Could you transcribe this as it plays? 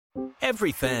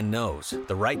Every fan knows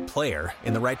the right player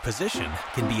in the right position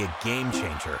can be a game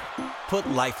changer. Put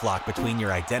LifeLock between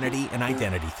your identity and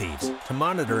identity thieves to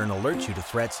monitor and alert you to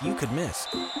threats you could miss.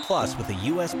 Plus, with a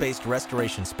U.S.-based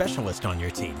restoration specialist on your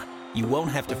team, you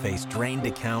won't have to face drained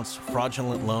accounts,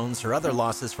 fraudulent loans, or other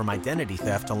losses from identity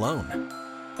theft alone.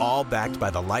 All backed by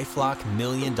the LifeLock $1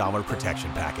 Million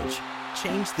Protection Package.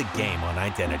 Change the game on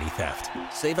identity theft.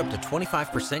 Save up to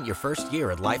 25% your first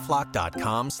year at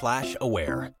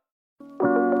LifeLock.com/aware.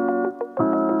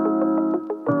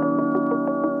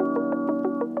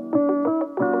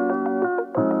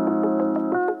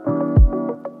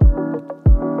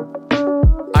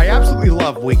 I absolutely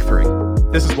love week 3.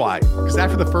 This is why. Because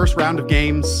after the first round of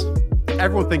games,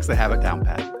 everyone thinks they have it down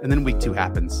pat. And then week 2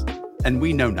 happens. And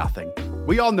we know nothing.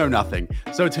 We all know nothing.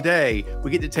 So today,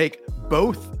 we get to take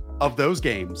both of those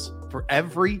games for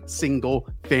every single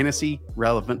fantasy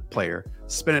relevant player,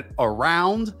 spin it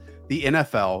around the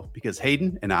NFL, because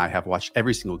Hayden and I have watched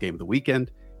every single game of the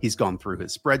weekend. He's gone through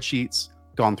his spreadsheets,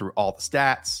 gone through all the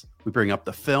stats. We bring up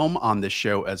the film on this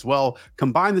show as well.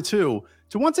 Combine the two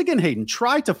to once again, Hayden,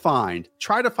 try to find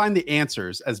the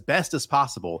answers as best as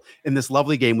possible in this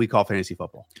lovely game we call fantasy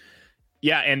football.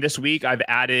 Yeah, and this week I've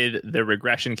added the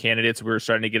regression candidates. We're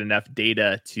starting to get enough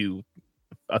data to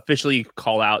officially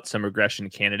call out some regression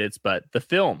candidates, but the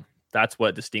film, that's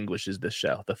what distinguishes this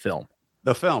show, the film.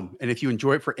 The film. And if you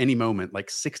enjoy it for any moment, like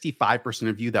 65%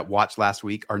 of you that watched last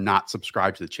week are not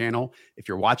subscribed to the channel. If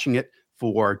you're watching it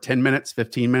for 10 minutes,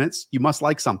 15 minutes, you must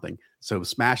like something. So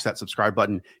smash that subscribe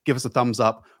button. Give us a thumbs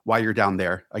up while you're down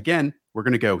there. Again, we're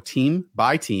going to go team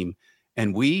by team,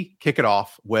 and we kick it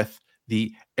off with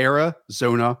the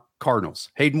Arizona Cardinals.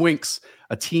 Hayden Winks,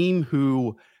 a team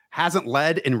who hasn't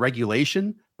led in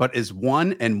regulation, but is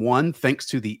 1-1 thanks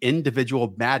to the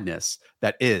individual madness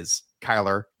that is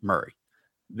Kyler Murray.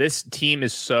 This team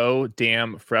is so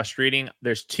damn frustrating.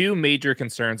 There's 2 major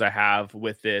concerns I have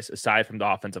with this, aside from the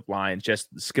offensive line.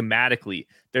 Just schematically,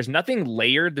 there's nothing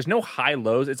layered. There's no high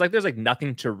lows. It's like there's like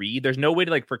nothing to read. There's no way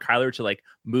to for Kyler to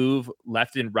move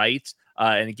left and right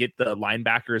and get the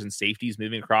linebackers and safeties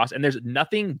moving across. And there's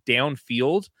nothing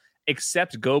downfield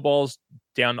except go balls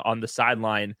down on the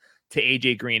sideline to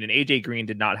AJ Green, and AJ Green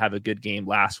did not have a good game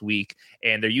last week.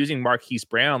 And they're using Marquise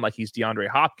Brown like he's DeAndre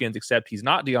Hopkins, except he's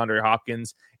not DeAndre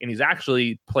Hopkins, and he's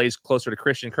actually plays closer to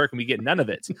Christian Kirk, and we get none of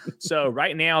it. So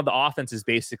right now, the offense is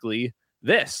basically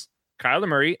this: Kyler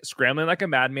Murray scrambling like a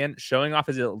madman, showing off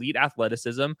his elite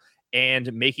athleticism,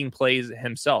 and making plays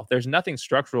himself. There's nothing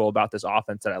structural about this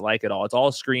offense that I like at all. It's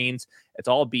all screens. It's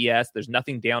all BS. There's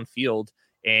nothing downfield,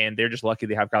 and they're just lucky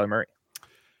they have Kyler Murray.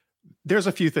 There's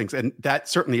a few things, and that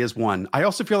certainly is one. I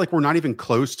also feel like we're not even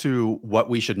close to what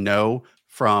we should know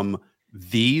from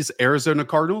these Arizona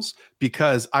Cardinals,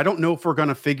 because I don't know if we're going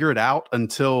to figure it out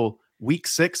until week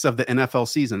 6 of the NFL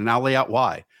season, and I'll lay out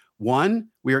why. One,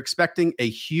 we are expecting a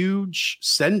huge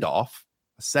send up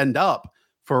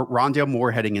for Rondale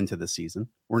Moore heading into the season.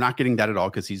 We're not getting that at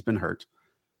all because he's been hurt.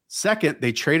 Second,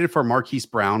 they traded for Marquise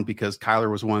Brown because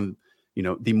Kyler was one,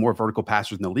 the more vertical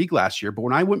passers in the league last year. But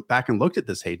when I went back and looked at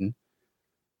this, Hayden,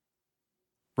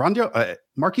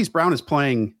 Marquise Brown is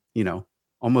playing,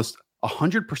 almost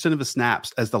 100% of his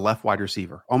snaps as the left wide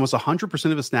receiver, almost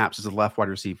 100% of his snaps as a left wide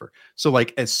receiver. So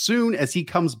as soon as he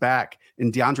comes back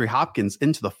and DeAndre Hopkins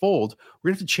into the fold, we're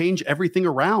going to have to change everything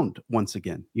around once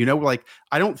again.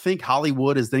 I don't think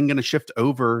Hollywood is then going to shift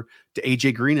over to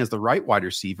AJ Green as the right wide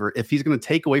receiver. If he's going to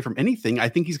take away from anything, I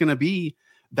think he's going to be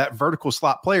that vertical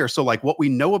slot player. So what we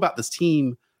know about this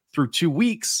team through 2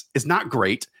 weeks is not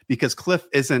great, because Cliff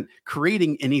isn't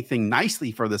creating anything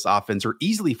nicely for this offense or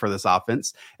easily for this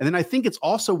offense. And then I think it's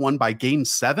also won by game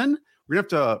 7. We're going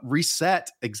to have to reset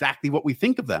exactly what we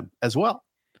think of them as well.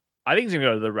 I think he's going to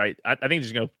go to the right. I think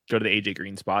he's going to go to the AJ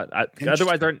Green spot.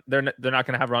 Otherwise, they're not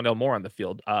going to have Rondale Moore on the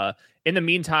field. In the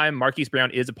meantime, Marquise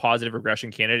Brown is a positive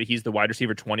regression candidate. He's the wide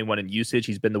receiver 21 in usage.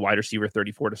 He's been the wide receiver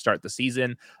 34 to start the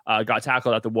season. Got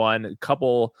tackled at the 1, a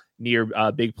couple near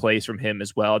big plays from him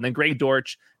as well. And then Greg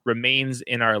Dortch remains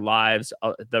in our lives.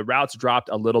 The routes dropped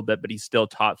a little bit, but he's still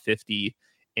top 50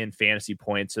 in fantasy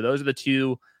points. So those are the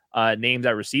 2 names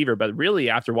at receiver. But really,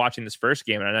 after watching this first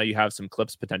game, and I know you have some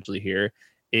clips potentially here,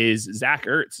 is Zach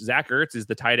Ertz. Zach Ertz is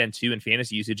the tight end 2 in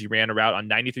fantasy usage. He ran a route on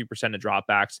 93% of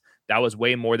dropbacks. That was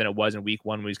way more than it was in week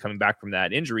 1 when he was coming back from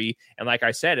that injury. And like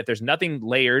I said, if there's nothing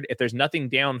layered, if there's nothing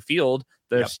downfield,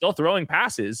 they're still throwing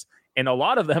passes. And a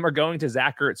lot of them are going to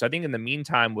Zach Ertz. So I think in the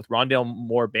meantime, with Rondale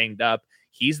Moore banged up,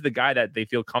 he's the guy that they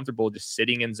feel comfortable just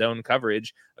sitting in zone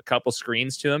coverage, a couple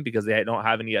screens to him because they don't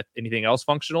have anything else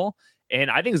functional. And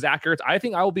I think Zach Ertz, I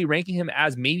think I will be ranking him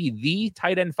as maybe the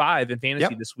tight end 5 in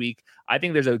fantasy this week. I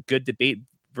think there's a good debate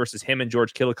versus him and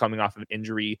George Kittle coming off of an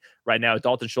injury right now.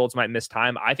 Dalton Schultz might miss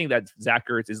time. I think that Zach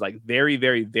Ertz is like very,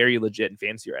 very, very legit in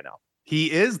fantasy right now.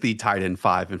 He is the tight end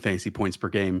 5 in fantasy points per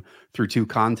game through 2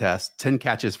 contests, 10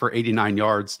 catches for 89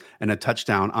 yards and a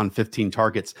touchdown on 15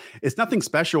 targets. It's nothing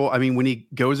special. I mean, when he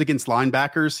goes against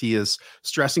linebackers, he is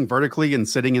stressing vertically and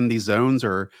sitting in these zones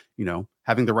or,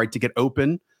 having the right to get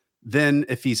open. Then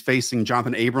if he's facing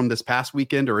Jonathan Abram this past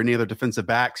weekend or any other defensive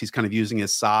backs, he's kind of using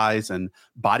his size and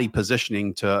body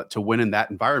positioning to win in that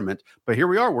environment. But here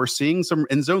we are. We're seeing some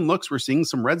end zone looks. We're seeing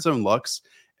some red zone looks.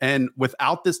 And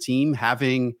without this team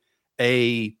having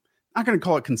I'm not going to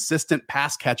call it consistent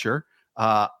pass catcher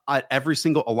at every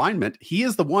single alignment, he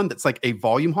is the one that's like a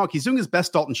volume hog. He's doing his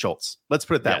best Dalton Schultz. Let's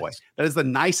put it that way. That is the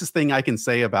nicest thing I can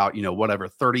say about,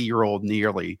 30-year-old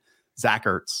nearly Zach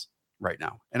Ertz right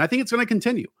now. And I think it's going to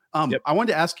continue. I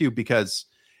wanted to ask you because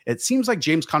it seems like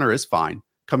James Conner is fine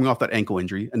coming off that ankle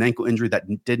injury, an ankle injury that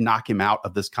did knock him out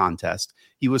of this contest.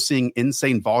 He was seeing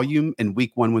insane volume in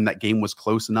week 1 when that game was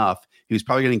close enough. He was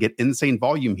probably going to get insane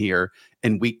volume here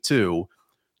in week 2. Do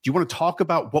you want to talk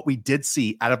about what we did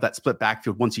see out of that split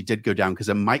backfield once he did go down? Because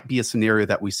it might be a scenario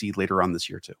that we see later on this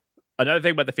year too. Another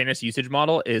thing about the fantasy usage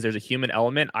model is there's a human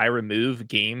element. I remove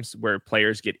games where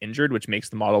players get injured, which makes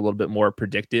the model a little bit more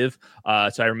predictive.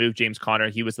 So I removed James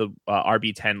Conner. He was the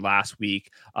RB10 last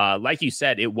week. Like you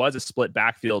said, it was a split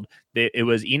backfield. It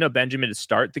was Eno Benjamin to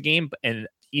start the game, and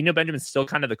Eno Benjamin's still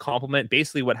kind of the complement.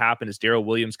 Basically what happened is Darrell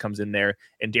Williams comes in there,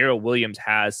 and Darrell Williams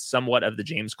has somewhat of the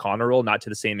James Conner role, not to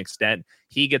the same extent.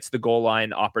 He gets the goal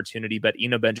line opportunity, but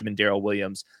Eno Benjamin, Darrell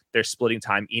Williams, they're splitting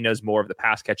time. Eno's more of the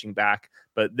pass catching back,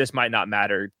 but this might not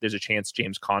matter. There's a chance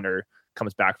James Conner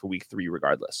comes back for week 3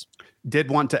 regardless. Did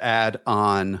want to add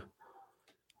on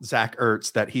Zach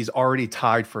Ertz that he's already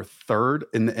tied for 3rd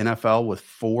in the NFL with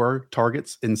 4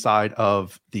 targets inside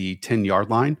of the 10-yard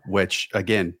line, which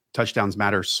again, touchdowns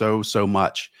matter so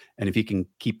much. And if he can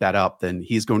keep that up, then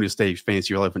he's going to stay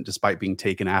fantasy relevant despite being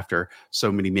taken after so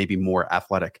many, maybe more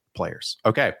athletic players.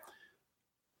 Okay.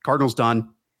 Cardinals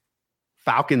done.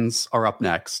 Falcons are up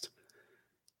next.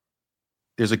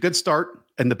 There's a good start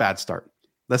and the bad start.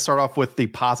 Let's start off with the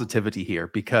positivity here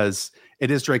because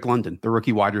it is Drake London, the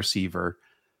rookie wide receiver.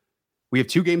 We have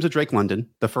 2 games of Drake London.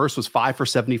 The first was 5 for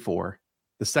 74.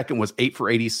 The second was 8 for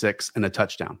 86 and a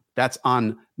touchdown. That's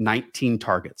on 19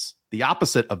 targets. The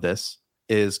opposite of this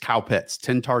is Kyle Pitts,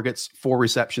 10 targets, 4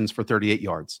 receptions for 38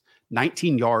 yards,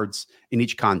 19 yards in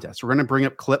each contest. We're going to bring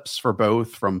up clips for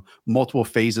both from multiple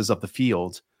phases of the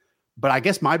field. But I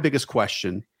guess my biggest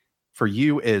question for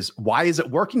you is why is it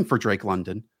working for Drake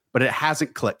London, but it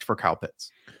hasn't clicked for Kyle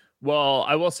Pitts? Well,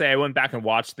 I will say I went back and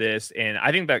watched this, and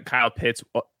I think that Kyle Pitts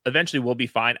eventually will be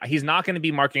fine. He's not going to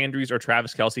be Mark Andrews or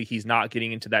Travis Kelce. He's not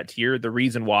getting into that tier. The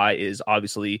reason why is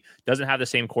obviously doesn't have the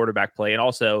same quarterback play, and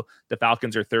also the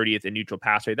Falcons are 30th in neutral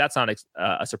pass rate. That's not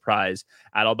a surprise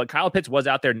at all. But Kyle Pitts was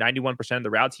out there 91% of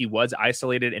the routes. He was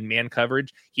isolated in man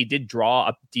coverage. He did draw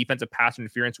a defensive pass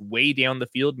interference way down the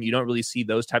field, and you don't really see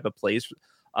those type of plays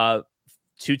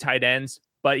to tight ends.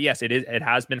 But yes, it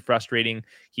has been frustrating.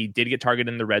 He did get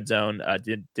targeted in the red zone.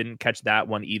 Didn't catch that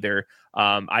one either.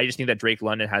 I just think that Drake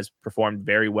London has performed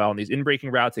very well in these in-breaking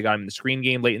routes. They got him in the screen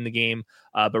game late in the game.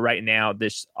 But right now,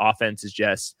 this offense is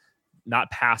just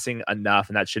not passing enough,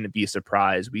 and that shouldn't be a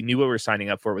surprise. We knew what we were signing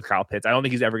up for with Kyle Pitts. I don't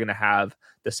think he's ever going to have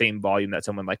the same volume that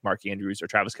someone like Mark Andrews or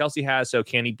Travis Kelce has. So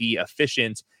can he be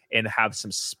efficient and have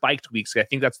some spiked weeks? I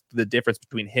think that's the difference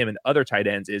between him and other tight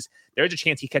ends is there's a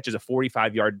chance he catches a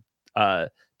 45-yard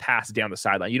pass down the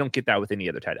sideline. You don't get that with any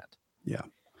other tight end. Yeah.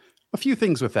 A few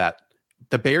things with that.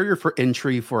 The barrier for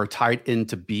entry for a tight end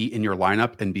to be in your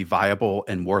lineup and be viable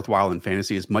and worthwhile in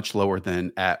fantasy is much lower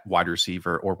than at wide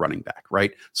receiver or running back,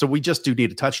 right? So we just do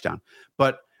need a touchdown.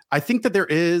 But I think that there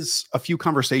is a few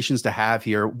conversations to have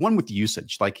here. One with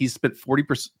usage, like he's spent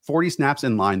 40 snaps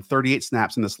in line, 38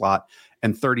 snaps in the slot,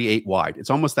 and 38 wide. It's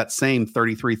almost that same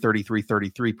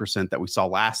 33% that we saw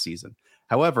last season.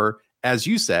 However, as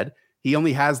you said, he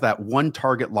only has that one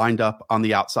target lined up on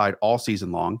the outside all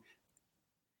season long.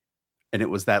 And it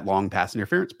was that long pass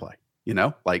interference play,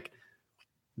 like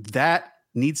that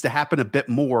needs to happen a bit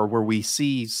more where we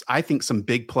see, I think, some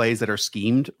big plays that are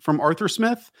schemed from Arthur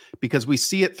Smith because we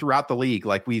see it throughout the league.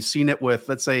 Like we've seen it with,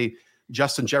 let's say,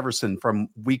 Justin Jefferson from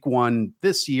week 1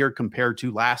 this year compared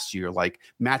to last year, like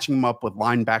matching him up with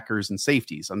linebackers and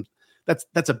safeties.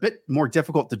 That's a bit more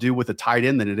difficult to do with a tight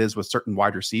end than it is with certain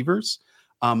wide receivers.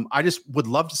 I just would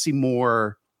love to see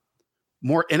more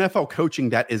NFL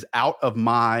coaching that is out of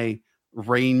my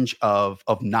range of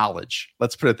knowledge.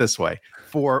 Let's put it this way.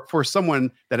 For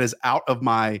someone that is out of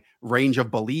my range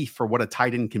of belief for what a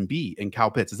tight end can be in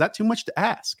Kyle Pitts. Is that too much to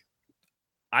ask?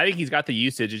 I think he's got the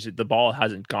usage. It's just the ball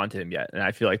hasn't gone to him yet, and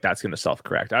I feel like that's going to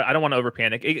self-correct. I don't want to over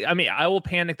panic. I mean, I will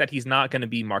panic that he's not going to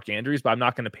be Mark Andrews, but I'm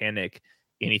not going to panic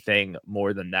anything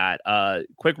more than that.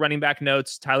 Quick running back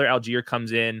notes: Tyler Algier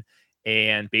comes in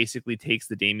and basically takes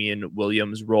the Damian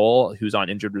Williams role, who's on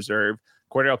injured reserve.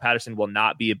 Cordero Patterson will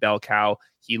not be a bell cow.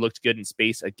 He looked good in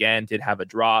space again, did have a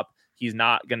drop. He's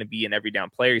not going to be an every down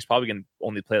player. He's probably going to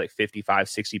only play like 55,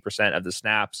 60% of the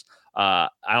snaps. I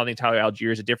don't think Tyler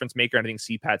Algier is a difference maker. I think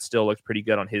CPAT still looks pretty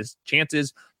good on his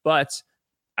chances, but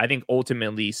I think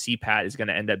ultimately CPAT is going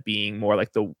to end up being more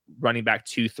like the running back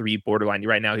 2-3 borderline.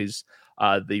 Right now, he's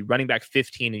the running back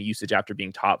 15 in usage after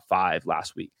being top 5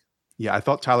 last week. Yeah, I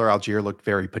thought Tyler Algier looked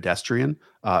very pedestrian.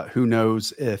 Who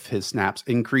knows if his snaps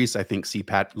increase? I think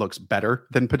CPAT looks better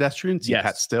than pedestrian.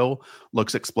 CPAT still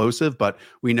looks explosive, but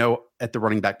we know at the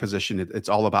running back position, it's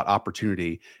all about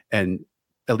opportunity. And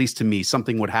at least to me,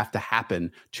 something would have to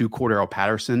happen to Cordero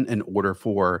Patterson in order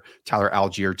for Tyler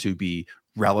Algier to be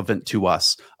relevant to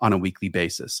us on a weekly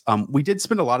basis. We did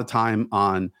spend a lot of time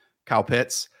on Kyle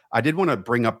Pitts. I did want to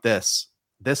bring up this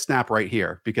snap right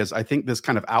here, because I think this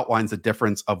kind of outlines the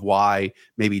difference of why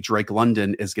maybe Drake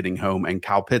London is getting home and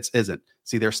Kyle Pitts isn't.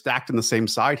 See, they're stacked on the same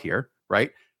side here, right?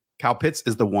 Kyle Pitts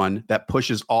is the one that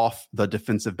pushes off the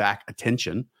defensive back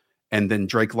attention. And then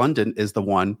Drake London is the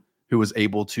one who was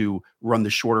able to run the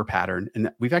shorter pattern.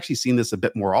 And we've actually seen this a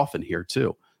bit more often here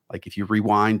too. Like if you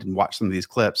rewind and watch some of these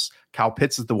clips, Kyle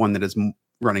Pitts is the one that is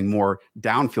running more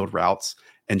downfield routes,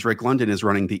 and Drake London is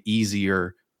running the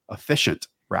easier, efficient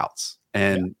routes.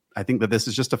 And I think that this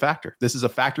is just a factor. This is a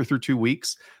factor through 2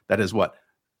 weeks. That is what,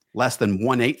 less than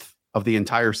 1/8 of the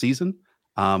entire season.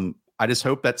 I just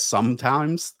hope that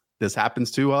sometimes this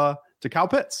happens to Kyle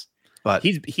Pitts. But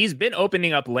he's been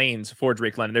opening up lanes for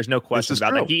Drake London. There's no question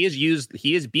about that.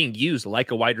 He is being used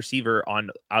like a wide receiver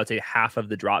on, I would say, half of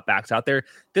the drop backs out there.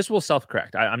 This will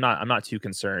self-correct. I'm not too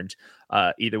concerned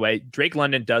either way. Drake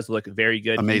London does look very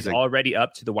good. Amazing. He's already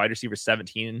up to the wide receiver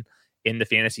 17 in the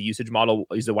fantasy usage model.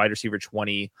 He's a wide receiver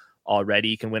 20 already.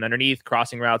 He can win underneath,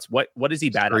 crossing routes. What is he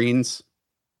bad at?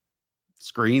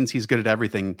 Screens. He's good at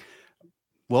everything.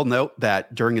 We'll note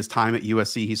that during his time at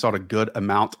USC, he saw a good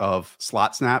amount of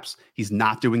slot snaps. He's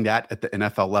not doing that at the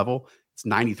NFL level. It's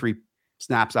 93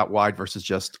 snaps out wide versus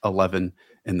just 11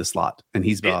 in the slot. And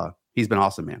he's been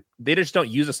awesome, man. They just don't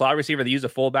use a slot receiver. They use a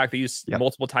fullback. They use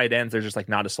multiple tight ends. They're just like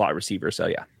not a slot receiver. So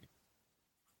yeah.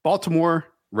 Baltimore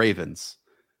Ravens.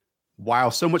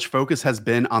 While so much focus has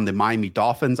been on the Miami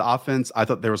Dolphins offense, I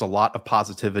thought there was a lot of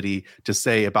positivity to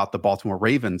say about the Baltimore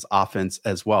Ravens offense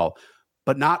as well,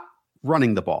 but not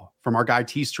running the ball. From our guy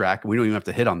T-Strack, and we don't even have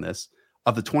to hit on this,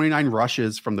 of the 29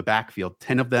 rushes from the backfield,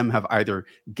 10 of them have either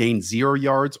gained 0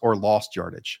 yards or lost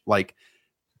yardage. Like,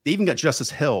 they even got Justice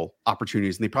Hill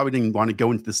opportunities, and they probably didn't want to go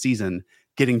into the season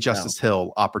getting Justice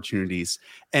Hill opportunities.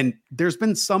 And there's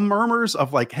been some murmurs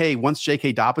of like, hey, once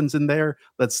J.K. Dobbins in there,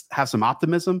 let's have some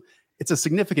optimism. It's a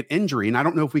significant injury, and I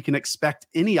don't know if we can expect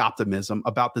any optimism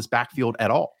about this backfield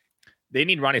at all. They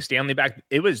need Ronnie Stanley back.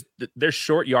 It was their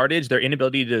short yardage, their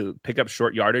inability to pick up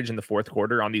short yardage in the fourth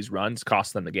quarter on these runs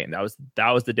cost them the game. That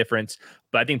was the difference.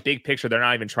 But I think big picture, they're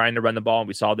not even trying to run the ball. And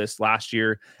we saw this last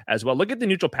year as well. Look at the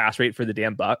neutral pass rate for the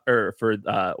damn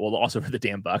also for the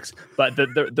damn Bucks. But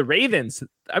the Ravens,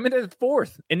 I mean, they're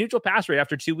 4th in neutral pass rate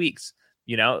after 2 weeks.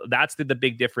 You know, that's the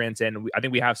big difference. And I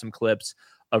think we have some clips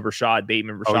of Rashad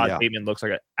Bateman. Bateman looks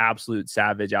like an absolute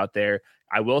savage out there.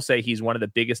 I will say he's one of the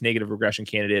biggest negative regression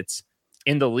candidates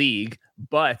in the league,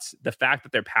 but the fact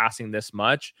that they're passing this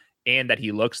much and that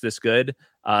he looks this good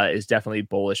is definitely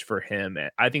bullish for him.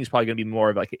 I think he's probably going to be more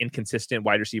of like an inconsistent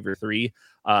wide receiver 3,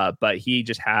 but he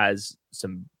just has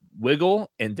some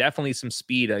wiggle and definitely some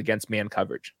speed against man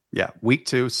coverage. Yeah. Week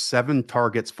 2, 7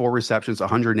 targets, 4 receptions,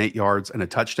 108 yards, and a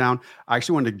touchdown. I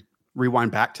actually wanted to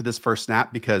rewind back to this first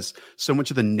snap because so much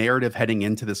of the narrative heading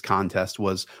into this contest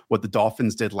was what the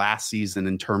Dolphins did last season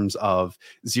in terms of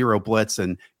zero blitz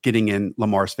and getting in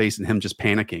Lamar's face and him just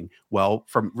panicking. Well,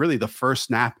 from really the first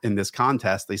snap in this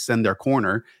contest, they send their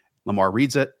corner. Lamar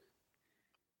reads it.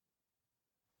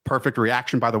 Perfect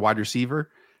reaction by the wide receiver.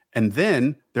 And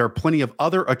then there are plenty of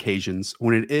other occasions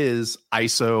when it is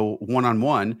ISO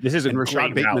one-on-one. This is a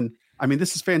Rashad Bateman. Route. I mean,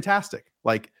 this is fantastic.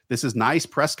 Like, this is nice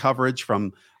press coverage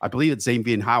from, I believe it's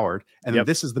Xavier Howard. And then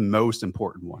this is the most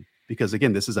important one because,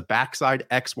 again, this is a backside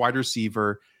X wide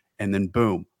receiver. And then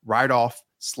boom, right off,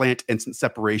 slant, instant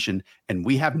separation. And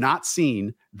we have not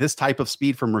seen this type of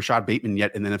speed from Rashad Bateman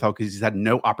yet in the NFL because he's had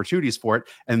no opportunities for it.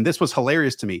 And this was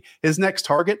hilarious to me. His next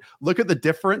target, look at the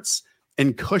difference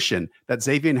in cushion that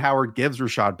Xavier Howard gives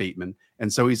Rashad Bateman.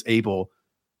 And so he's able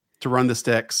to run the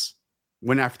sticks,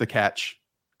 win after the catch,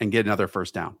 and get another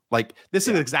first down. Like this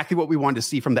is exactly what we wanted to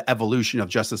see from the evolution of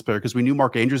Justice player, because we knew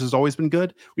Mark Andrews has always been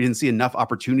good. We didn't see enough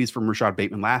opportunities from Rashad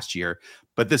Bateman last year,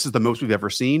 but this is the most we've ever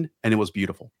seen, and it was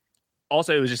beautiful.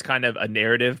 Also, it was just kind of a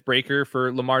narrative breaker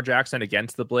for Lamar Jackson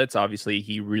against the blitz. Obviously,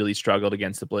 he really struggled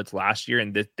against the blitz last year,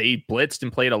 and they blitzed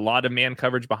and played a lot of man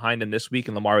coverage behind him this week,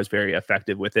 and Lamar was very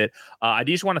effective with it. I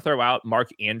just want to throw out Mark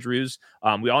Andrews.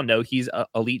 We all know he's an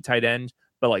elite tight end,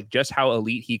 but like just how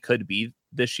elite he could be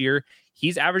this year.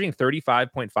 He's averaging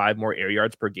 35.5 more air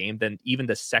yards per game than even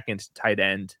the second tight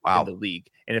end in the league.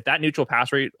 And if that neutral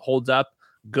pass rate holds up,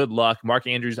 good luck. Mark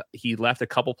Andrews, he left a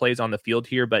couple plays on the field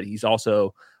here, but he's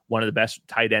also one of the best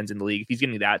tight ends in the league. If he's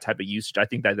getting that type of usage, I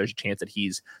think that there's a chance that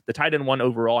he's the tight end 1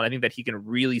 overall. And I think that he can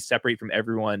really separate from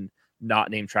everyone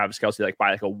not named Travis Kelce, like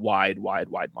by like a wide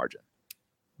margin.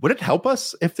 Would it help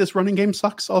us if this running game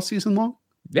sucks all season long?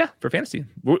 Yeah, for fantasy.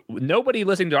 Nobody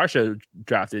listening to our show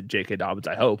drafted J.K. Dobbins,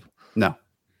 I hope. No,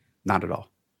 not at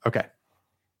all. Okay.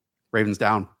 Ravens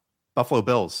down. Buffalo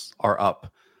Bills are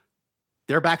up.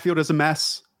 Their backfield is a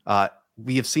mess.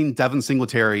 We have seen Devin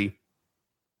Singletary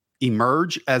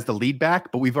emerge as the lead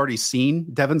back, but we've already seen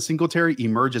Devin Singletary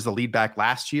emerge as the lead back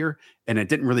last year, and it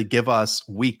didn't really give us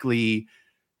weekly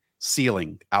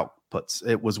ceiling outputs.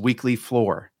 It was weekly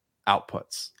floor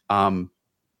outputs.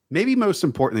 Maybe most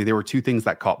importantly, there were two things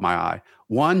that caught my eye.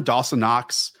 One, Dawson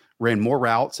Knox ran more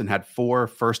routes and had 4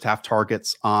 first half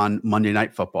targets on Monday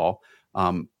Night Football.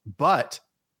 But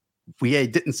we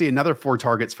didn't see another 4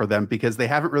 targets for them because they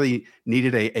haven't really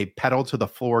needed a pedal to the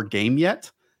floor game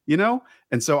yet, you know?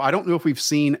 And so I don't know if we've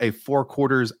seen a 4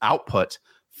 quarters output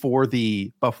for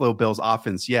the Buffalo Bills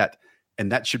offense yet. And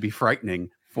that should be frightening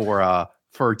for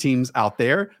teams out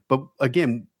there. But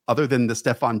again, other than the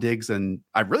Stephon Diggs and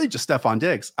just Stephon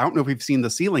Diggs, I don't know if we've seen the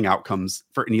ceiling outcomes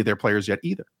for any of their players yet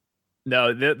either.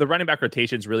 No, the running back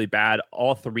rotation is really bad.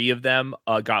 All 3 of them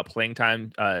got playing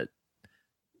time.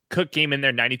 Cook came in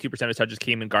there, 92% of his touches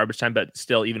came in garbage time, but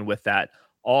still, even with that,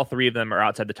 all 3 of them are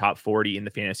outside the top 40 in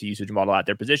the fantasy usage model at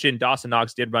their position. Dawson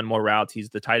Knox did run more routes. He's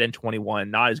the tight end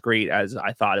 21, not as great as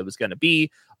I thought it was going to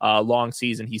be. Long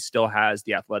season, he still has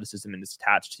the athleticism and is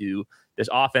attached to this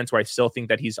offense, where I still think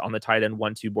that he's on the tight end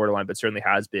 1-2 borderline, but certainly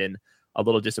has been a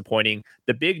little disappointing.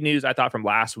 The big news I thought from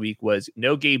last week was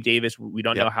no Gabe Davis. We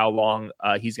don't know how long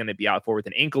he's going to be out for with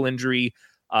an ankle injury.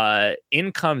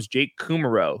 In comes Jake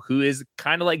Kumerow, who is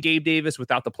kind of like Gabe Davis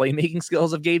without the playmaking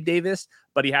skills of Gabe Davis,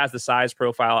 but he has the size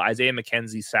profile. Isaiah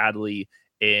McKenzie, sadly,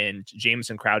 and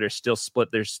Jamison Crowder still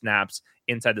split their snaps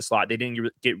inside the slot. They didn't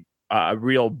get a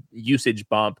real usage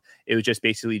bump. It was just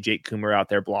basically Jake Kumerow out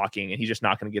there blocking, and he's just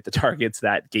not going to get the targets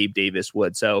that Gabe Davis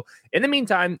would. So in the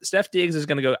meantime, Steph Diggs is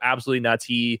going to go absolutely nuts.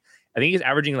 I think he's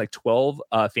averaging like 12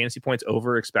 fantasy points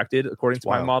over expected, according to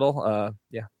my model.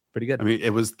 Yeah, pretty good. I mean,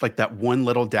 it was like that one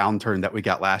little downturn that we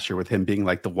got last year with him being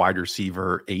like the wide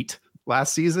receiver 8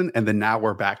 last season. And then now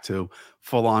we're back to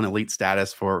full on elite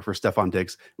status for Stephon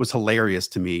Diggs. It was hilarious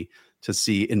to me to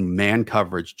see in man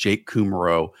coverage, Jake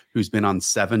Kumerow, who's been on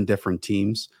 7 different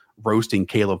teams, roasting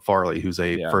Caleb Farley, who's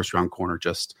a first round corner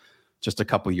just a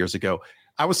couple years ago.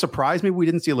 I was surprised maybe we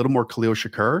didn't see a little more Khalil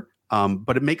Shakur.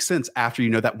 But it makes sense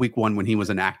after, that week 1 when he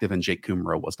was inactive and Jake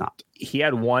Kumerow was not. He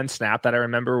had one snap that I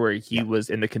remember where he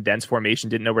was in the condensed formation,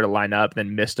 didn't know where to line up,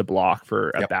 then missed a block for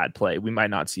a bad play. We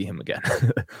might not see him again.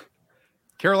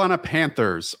 Carolina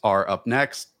Panthers are up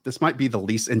next. This might be the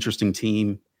least interesting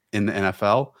team in the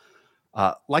NFL.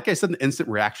 Like I said in the instant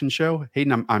reaction show,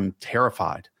 Hayden, I'm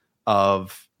terrified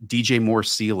of DJ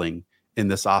Moore's ceiling in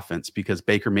this offense because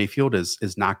Baker Mayfield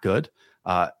is not good.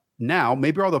 Now,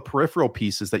 maybe all the peripheral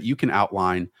pieces that you can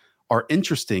outline are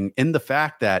interesting in the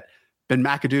fact that Ben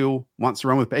McAdoo wants to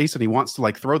run with pace and he wants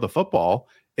to throw the football.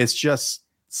 It's just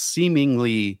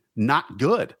seemingly not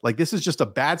good. This is just a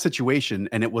bad situation,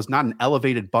 and it was not an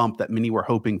elevated bump that many were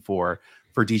hoping for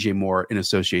DJ Moore in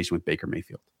association with Baker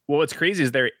Mayfield. Well, what's crazy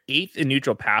is they're 8th in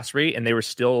neutral pass rate, and they were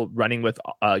still running with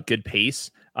good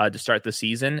pace to start the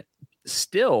season.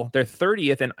 Still, they're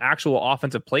 30th in actual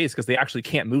offensive plays because they actually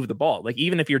can't move the ball.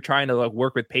 Even if you're trying to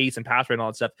work with pace and pass rate and all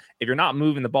that stuff, if you're not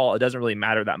moving the ball, it doesn't really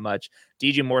matter that much.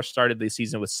 DJ Moore started the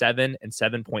season with 7 and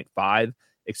 7.5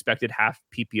 expected half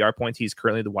PPR points. He's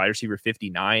currently the wide receiver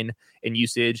 59 in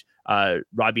usage.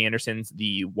 Robbie Anderson's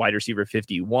the wide receiver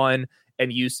 51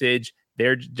 in usage.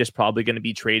 They're just probably going to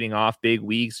be trading off big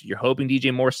weeks. You're hoping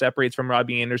DJ Moore separates from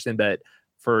Robbie Anderson, but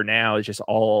for now, it just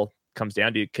all comes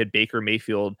down to, could Baker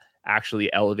Mayfield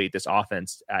actually elevate this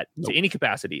offense to any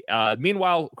capacity?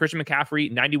 Meanwhile, Christian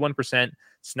McCaffrey, 91%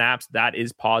 snaps. That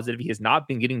is positive. He has not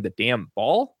been getting the damn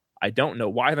ball. I don't know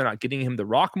why they're not getting him the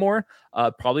rock more.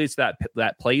 Probably it's that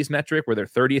plays metric where they're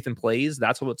 30th in plays.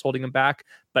 That's what's holding him back.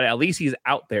 But at least he's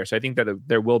out there. So I think that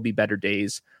there will be better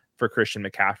days for Christian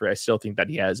McCaffrey. I still think that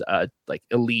he has like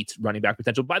elite running back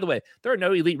potential. By the way, there are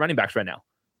no elite running backs right now.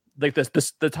 Like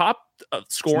the top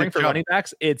scoring for running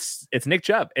backs, it's Nick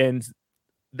Chubb, and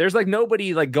there's like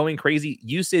nobody like going crazy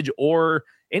usage or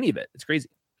any of it. It's crazy.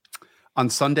 On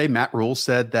Sunday, Matt Rule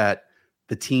said that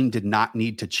the team did not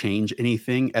need to change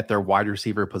anything at their wide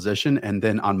receiver position. And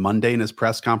then on Monday in his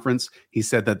press conference, he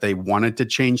said that they wanted to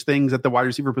change things at the wide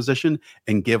receiver position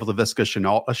and give Laviska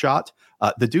Shenault a shot.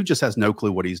 The dude just has no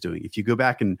clue what he's doing. If you go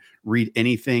back and read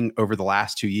anything over the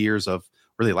last 2 years of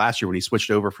really last year when he switched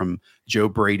over from Joe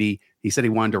Brady, he said he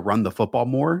wanted to run the football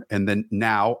more. And then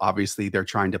now, obviously, they're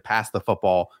trying to pass the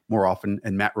football more often.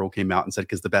 And Matt Rule came out and said,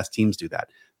 because the best teams do that.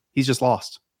 He's just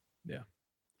lost. Yeah.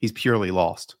 He's purely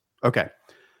lost. Okay.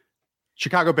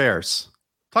 Chicago Bears.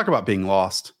 Talk about being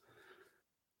lost.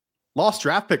 Lost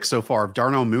draft picks so far of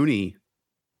Darnell Mooney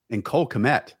and Cole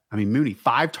Kmet. I mean, Mooney,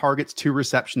 5 targets, 2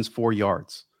 receptions, 4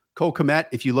 yards. Cole Kmet,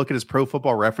 if you look at his Pro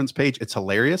Football Reference page, it's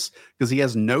hilarious because he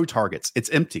has no targets. It's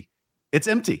empty. It's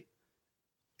empty.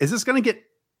 Is this going to get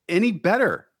any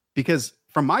better? Because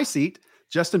from my seat,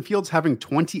 Justin Fields having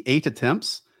 28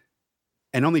 attempts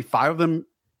and only 5 of them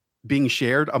being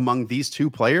shared among these 2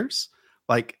 players.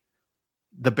 Like,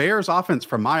 the Bears offense,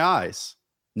 from my eyes,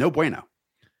 no bueno.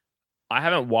 I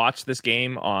haven't watched this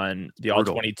game on the All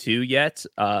 22 yet.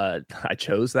 I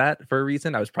chose that for a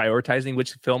reason. I was prioritizing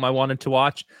which film I wanted to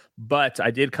watch, but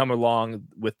I did come along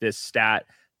with this stat.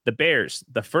 The Bears,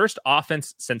 the first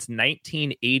offense since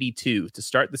 1982 to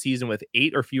start the season with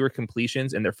 8 or fewer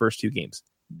completions in their first 2 games.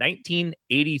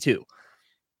 1982. It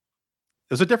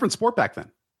was a different sport back then.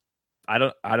 I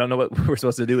don't know what we're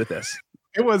supposed to do with this.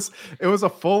 It was a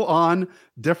full-on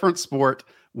different sport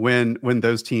when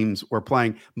those teams were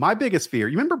playing. My biggest fear,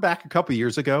 you remember back a couple of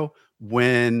years ago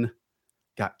when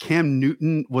Cam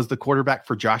Newton was the quarterback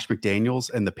for Josh McDaniels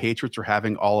and the Patriots were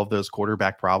having all of those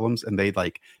quarterback problems and they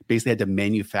like basically had to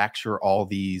manufacture all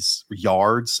these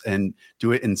yards and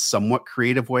do it in somewhat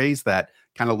creative ways that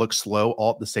kind of look slow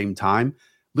all at the same time.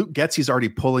 Luke Getsy's already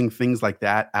pulling things like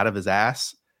that out of his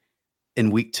ass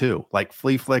in week 2, like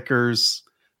flea flickers,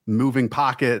 moving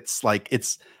pockets. Like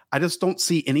I just don't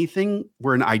see anything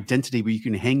where an identity where you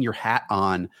can hang your hat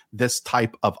on this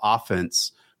type of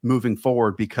offense moving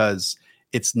forward because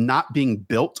it's not being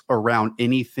built around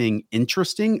anything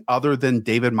interesting other than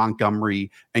David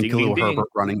Montgomery and Khalil Herbert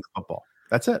running the football.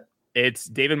 That's it. It's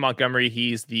David Montgomery.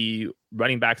 He's the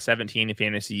running back 17 in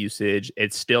fantasy usage.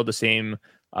 It's still the same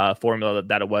formula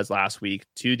that it was last week.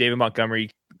 2 David Montgomery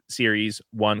series,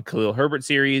 1 Khalil Herbert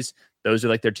series. Those are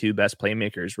like their 2 best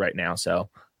playmakers right now. So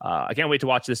I can't wait to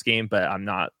watch this game, but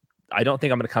I don't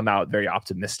think I'm going to come out very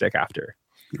optimistic after.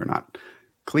 You're not.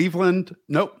 Cleveland.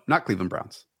 Nope, not Cleveland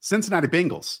Browns. Cincinnati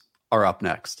Bengals are up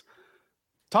next.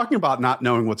 Talking about not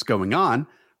knowing what's going on.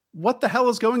 What the hell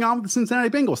is going on with the Cincinnati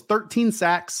Bengals? 13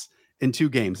 sacks in 2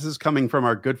 games. This is coming from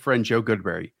our good friend Joe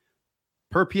Goodberry.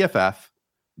 Per PFF,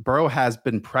 Burrow has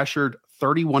been pressured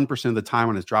 31% of the time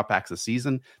on his dropbacks this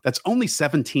season. That's only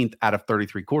 17th out of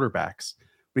 33 quarterbacks,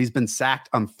 but he's been sacked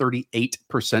on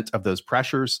 38% of those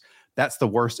pressures. That's the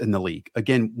worst in the league.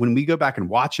 Again, when we go back and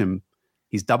watch him,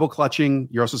 he's double clutching.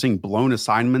 You're also seeing blown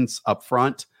assignments up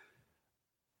front.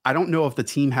 I don't know if the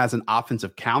team has an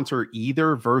offensive counter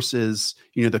either versus,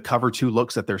 the cover 2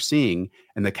 looks that they're seeing.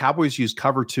 And the Cowboys use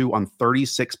cover 2 on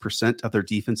 36% of their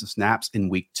defensive snaps in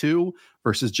week 2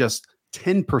 versus just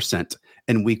 10%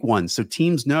 in week 1. So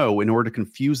teams know in order to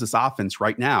confuse this offense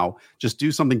right now, just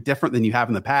do something different than you have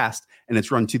in the past. And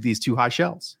it's run to these 2 high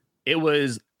shells. It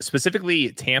was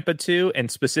specifically Tampa 2 and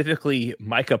specifically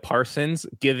Micah Parsons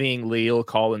giving La'el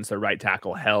Collins the right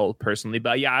tackle hell personally.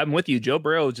 But yeah, I'm with you. Joe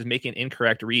Burrow is just making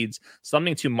incorrect reads.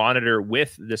 Something to monitor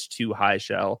with this 2 high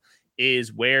shell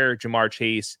is where Jamar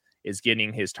Chase is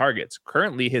getting his targets.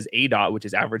 Currently, his ADOT, which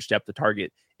is average depth of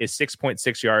target, is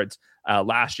 6.6 yards.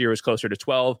 Last year was closer to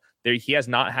 12. He has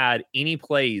not had any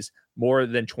plays more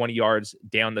than 20 yards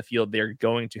down the field. They're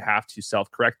going to have to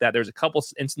self-correct that. There's a couple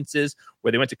instances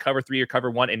where they went to cover 3 or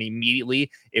cover 1, and immediately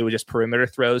it was just perimeter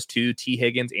throws to T.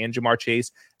 Higgins and Jamar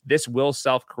Chase. This will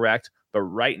self-correct, but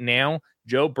right now,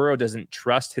 Joe Burrow doesn't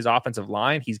trust his offensive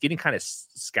line. He's getting kind of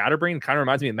scatterbrained. Kind of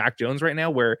reminds me of Mac Jones right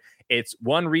now, where it's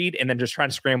one read and then just trying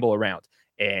to scramble around.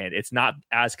 And it's not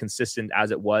as consistent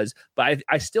as it was. But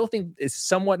I still think it's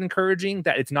somewhat encouraging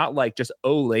that it's not like just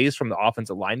olays from the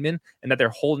offensive linemen and that they're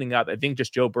holding up. I think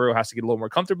just Joe Burrow has to get a little more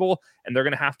comfortable, and they're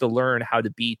going to have to learn how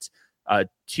to beat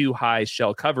too high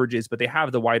shell coverages, but they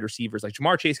have the wide receivers. Like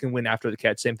Ja'Marr Chase can win after the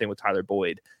catch. Same thing with Tyler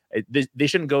Boyd. They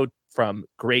shouldn't go from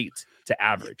great to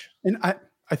average. And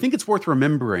I think it's worth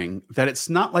remembering that it's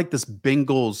not like this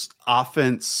Bengals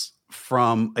offense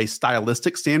from a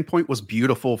stylistic standpoint was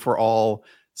beautiful for all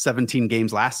 17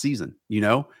 games last season.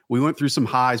 We went through some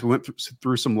highs, we went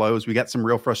through some lows. We got some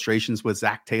real frustrations with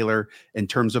Zach Taylor in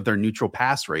terms of their neutral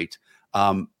pass rate.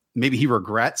 Maybe he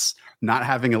regrets not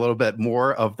having a little bit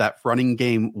more of that running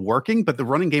game working, but the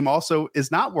running game also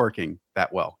is not working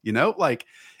that well. Like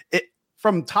it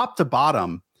from top to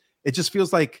bottom, it just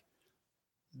feels like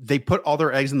they put all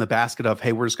their eggs in the basket of,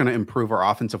 hey, we're just going to improve our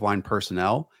offensive line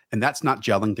personnel. And that's not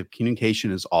gelling. The communication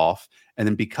is off. And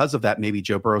then because of that, maybe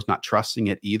Joe Burrow's not trusting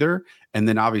it either. And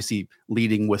then obviously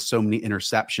leading with so many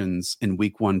interceptions in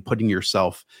week one, putting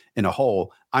yourself in a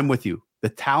hole. I'm with you. The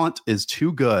talent is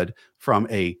too good from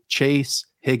a Chase,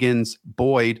 Higgins,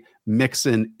 Boyd,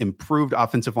 Mixon, improved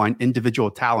offensive line,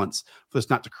 individual talents for this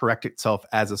not to correct itself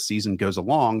as the season goes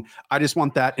along. I just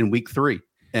want that in week 3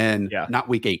 and not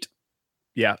week 8.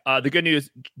 Yeah. The good news,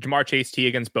 Ja'Marr Chase, T.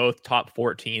 Higgins, both top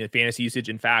 14 in fantasy usage.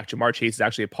 In fact, Ja'Marr Chase is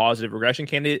actually a positive regression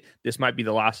candidate. This might be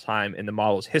the last time in the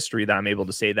model's history that I'm able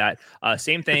to say that.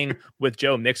 Same thing with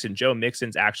Joe Mixon. Joe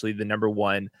Mixon's actually the number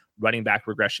 1 running back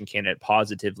regression candidate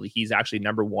positively. He's actually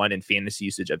number 1 in fantasy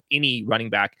usage of any running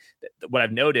back. What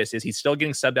I've noticed is he's still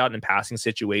getting subbed out in passing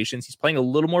situations. He's playing a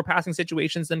little more passing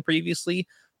situations than previously,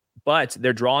 but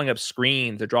they're drawing up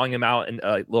screens. They're drawing him out in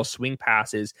little swing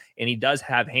passes, and he does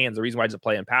have hands. The reason why he doesn't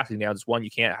play in passing now is, one,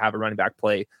 you can't have a running back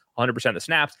play 100% of the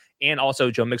snaps, and also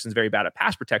Joe Mixon's very bad at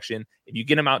pass protection. If you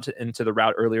get him out into the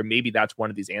route earlier, maybe that's one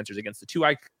of these answers against the 2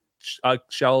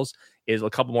 shells is a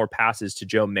couple more passes to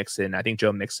Joe Mixon. I think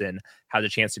Joe Mixon has a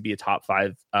chance to be a top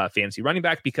 5 fantasy running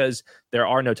back because there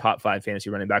are no top 5 fantasy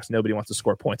running backs. Nobody wants to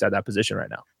score points at that position right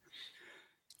now.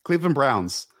 Cleveland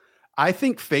Browns. I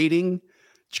think fading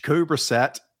Jacoby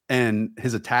Brissett and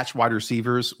his attached wide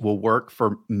receivers will work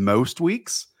for most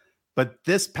weeks. But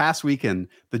this past weekend,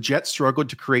 the Jets struggled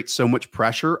to create so much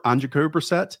pressure on Jacoby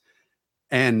Brissett.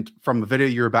 And from a video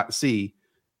you're about to see,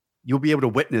 you'll be able to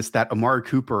witness that Amari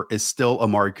Cooper is still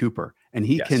Amari Cooper. And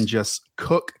he can just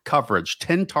cook coverage.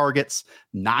 10 targets,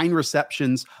 9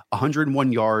 receptions,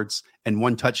 101 yards, and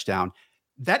 1 touchdown.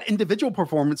 That individual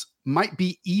performance might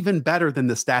be even better than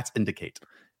the stats indicate.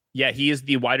 Yeah, he is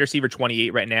the wide receiver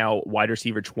 28 right now, wide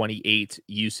receiver 28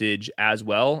 usage as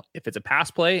well. If it's a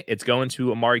pass play, it's going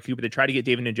to Amari Cooper. They tried to get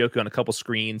David Njoku on a couple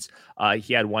screens.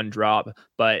 He had 1 drop,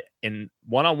 but in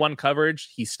one-on-one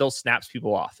coverage, he still snaps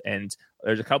people off. And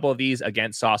there's a couple of these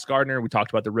against Sauce Gardner. We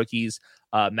talked about the rookies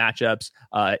matchups,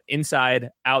 inside,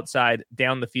 outside,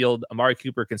 down the field. Amari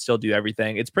Cooper can still do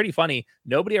everything. It's pretty funny.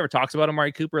 Nobody ever talks about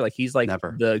Amari Cooper. Like, he's like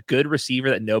the good receiver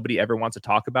that nobody ever wants to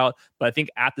talk about. But I think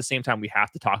at the same time, we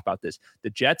have to talk about this.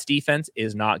 The Jets defense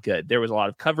is not good. There was a lot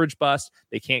of coverage bust.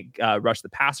 They can't rush the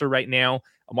passer right now.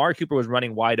 Amari Cooper was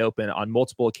running wide open on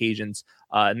multiple occasions.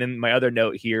 And then my other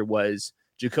note here was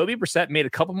Jacoby Brissett made a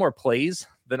couple more plays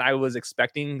than I was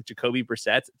expecting Jacoby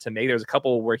Brissett to make. There was a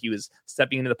couple where he was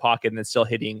stepping into the pocket and then still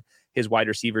hitting his wide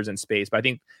receivers in space. But I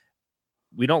think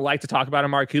we don't like to talk about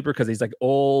Amari Cooper because he's like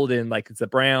old and like it's the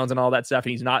Browns and all that stuff,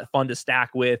 and he's not fun to stack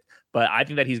with. But I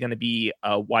think that he's going to be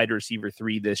a wide receiver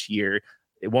 3 this year.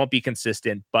 It won't be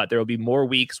consistent, but there will be more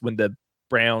weeks when the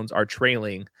Browns are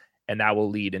trailing, and that will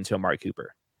lead into Amari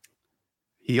Cooper.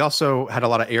 He also had a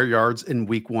lot of air yards in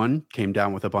week 1, came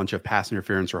down with a bunch of pass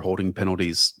interference or holding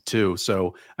penalties too.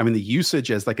 So, I mean, the usage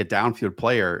as like a downfield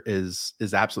player is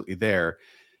absolutely there.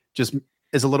 Just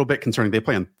is a little bit concerning. They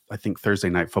play on, I think, Thursday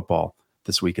Night Football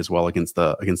this week as well against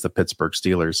the Pittsburgh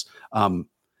Steelers.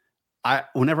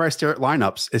 Whenever I stare at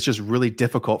lineups, it's just really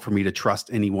difficult for me to trust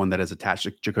anyone that is attached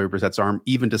to Jacoby Brissett's arm,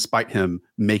 even despite him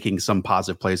making some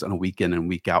positive plays on a week in and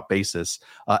week out basis.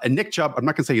 And Nick Chubb, I'm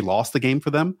not going to say he lost the game for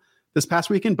them this past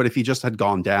weekend, but if he just had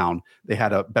gone down, they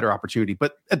had a better opportunity.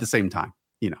 But at the same time,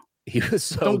 he was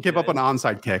so don't give up an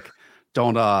onside kick.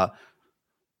 Don't blow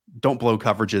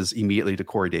coverages immediately to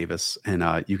Corey Davis,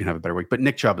 and you can have a better week. But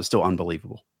Nick Chubb is still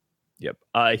unbelievable. Yep.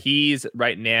 He's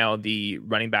right now the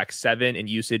running back 7 in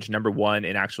usage, number 1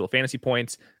 in actual fantasy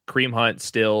points. Kareem Hunt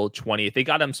still 20th. They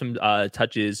got him some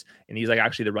touches, and he's like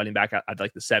actually the running back at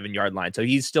like the 7-yard line. So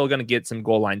he's still going to get some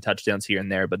goal line touchdowns here and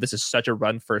there. But this is such a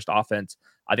run first offense.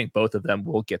 I think both of them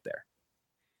will get there.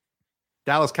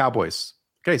 Dallas Cowboys.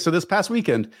 Okay, so this past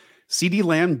weekend, CeeDee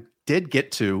Lamb did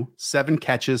get to 7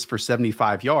 catches for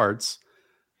 75 yards,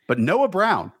 but Noah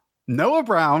Brown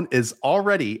is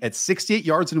already at 68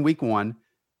 yards in week 1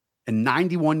 and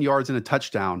 91 yards in a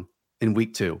touchdown in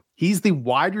week 2. He's the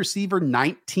wide receiver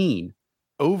 19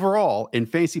 overall in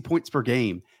fantasy points per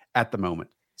game at the moment.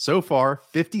 So far,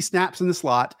 50 snaps in the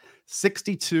slot,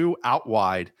 62 out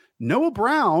wide. Noah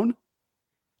Brown,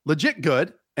 legit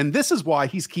good. And this is why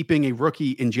he's keeping a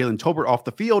rookie in Jalen Tolbert off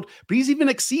the field, but he's even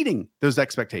exceeding those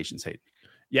expectations, Hayden.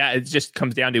 Yeah, it just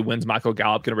comes down to when's Michael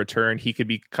Gallup going to return. He could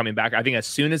be coming back, I think, as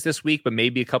soon as this week, but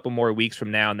maybe a couple more weeks from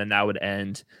now, and then that would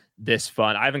end this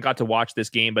fun. I haven't got to watch this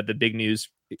game, but the big news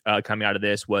coming out of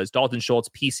this was Dalton Schultz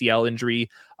PCL injury.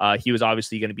 He was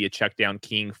obviously going to be a check down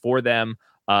king for them.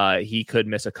 He could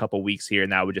miss a couple weeks here,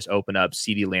 and that would just open up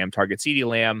CeeDee Lamb, target CeeDee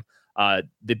Lamb.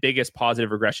 The biggest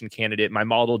positive regression candidate. My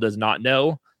model does not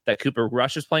know that Cooper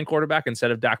Rush is playing quarterback instead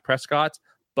of Dak Prescott,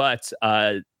 but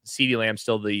CeeDee Lamb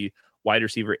still the wide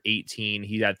receiver 18.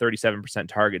 He had 37%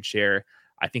 target share.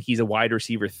 I think he's a wide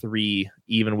receiver 3,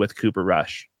 even with Cooper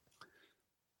Rush.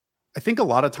 I think a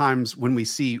lot of times when we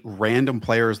see random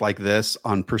players like this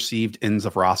on perceived ends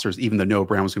of rosters, even though Noah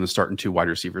Brown was going to start in 2 wide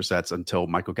receiver sets until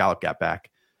Michael Gallup got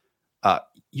back,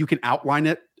 you can outline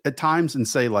it at times and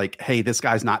say like, hey, this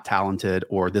guy's not talented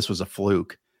or this was a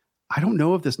fluke. I don't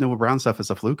know if this Noah Brown stuff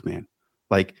is a fluke, man.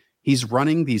 Like he's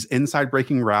running these inside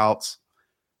breaking routes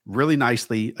really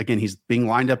nicely. Again, he's being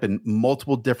lined up in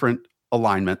multiple different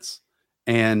alignments.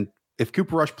 And if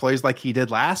Cooper Rush plays like he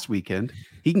did last weekend,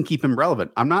 he can keep him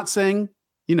relevant. I'm not saying,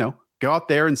 go out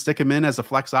there and stick him in as a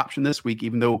flex option this week,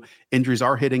 even though injuries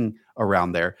are hitting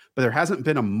around there. But there hasn't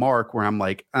been a mark where I'm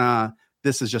like,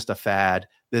 this is just a fad.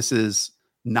 This is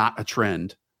not a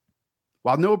trend.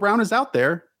 While Noah Brown is out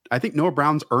there, I think Noah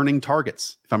Brown's earning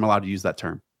targets, if I'm allowed to use that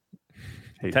term.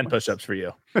 10 push-ups for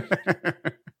you.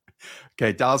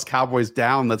 Okay, Dallas Cowboys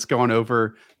down. Let's go on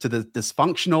over to the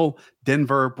dysfunctional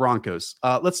Denver Broncos.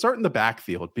 Let's start in the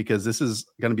backfield because this is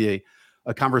going to be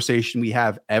a conversation we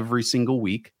have every single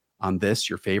week on this,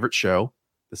 your favorite show,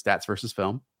 the Stats versus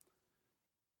Film.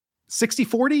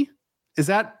 60-40? Is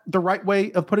that the right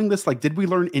way of putting this? Like, did we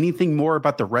learn anything more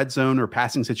about the red zone or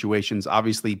passing situations?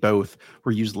 Obviously, both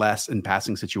were used less in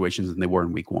passing situations than they were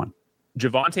in week 1.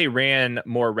 Javonte ran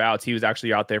more routes. He was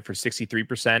actually out there for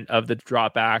 63% of the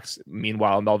dropbacks.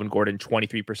 Meanwhile, Melvin Gordon,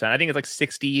 23%. I think it's like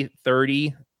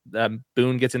 60-30.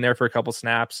 Boone gets in there for a couple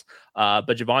snaps. But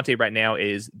Javonte right now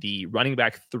is the running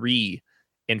back 3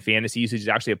 in fantasy usage. Is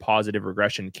actually a positive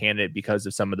regression candidate because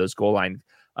of some of those goal line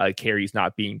carries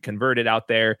not being converted out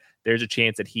there. There's a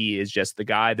chance that he is just the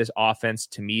guy. This offense,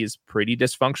 to me, is pretty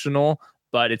dysfunctional,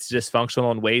 but it's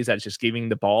dysfunctional in ways that it's just giving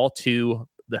the ball to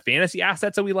the fantasy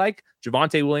assets that we like,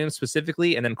 Javonte Williams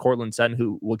specifically, and then Courtland Sutton,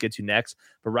 who we'll get to next.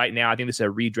 But right now, I think this is a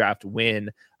redraft win.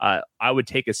 I would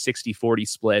take a 60-40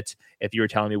 split if you were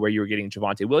telling me where you were getting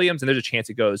Javonte Williams, and there's a chance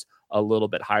it goes a little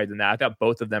bit higher than that. I thought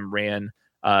both of them ran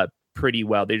pretty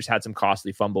well. They just had some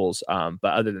costly fumbles. But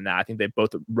other than that, I think they're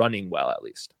both running well, at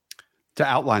least. To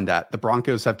outline that, the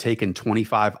Broncos have taken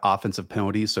 25 offensive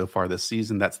penalties so far this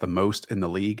season. That's the most in the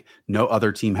league. No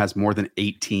other team has more than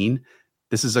 18.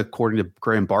 This is according to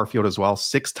Graham Barfield as well.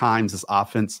 6 times this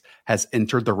offense has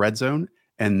entered the red zone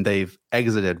and they've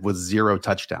exited with 0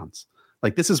 touchdowns.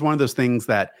 Like, this is one of those things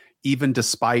that even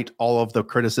despite all of the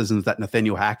criticisms that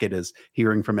Nathaniel Hackett is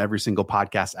hearing from every single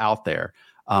podcast out there,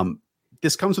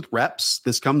 this comes with reps.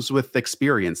 This comes with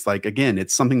experience. Like, again,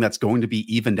 it's something that's going to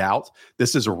be evened out.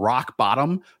 This is rock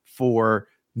bottom for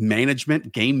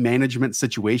game management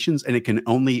situations, and it can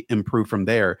only improve from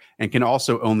there, and can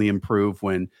also only improve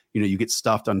when you get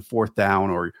stuffed on 4th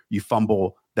down, or you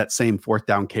fumble that same 4th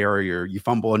down carry, or you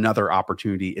fumble another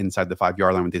opportunity inside the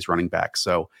 5-yard line with these running backs.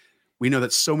 So we know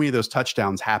that so many of those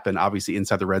touchdowns happen obviously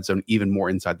inside the red zone, even more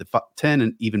inside the 10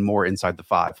 and even more inside the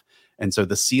 5. And so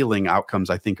the ceiling outcomes,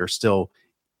 I think, are still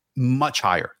much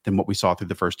higher than what we saw through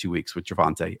the first 2 weeks with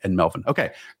Javonte and Melvin.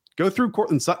 Okay, go through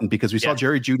Courtland Sutton, because we saw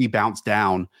Jerry Jeudy bounce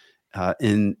down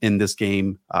in this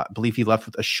game. I believe he left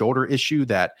with a shoulder issue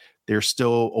that they're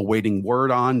still awaiting word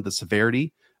on the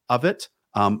severity of it.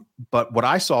 But what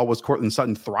I saw was Courtland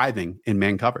Sutton thriving in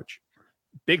man coverage.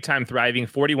 Big time thriving,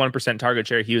 41% target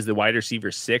share. He was the wide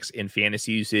receiver 6 in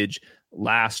fantasy usage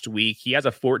last week. He has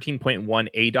a 14.1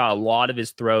 ADOT. A lot of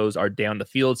his throws are down the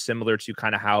field, similar to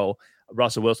kind of how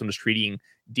Russell Wilson was treating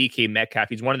DK Metcalf.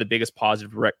 He's one of the biggest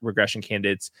positive regression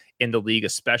candidates in the league,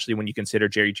 especially when you consider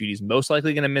Jerry Jeudy's most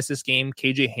likely going to miss this game.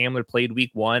 KJ Hamler played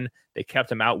week 1. They kept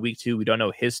him out week 2. We don't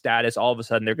know his status. All of a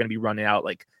sudden, they're going to be running out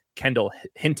like Kendall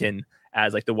Hinton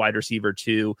as like the wide receiver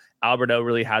 2. Alberto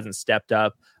really hasn't stepped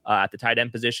up at the tight end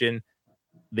position.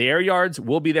 The air yards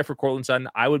will be there for Courtland Sutton.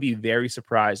 I would be very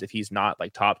surprised if he's not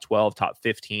like top 12, top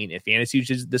 15 in fantasy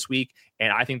usage this week.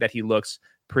 And I think that he looks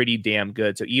pretty damn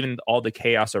good. So even all the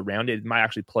chaos around it might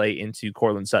actually play into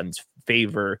Courtland Sutton's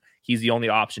favor. He's the only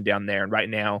option down there. And right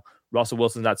now, Russell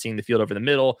Wilson's not seeing the field over the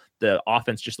middle. The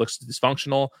offense just looks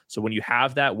dysfunctional. So when you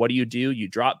have that, what do? You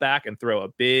drop back and throw a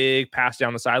big pass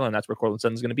down the sideline. That's where Courtland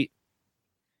Sutton's going to be.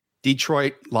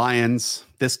 Detroit Lions.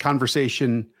 This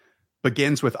conversation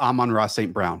begins with Amon-Ra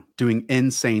St. Brown doing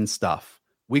insane stuff.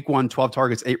 Week 1, 12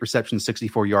 targets, 8 receptions,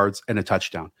 64 yards, and a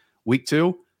touchdown. Week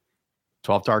 2,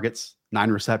 12 targets, 9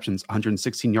 receptions,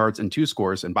 116 yards, and 2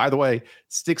 scores. And by the way,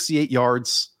 68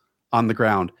 yards on the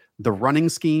ground. The running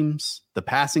schemes, the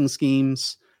passing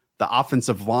schemes, the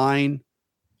offensive line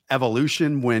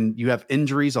evolution when you have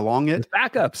injuries along it.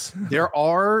 Backups. There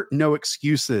are no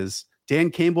excuses. Dan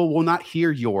Campbell will not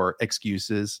hear your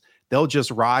excuses. They'll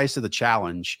just rise to the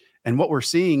challenge. And what we're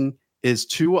seeing is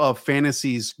 2 of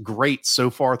fantasy's greats so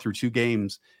far through 2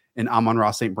 games in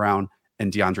Amon-Ra St. Brown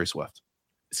and DeAndre Swift.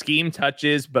 Scheme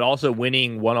touches, but also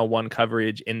winning one-on-one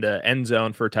coverage in the end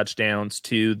zone for touchdowns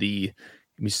to the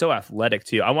he's so athletic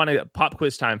too. I want to pop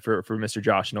quiz time for Mr.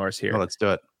 Josh Norris here. Oh, let's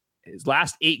do it. His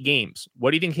last 8 games,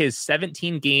 what do you think his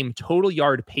 17 game total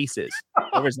yard pace is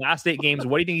over his last 8 games?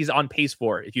 What do you think he's on pace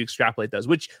for if you extrapolate those,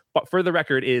 which for the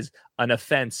record is an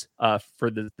offense for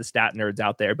the stat nerds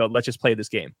out there, but let's just play this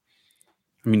game.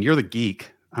 I mean, you're the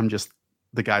geek. I'm just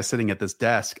the guy sitting at this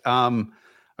desk.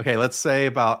 Okay, let's say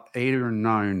about 80 or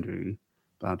 90.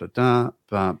 Let's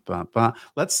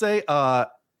say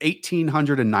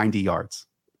 1,890 yards.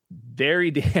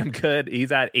 Very damn good.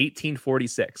 He's at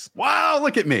 1846. Wow,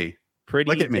 look at me.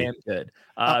 Pretty damn good.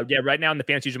 Yeah, right now in the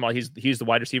fantasy model, he's the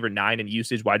wide receiver 9 in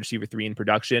usage, wide receiver 3 in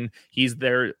production. He's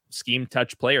their scheme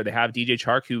touch player. They have DJ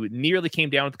Chark, who nearly came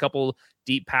down with a couple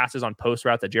deep passes on post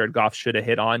route that Jared Goff should have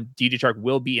hit on. DJ Chark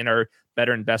will be in our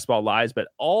better and best ball lives, but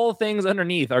all things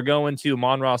underneath are going to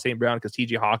Amon-Ra St. Brown because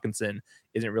TJ Hawkinson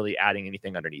isn't really adding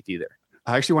anything underneath either.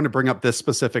 I actually want to bring up this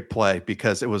specific play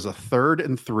because it was a 3rd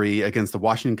and 3 against the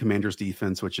Washington Commanders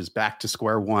defense, which is back to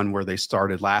square one where they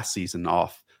started last season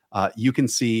off. You can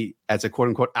see as a quote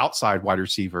unquote outside wide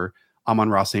receiver,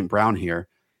 Amon-Ra St. Brown here,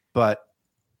 but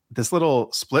this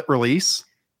little split release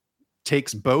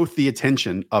takes both the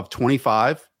attention of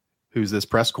 25, who's this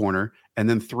press corner, and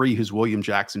then 3, who's William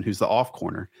Jackson, who's the off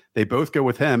corner. They both go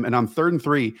with him. And on 3rd and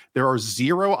 3, there are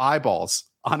 0 eyeballs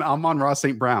on Amon-Ra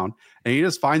St. Brown. And he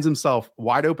just finds himself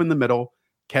wide open in the middle,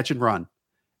 catch and run.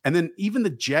 And then even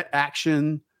the jet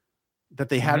action that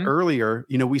they had earlier,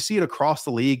 you know, we see it across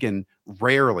the league and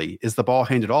rarely is the ball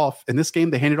handed off. In this game,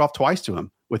 they handed off twice to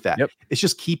him with that. Yep. It's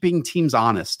just keeping teams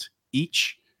honest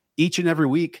each and every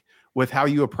week with how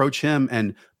you approach him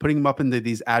and putting him up into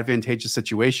these advantageous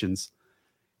situations.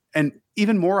 And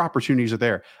even more opportunities are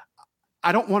there.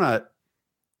 I don't want to,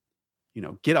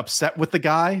 get upset with the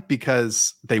guy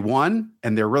because they won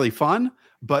and they're really fun,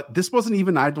 but this wasn't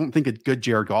even, I don't think, a good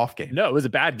Jared Goff game. No, it was a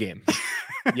bad game.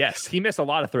 Yes, he missed a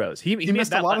lot of throws. He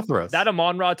missed a lot of throws. That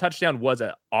Amon-Ra touchdown was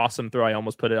an awesome throw. I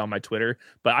almost put it on my Twitter,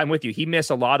 but I'm with you. He missed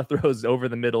a lot of throws over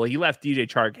the middle. He left DJ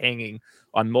Chark hanging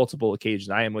on multiple occasions.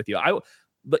 I am with you.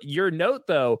 But your note,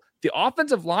 though, the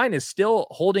offensive line is still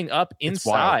holding up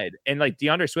inside. And like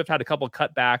DeAndre Swift had a couple of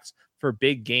cutbacks for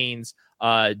big gains.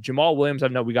 Jamal Williams, I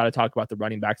know we got to talk about the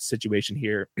running back situation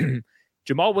here.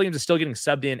 Jamal Williams is still getting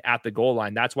subbed in at the goal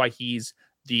line. That's why he's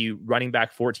the running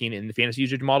back 14 in the fantasy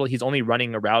usage model. He's only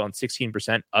running around on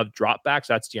 16% of dropbacks.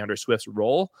 That's DeAndre Swift's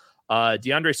role.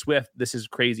 DeAndre Swift, this is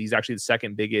crazy. He's actually the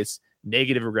 2nd biggest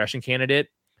negative regression candidate.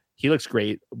 He looks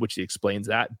great, which explains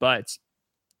that. But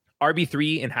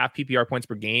RB3 in half PPR points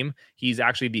per game. He's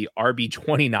actually the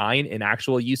RB29 in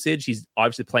actual usage. He's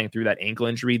obviously playing through that ankle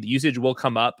injury. The usage will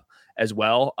come up as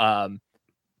well.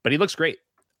 But he looks great.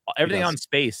 Everything on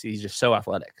space. He's just so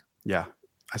athletic. Yeah.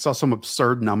 I saw some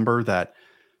absurd number that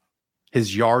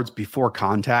his yards before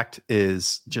contact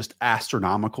is just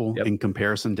astronomical in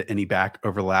comparison to any back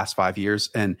over the last 5 years.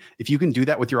 And if you can do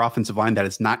that with your offensive line that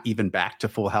is not even back to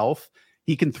full health,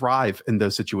 he can thrive in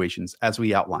those situations, as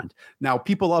we outlined. Now,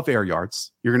 people love air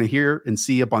yards. You're going to hear and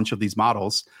see a bunch of these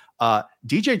models.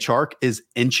 DJ Chark is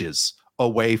inches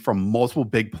away from multiple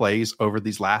big plays over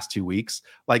these last 2 weeks.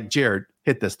 Like, Jared,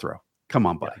 hit this throw. Come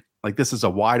on, buddy. Like, this is a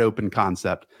wide open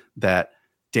concept that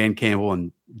Dan Campbell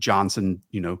and Johnson,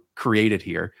 created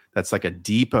here. That's like a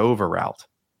deep over route.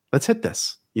 Let's hit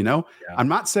this, I'm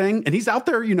not saying, and he's out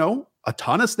there, a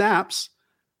ton of snaps.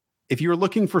 If you're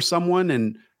looking for someone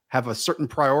and have a certain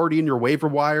priority in your waiver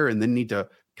wire and then need to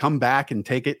come back and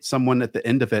take someone at the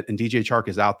end of it, and DJ Chark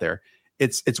is out there,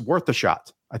 it's worth a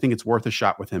shot. I think it's worth a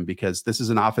shot with him because this is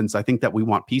an offense I think that we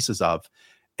want pieces of.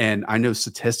 And I know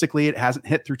statistically it hasn't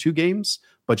hit through 2 games,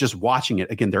 but just watching it,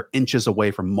 again, they're inches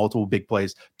away from multiple big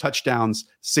plays, touchdowns,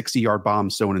 60-yard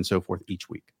bombs, so on and so forth each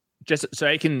week. just so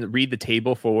I can read the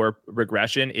table for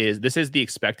regression, this is the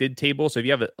expected table. So if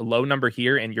you have a low number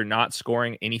here and you're not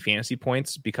scoring any fantasy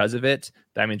points because of it,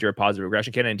 that means you're a positive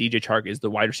regression candidate. And DJ Chark is the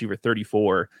wide receiver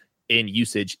 34 in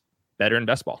usage, better in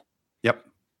best ball. Yep.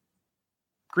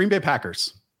 Green Bay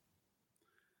Packers.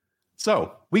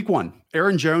 So week 1,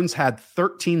 Aaron Jones had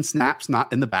 13 snaps,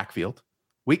 not in the backfield.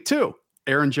 Week 2,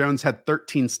 Aaron Jones had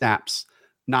 13 snaps,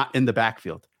 not in the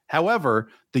backfield. However,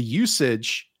 the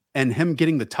usage and him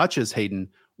getting the touches, Hayden,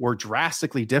 were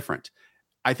drastically different.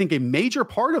 I think a major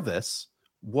part of this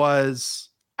was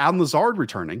Allen Lazard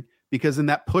returning, because then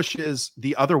that pushes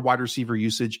the other wide receiver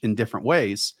usage in different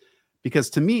ways. Because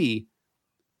to me,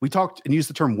 we talked and used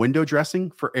the term window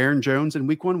dressing for Aaron Jones in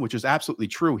week 1, which is absolutely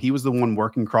true. He was the one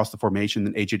working across the formation,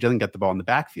 and AJ didn't get the ball in the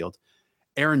backfield.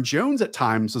 Aaron Jones at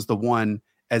times was the one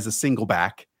as a single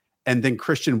back, and then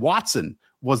Christian Watson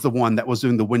was the one that was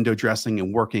doing the window dressing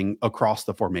and working across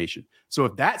the formation. So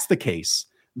if that's the case,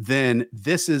 then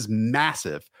this is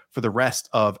massive for the rest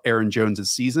of Aaron Jones's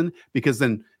season, because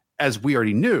then, as we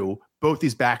already knew, both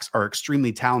these backs are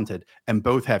extremely talented and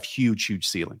both have huge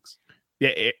ceilings.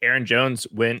 Yeah, Aaron Jones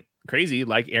went crazy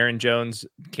like Aaron Jones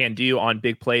can do on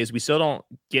big plays. We still don't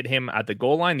get him at the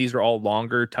goal line. These are all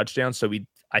longer touchdowns. So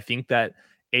I think that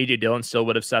AJ Dillon still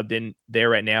would have subbed in there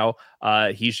right now.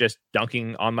 He's just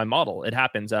dunking on my model. It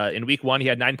happens. In week 1, he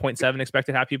had 9.7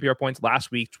 expected half PPR points.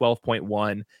 Last week,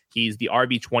 12.1. He's the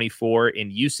RB24 in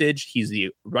usage. He's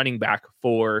the running back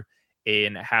 4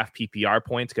 in half PPR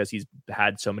points because he's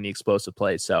had so many explosive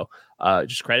plays. So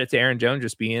just credit to Aaron Jones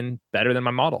just being better than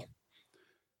my model.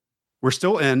 We're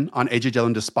still in on AJ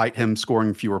Dillon despite him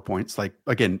scoring fewer points. Like,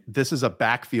 again, this is a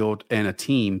backfield and a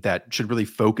team that should really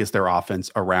focus their offense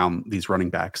around these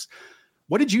running backs.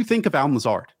 What did you think of Allen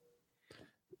Lazard?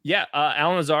 Yeah,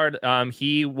 Allen Lazard,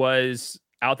 he was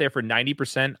out there for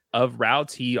 90% of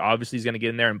routes. He obviously is going to get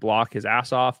in there and block his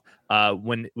ass off.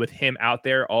 With him out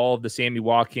there, all of the Sammy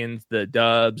Watkins, the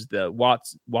Dubs, the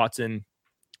Watson,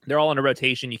 they're all in a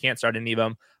rotation. You can't start any of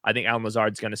them. I think Allen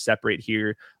Lazard's going to separate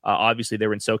here. Obviously, they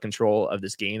were in so control of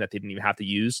this game that they didn't even have to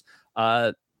use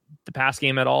the pass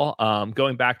game at all.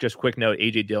 Going back, just quick note,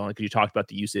 AJ Dillon, because you talked about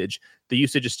the usage. The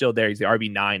usage is still there. He's the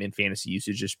RB9 in fantasy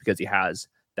usage just because he has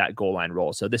that goal line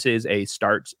role. So this is a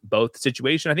start both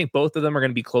situation. I think both of them are going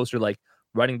to be closer, like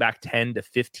running back 10 to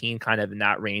 15, kind of in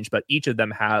that range. But each of them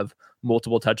have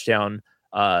multiple touchdown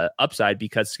upside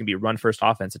because it's going to be a run-first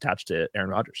offense attached to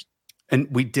Aaron Rodgers. And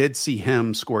we did see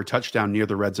him score a touchdown near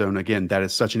the red zone. Again, that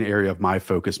is such an area of my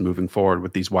focus moving forward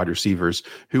with these wide receivers,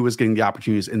 who was getting the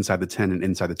opportunities inside the 10 and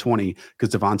inside the 20,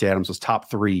 because Devontae Adams was top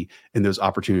 3 in those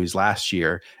opportunities last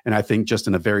year. And I think just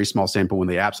in a very small sample, when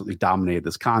they absolutely dominated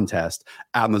this contest,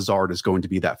 Allen Lazard is going to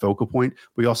be that focal point.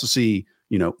 We also see,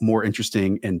 more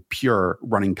interesting and pure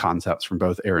running concepts from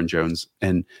both Aaron Jones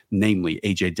and namely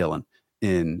AJ Dillon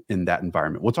in that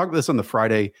environment. We'll talk about this on the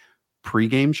Friday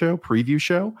preview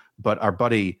show, but our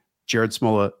buddy Jared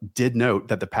Smola did note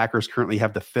that the Packers currently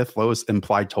have the 5th lowest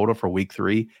implied total for week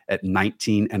 3 at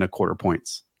 19.25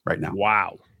 points right now.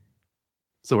 Wow.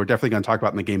 So we're definitely going to talk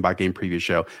about in the game by game preview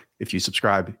show. If you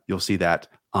subscribe, you'll see that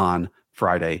on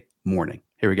Friday morning.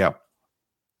 Here we go.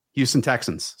 Houston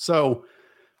Texans. So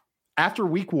after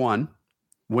week 1,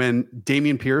 when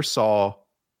Dameon Pierce saw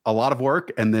a lot of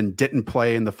work and then didn't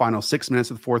play in the final 6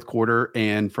 minutes of the fourth quarter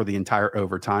and for the entire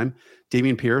overtime,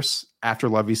 Dameon Pierce, after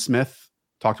Lovie Smith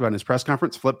talked about in his press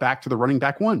conference, flipped back to the running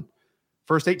back 1.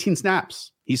 First 18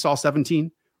 snaps, he saw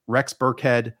 17. Rex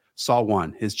Burkhead saw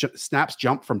 1. His snaps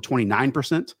jumped from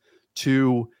 29%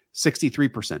 to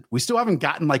 63%. We still haven't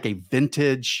gotten like a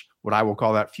vintage, what I will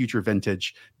call that future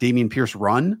vintage Dameon Pierce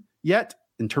run yet,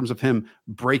 in terms of him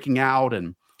breaking out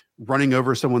and running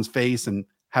over someone's face and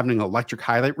having an electric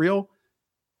highlight reel.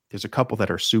 There's a couple that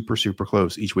are super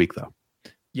close each week, though.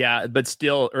 Yeah, but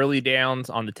still early downs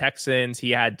on the Texans.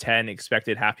 He had 10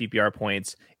 expected half PPR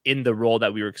points in the role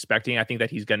that we were expecting. I think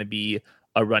that he's going to be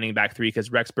a running back 3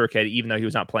 because Rex Burkhead, even though he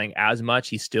was not playing as much,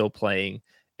 he's still playing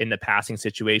in the passing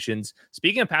situations.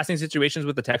 Speaking of passing situations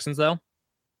with the Texans, though,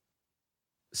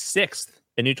 6th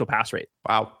in neutral pass rate.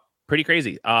 Wow. Pretty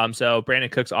crazy. So Brandon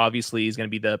Cooks obviously is going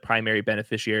to be the primary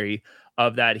beneficiary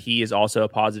of that. He is also a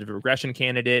positive regression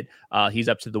candidate. He's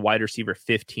up to the wide receiver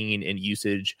 15 in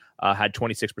usage, had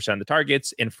 26% of the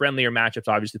targets. In friendlier matchups,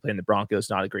 obviously playing the Broncos,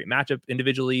 not a great matchup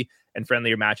individually. And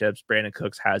friendlier matchups, Brandon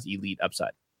Cooks has elite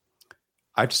upside.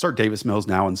 I have to start Davis Mills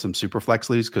now in some super flex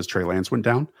leagues because Trey Lance went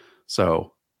down.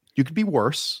 So you could be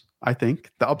worse. I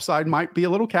think the upside might be a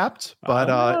little capped, but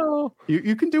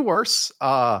you can do worse.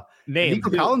 Nico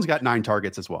Collins got 9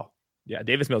 targets as well. Yeah,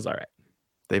 Davis Mills all right.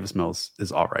 Davis Mills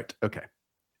is all right. Okay.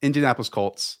 Indianapolis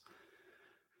Colts.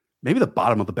 maybe the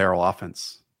bottom of the barrel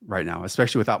offense right now,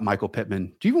 especially without Michael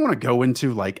Pittman. Do you even want to go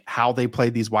into like how they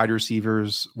played these wide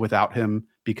receivers without him?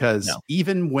 Because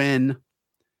even when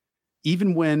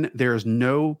there's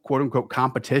no quote unquote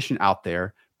competition out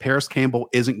there, Paris Campbell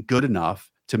isn't good enough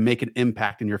to make an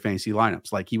impact in your fantasy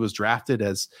lineups. Like, he was drafted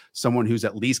as someone who's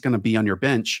at least going to be on your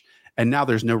bench, and now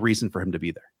there's no reason for him to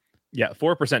be there. Yeah,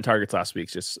 4% targets last week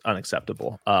is just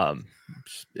unacceptable.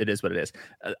 It is what it is.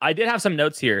 I did have some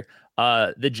notes here.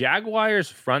 The Jaguars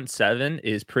front seven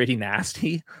is pretty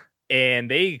nasty, and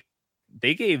they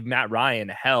gave Matt Ryan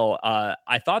hell.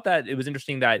 I thought that it was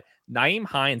interesting that Nyheim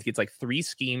Hines gets like 3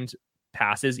 schemed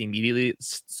passes immediately,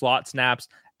 slot snaps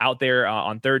out there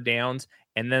on third downs,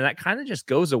 and then that kind of just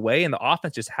goes away, and the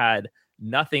offense just had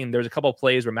nothing. There's a couple of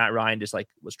plays where Matt Ryan just like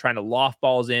was trying to loft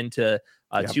balls into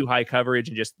too high coverage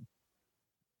and just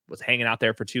was hanging out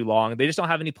there for too long. They just don't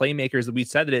have any playmakers. We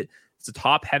said that it's a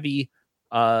top heavy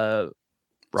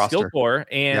skill core,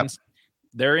 and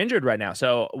they're injured right now.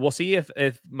 So we'll see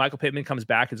if Michael Pittman comes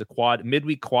back as a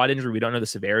midweek quad injury. We don't know the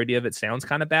severity of it. Sounds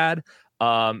kind of bad.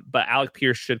 But Alec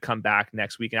Pierce should come back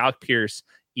next week. And Alec Pierce,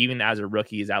 even as a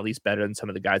rookie, is at least better than some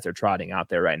of the guys they're trotting out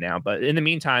there right now. But in the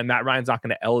meantime, Matt Ryan's not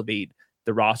going to elevate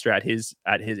the roster at his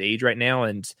age right now.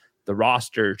 And the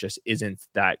roster just isn't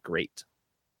that great.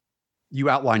 You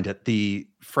outlined it. The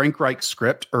Frank Reich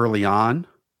script early on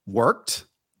worked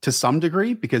to some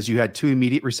degree because you had 2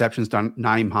 immediate receptions done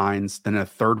Nyheim Hines, then a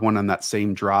third one on that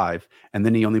same drive. And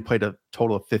then he only played a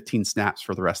total of 15 snaps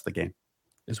for the rest of the game.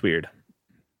 It's weird.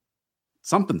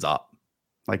 Something's up.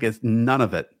 Like, it's none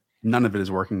of it is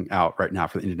working out right now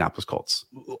for the Indianapolis Colts.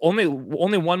 Only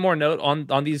one more note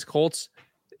on these Colts.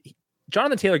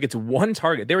 Jonathan Taylor gets 1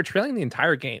 target. They were trailing the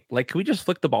entire game. Like, can we just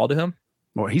flick the ball to him?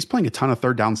 Well, he's playing a ton of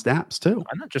third down snaps too.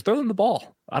 Why not just throw them the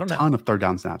ball? I don't know. A ton of third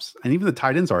down snaps. And even the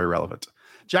tight ends are irrelevant.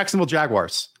 Jacksonville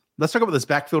Jaguars. Let's talk about this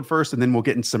backfield first, and then we'll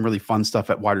get into some really fun stuff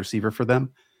at wide receiver for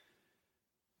them.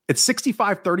 It's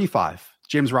 65-35.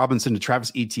 James Robinson to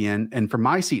Travis Etienne. And from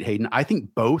my seat, Hayden, I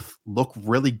think both look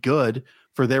really good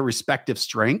for their respective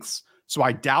strengths. So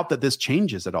I doubt that this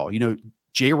changes at all. You know,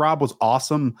 J-Rob was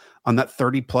awesome on that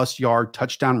 30-plus yard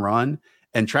touchdown run.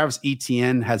 And Travis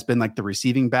Etienne has been like the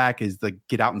receiving back, is the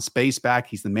get out in space back.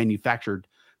 He's the manufactured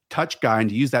touch guy, and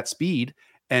to use that speed.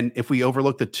 And if we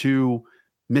overlook the 2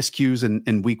 miscues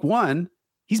in week 1,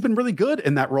 he's been really good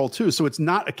in that role too. So it's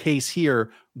not a case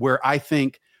here where I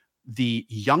think the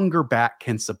younger back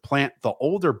can supplant the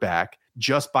older back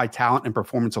just by talent and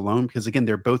performance alone, because again,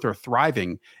 they're both are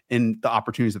thriving in the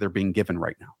opportunities that they're being given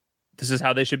right now. This is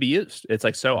how they should be used. It's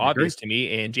like so obvious to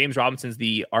me. And James Robinson's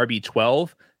the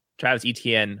RB12. Travis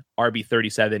Etienne,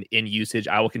 RB37 in usage.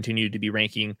 I will continue to be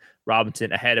ranking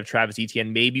Robinson ahead of Travis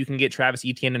Etienne. Maybe you can get Travis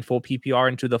Etienne in full PPR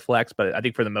into the flex, but I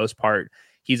think for the most part,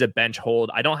 he's a bench hold.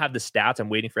 I don't have the stats. I'm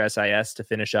waiting for SIS to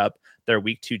finish up their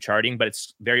week 2 charting, but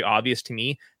it's very obvious to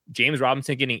me. James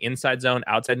Robinson getting inside zone,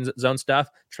 outside zone stuff.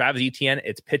 Travis Etienne,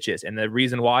 it's pitches. And the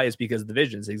reason why is because of the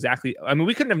visions. Exactly. I mean,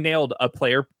 we couldn't have nailed a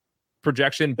player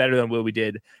projection better than what we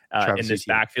did in this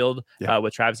backfield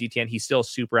with Travis Etienne. He's still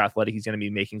super athletic. He's going to be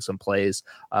making some plays.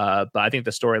 But I think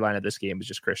the storyline of this game is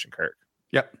just Christian Kirk.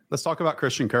 Yep. Let's talk about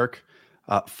Christian Kirk.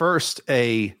 First,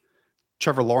 a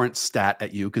Trevor Lawrence stat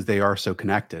at you, because they are so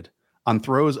connected. On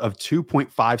throws of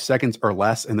 2.5 seconds or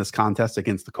less in this contest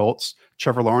against the Colts,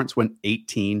 Trevor Lawrence went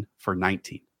 18 for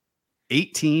 19.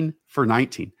 18 for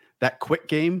 19. That quick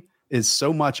game is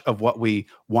so much of what we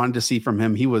wanted to see from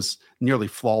him. He was nearly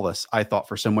flawless, I thought,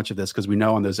 for so much of this, because we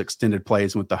know on those extended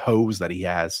plays with the hose that he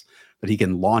has, that he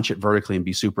can launch it vertically and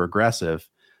be super aggressive.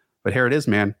 But here it is,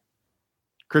 man.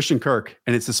 Christian Kirk,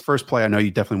 and it's his first play I know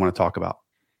you definitely want to talk about.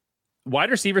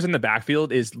 Wide receivers in the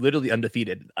backfield is literally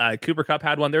undefeated. Cooper Kupp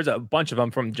had one. There's a bunch of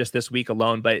them from just this week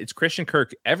alone, but it's Christian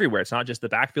Kirk everywhere. It's not just the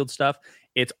backfield stuff.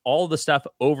 It's all the stuff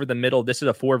over the middle. This is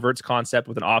a 4 verts concept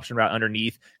with an option route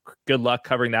underneath. Good luck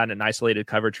covering that in an isolated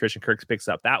coverage. Christian Kirk picks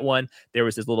up that one. There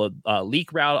was this little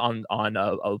leak route on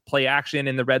a play action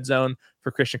in the red zone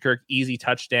for Christian Kirk. Easy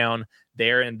touchdown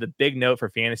there. And the big note for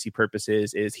fantasy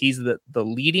purposes is he's the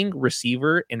leading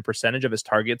receiver in percentage of his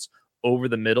targets over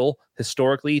the middle.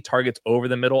 Historically, targets over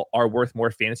the middle are worth more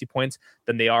fantasy points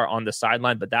than they are on the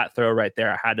sideline. But that throw right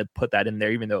there, I had to put that in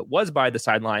there, even though it was by the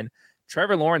sideline.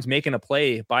 Trevor Lawrence making a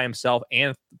play by himself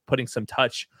and putting some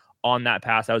touch on that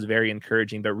pass. That was very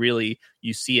encouraging, but really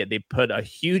you see it. They put a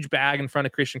huge bag in front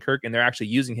of Christian Kirk and they're actually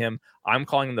using him. I'm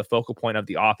calling him the focal point of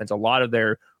the offense. A lot of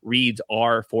their reads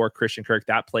are for Christian Kirk.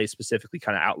 That play specifically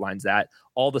kind of outlines that.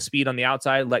 All the speed on the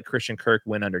outside, let Christian Kirk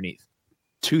win underneath.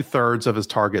 2/3 of his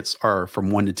targets are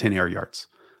from 1 to 10 air yards.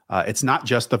 It's not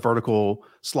just the vertical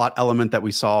slot element that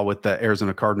we saw with the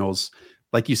Arizona Cardinals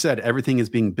Like you said, everything is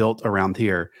being built around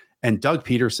here. And Doug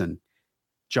Peterson,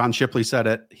 John Shipley said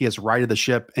it, he has righted the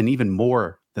ship, and even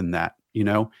more than that.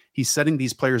 He's setting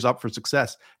these players up for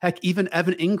success. Heck, even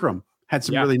Evan Ingram had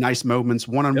some really nice moments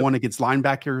one-on-one against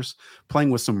linebackers, playing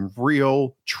with some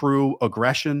real, true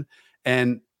aggression.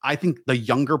 And I think the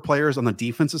younger players on the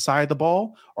defensive side of the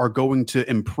ball are going to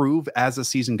improve as the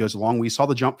season goes along. We saw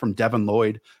the jump from Devin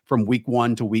Lloyd from week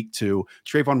 1 to week 2.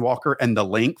 Trayvon Walker and the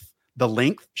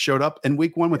length showed up in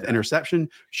week 1 with interception,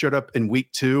 showed up in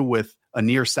week 2 with a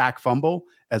near sack fumble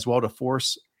as well to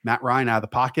force Matt Ryan out of the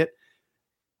pocket.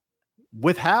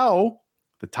 With how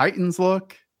the Titans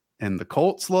look and the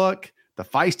Colts look, the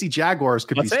feisty Jaguars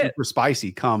could be super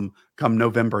spicy come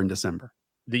November and December.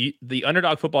 The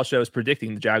Underdog Football Show is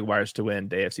predicting the Jaguars to win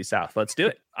the AFC South. Let's do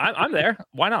it. I'm there.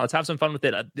 Why not? Let's have some fun with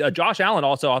it. Josh Allen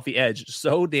also off the edge,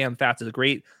 so damn fast. It's a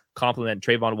great compliment.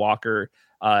 Trayvon Walker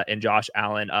and Josh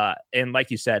Allen. And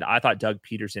like you said, I thought Doug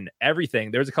Peterson,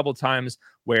 everything. There was a couple of times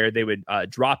where they would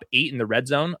drop 8 in the red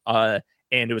zone,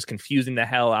 and it was confusing the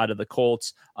hell out of the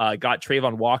Colts. Got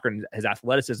Trayvon Walker and his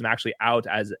athleticism actually out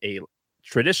as a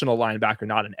traditional linebacker,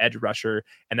 not an edge rusher.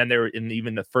 And then they were in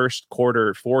even the first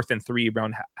quarter, 4th and 3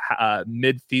 around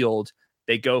midfield.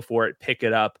 They go for it, pick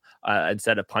it up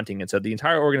instead of punting. And so the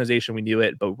entire organization, we knew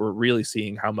it, but we're really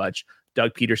seeing how much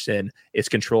Doug Peterson is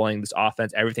controlling this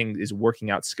offense. Everything is working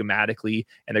out schematically,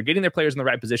 and they're getting their players in the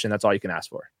right position. That's all you can ask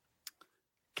for.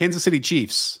 Kansas City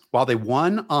Chiefs, while they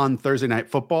won on Thursday Night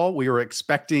Football, we were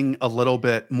expecting a little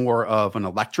bit more of an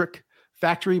electric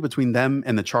factory between them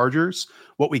and the Chargers.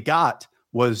 What we got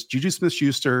was Juju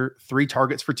Smith-Schuster, 3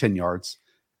 targets for 10 yards,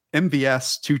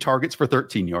 MVS, 2 targets for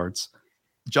 13 yards,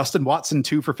 Justin Watson,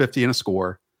 2 for 50 and a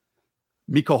score,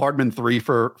 Mecole Hardman, 3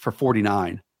 for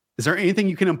 49. Is there anything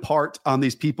you can impart on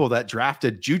these people that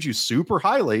drafted Juju super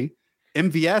highly,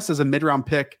 MVS as a mid-round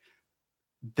pick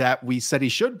that we said he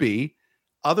should be,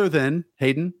 other than,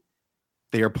 Hayden,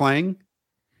 they are playing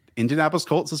Indianapolis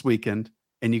Colts this weekend,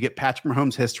 and you get Patrick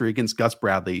Mahomes' history against Gus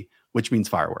Bradley, which means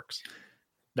fireworks.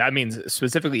 That means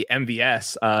specifically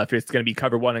MVS, if it's going to be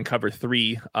cover 1 and cover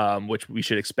 3, which we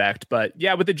should expect. But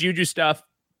yeah, with the Juju stuff,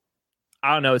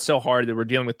 I don't know. It's so hard that we're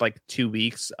dealing with like 2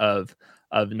 weeks of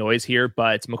noise here.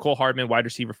 But Mecole Hardman, wide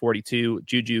receiver 42,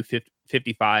 Juju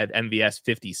 55, MVS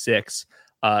 56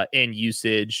 in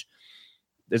usage.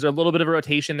 There's a little bit of a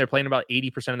rotation. They're playing about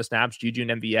 80% of the snaps, Juju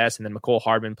and MVS, and then Mecole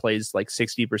Hardman plays like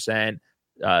 60%.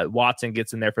 Watson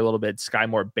gets in there for a little bit. Sky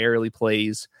Moore barely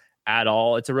plays at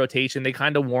all. It's a rotation. They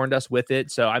kind of warned us with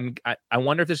it. So I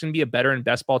wonder if there's going to be a better and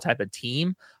best ball type of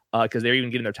team because they're even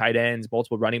getting their tight ends,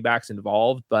 multiple running backs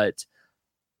involved. But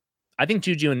I think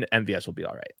Juju and MVS will be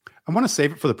all right. I want to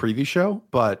save it for the preview show,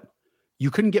 but you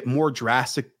couldn't get more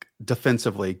drastic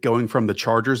defensively going from the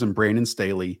Chargers and Brandon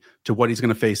Staley to what he's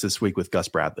going to face this week with Gus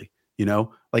Bradley.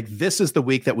 Like this is the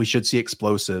week that we should see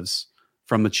explosives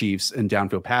from the Chiefs in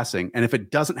downfield passing. And if it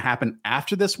doesn't happen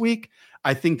after this week,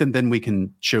 I think then we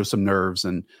can show some nerves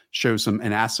and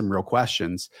ask some real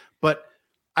questions. But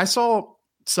I saw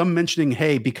some mentioning,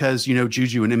 hey, because,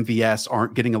 Juju and MVS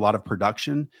aren't getting a lot of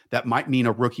production, that might mean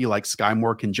a rookie like Sky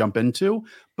Moore can jump into.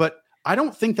 But I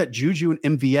don't think that Juju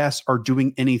and MVS are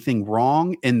doing anything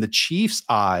wrong in the Chiefs'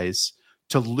 eyes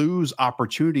to lose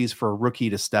opportunities for a rookie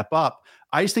to step up.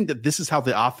 I just think that this is how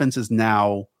the offense is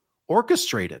now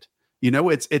orchestrated.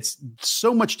 It's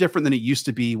so much different than it used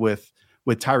to be with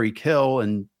Tyreek Hill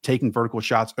and taking vertical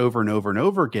shots over and over and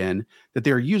over again, that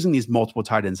they're using these multiple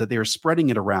tight ends, that they are spreading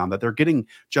it around, that they're getting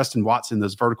Justin Watson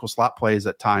those vertical slot plays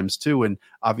at times too. And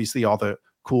obviously all the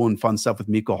cool and fun stuff with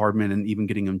Mecole Hardman and even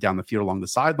getting him down the field along the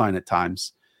sideline at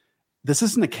times. This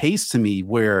isn't a case to me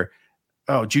where,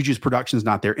 Juju's production is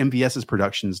not there, MVS's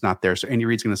production is not there. So Andy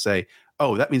Reid's going to say,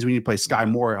 that means we need to play Sky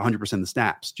Moore 100% of the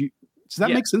snaps. Does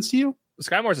that make sense to you?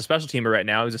 Sky Moore's a special teamer right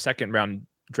now. He's a 2nd round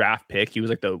draft pick. He was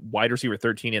like the wide receiver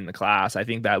 13 in the class. I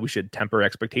think that we should temper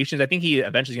expectations. I think he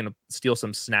eventually is going to steal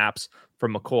some snaps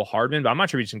from Mecole Hardman, but I'm not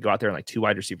sure he's going to go out there in like 2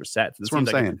 wide receiver sets. That's what I'm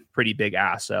saying. A pretty big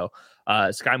ass. So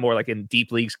Sky Moore, like in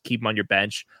deep leagues, keep him on your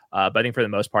bench. But I think for the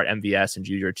most part, MVS and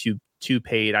Juju are too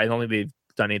paid. I don't think they've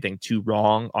done anything too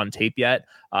wrong on tape yet.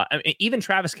 Even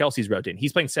Travis Kelce's rotating.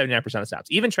 He's playing 79% of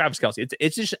snaps. Even Travis Kelce,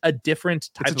 it's just a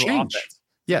different type of change. Offense.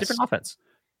 Yes. Different offense.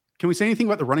 Can we say anything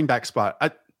about the running back spot?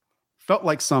 I felt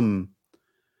like some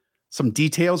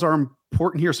details are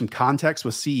important here, some context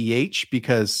with CEH,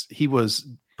 because he was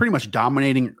pretty much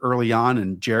dominating early on,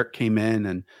 and Jarrett came in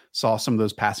and saw some of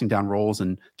those passing down rolls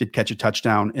and did catch a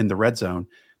touchdown in the red zone.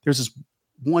 There's this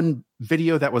one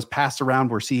video that was passed around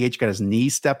where CEH got his knee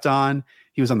stepped on.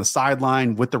 He was on the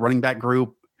sideline with the running back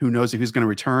group. Who knows if he was going to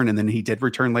return? And then he did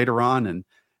return later on and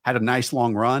had a nice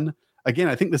long run. again,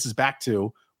 I think this is back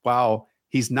to, while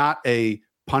he's not a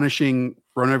punishing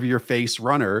run over your face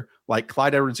runner, like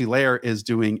Clyde Edwards-Helaire is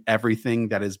doing everything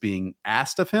that is being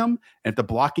asked of him. And if the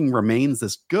blocking remains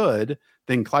this good,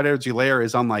 then Clyde Edwards-Helaire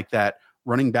is on like that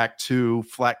running back 2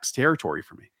 flex territory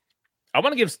for me. I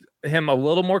want to give him a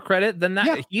little more credit than that.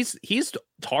 Yeah. He's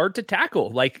hard to tackle.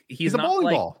 Like he's not a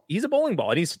bowling ball. He's a bowling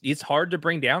ball, and he's hard to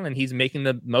bring down, and he's making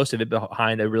the most of it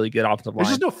behind a really good offensive line.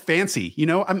 There's just no fancy,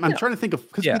 I'm trying to think of,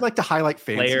 because we like to highlight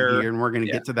fancy here, and we're going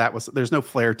to get to that. There's no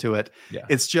flair to it. Yeah.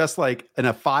 It's just like in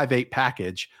a 5-8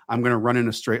 package, I'm going to run in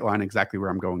a straight line exactly where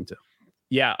I'm going to.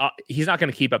 Yeah, he's not going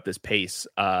to keep up this pace.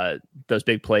 Those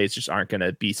big plays just aren't going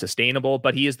to be sustainable,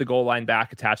 but he is the goal line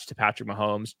back attached to Patrick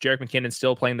Mahomes. Jerick McKinnon's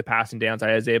still playing the passing downs.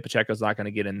 Isaiah Pacheco's not going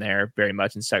to get in there very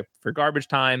much except for garbage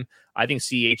time. I think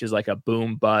CH is like a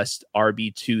boom bust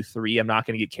RB2-3. I'm not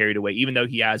going to get carried away, even though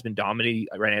he has been dominating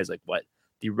right now as like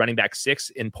the running back 6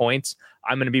 in points.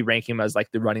 I'm going to be ranking him as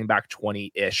like the running back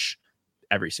 20-ish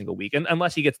every single week, and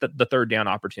unless he gets the third down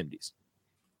opportunities.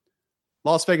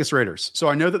 Las Vegas Raiders. So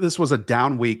I know that this was a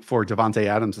down week for Davante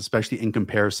Adams, especially in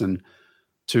comparison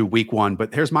to week 1,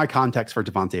 but here's my context for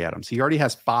Davante Adams. He already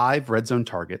has 5 red zone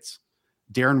targets.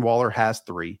 Darren Waller has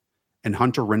 3, and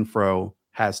Hunter Renfrow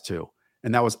has 2.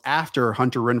 And that was after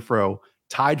Hunter Renfrow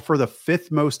tied for the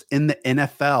 5th most in the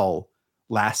NFL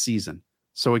last season.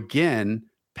 So again,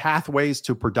 pathways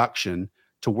to production,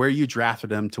 to where you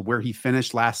drafted him, to where he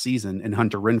finished last season in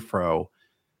Hunter Renfrow.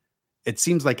 It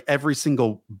seems like every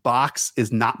single box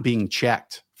is not being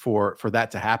checked for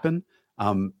that to happen.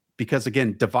 Because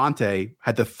again, Davante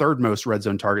had the 3rd most red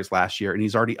zone targets last year, and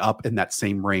he's already up in that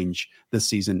same range this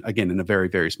season, again, in a very,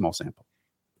 very small sample.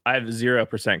 I have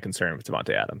 0% concern with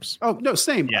Davante Adams. Oh, no,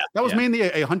 same. Yeah, that was mainly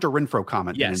a Hunter Renfrow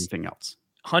comment than anything else.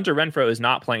 Hunter Renfrow is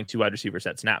not playing 2 wide receiver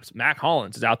set snaps. Mac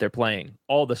Hollins is out there playing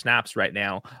all the snaps right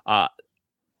now.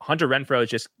 Hunter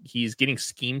Renfrow is he's getting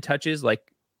scheme touches, like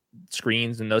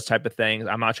screens and those type of things.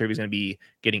 I'm not sure if he's going to be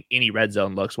getting any red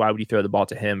zone looks. Why would you throw the ball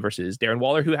to him versus Darren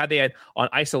Waller, who they had on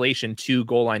isolation 2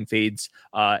 goal line fades,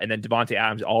 and then Davante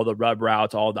Adams, all the rub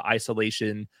routes, all the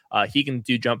isolation. He can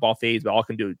do jump ball fades, but all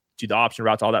can do the option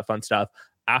routes, all that fun stuff.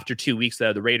 After 2 weeks,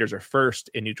 though, the Raiders are first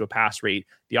in neutral pass rate.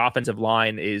 The offensive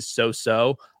line is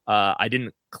so-so. I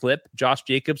didn't clip Josh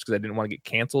Jacobs because I didn't want to get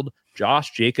canceled.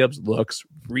 Josh Jacobs looks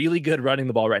really good running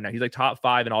the ball right now. He's like top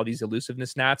 5 in all these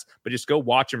elusiveness stats, but just go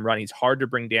watch him run. He's hard to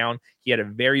bring down. He had a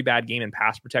very bad game in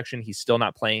pass protection. He's still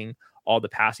not playing all the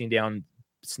passing down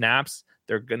snaps.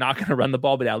 They're not going to run the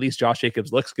ball, but at least Josh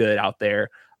Jacobs looks good out there.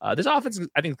 This offense,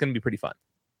 I think, is going to be pretty fun.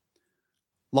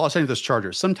 Los Angeles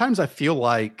Chargers. Sometimes I feel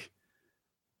like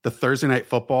the Thursday night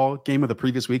football game of the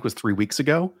previous week was 3 weeks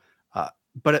ago.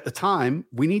 But at the time,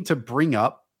 we need to bring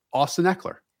up Austin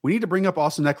Eckler. We need to bring up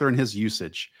Austin Eckler and his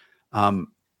usage.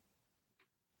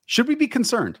 Should we be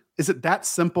concerned? Is it that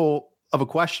simple of a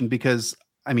question? Because,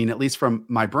 I mean, at least from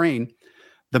my brain,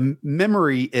 the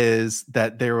memory is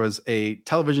that there was a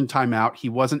television timeout. He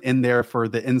wasn't in there for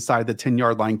the inside the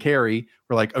 10-yard line carry.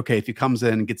 We're like, okay, if he comes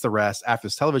in and gets the rest after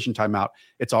this television timeout,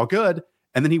 it's all good.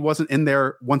 And then he wasn't in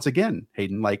there once again,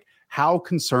 Hayden. Like, how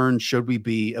concerned should we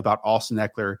be about Austin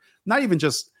Eckler? Not even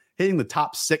just hitting the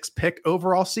top 6 pick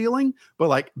overall ceiling, but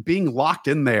like being locked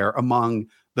in there among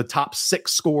the top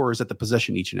 6 scorers at the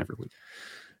position each and every week.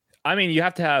 I mean, you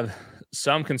have to have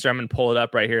some concern, and pull it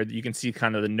up right here. You can see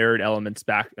kind of the nerd elements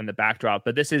back in the backdrop,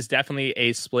 but this is definitely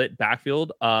a split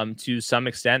backfield to some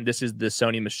extent. This is the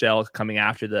Sony Michel coming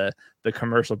after the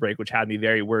commercial break, which had me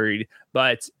very worried.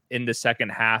 But in the second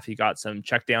half, he got some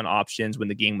check down options when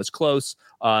the game was close.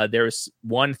 There was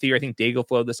one theory, I think Daigle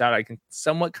flowed this out. I can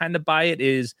somewhat kind of buy it,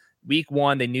 is week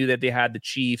 1, they knew that they had the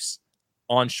Chiefs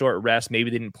on short rest. Maybe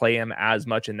they didn't play him as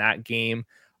much in that game.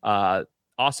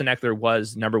 Austin Eckler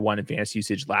was number 1 in fantasy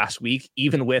usage last week,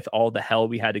 even with all the hell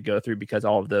we had to go through because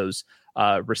all of those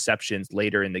receptions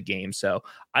later in the game. So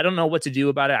I don't know what to do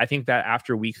about it. I think that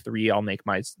after week 3, I'll make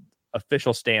my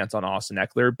official stance on Austin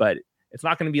Eckler, but it's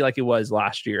not going to be like it was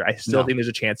last year. I still think there's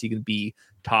a chance he can be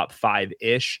top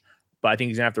 5-ish, but I think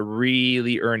he's going to have to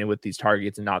really earn it with these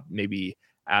targets and not maybe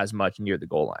as much near the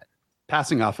goal line.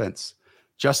 Passing offense.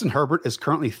 Justin Herbert is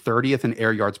currently 30th in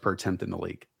air yards per attempt in the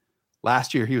league.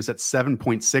 Last year, he was at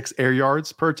 7.6 air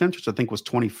yards per attempt, which I think was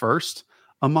 21st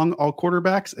among all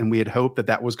quarterbacks. And we had hoped that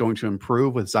that was going to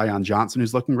improve with Zion Johnson,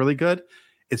 who's looking really good.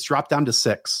 It's dropped down to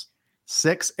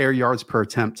 6 air yards per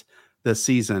attempt this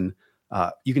season.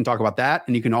 You can talk about that.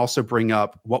 And you can also bring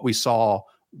up what we saw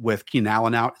with Keenan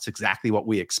Allen out. It's exactly what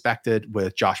we expected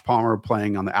with Josh Palmer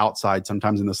playing on the outside,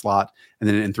 sometimes in the slot. And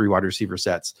then in 3 wide receiver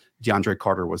sets, DeAndre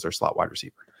Carter was their slot wide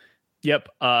receiver. Yep.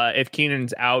 If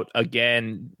Keenan's out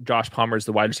again, Josh Palmer's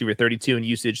the wide receiver 32 in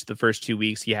usage. The first 2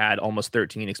 weeks, he had almost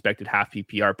 13 expected half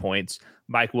PPR points.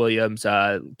 Mike Williams,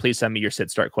 please send me your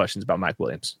sit start questions about Mike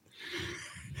Williams.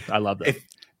 I love that.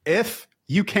 If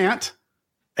you can't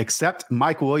accept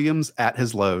Mike Williams at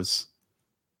his lows,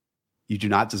 you do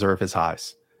not deserve his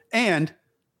highs. And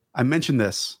I mentioned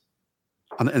this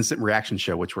on the Instant Reaction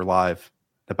Show, which we're live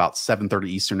at about 7:30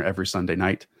 Eastern every Sunday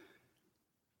night.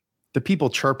 The people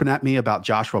chirping at me about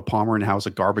Joshua Palmer and how it's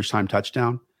a garbage time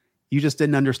touchdown, you just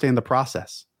didn't understand the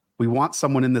process. We want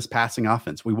someone in this passing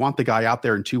offense. We want the guy out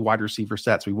there in 2 wide receiver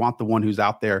sets. We want the one who's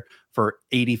out there for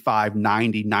 85,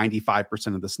 90,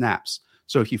 95% of the snaps.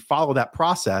 So if you follow that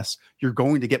process, you're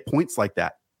going to get points like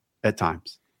that at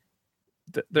times.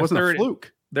 It wasn't a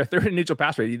fluke. Their third in neutral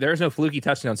pass rate. There's no fluky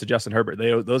touchdowns to Justin Herbert.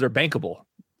 Those are bankable.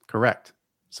 Correct.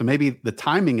 So maybe the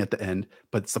timing at the end,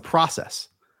 but it's the process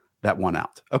that won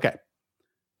out. Okay.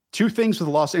 2 things with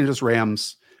the Los Angeles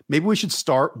Rams. Maybe we should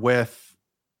start with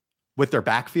their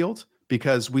backfield,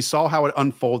 because we saw how it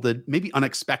unfolded, maybe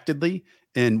unexpectedly,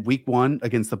 in week 1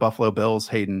 against the Buffalo Bills,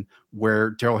 Hayden, where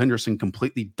Darrell Henderson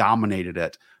completely dominated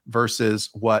it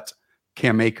versus what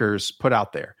Cam Akers put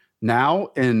out there. Now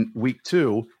in week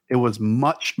 2, it was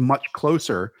much, much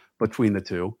closer between the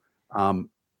two.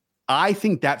 I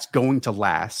think that's going to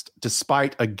last,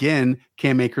 despite, again,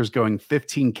 Cam Akers going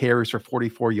 15 carries for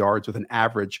 44 yards with an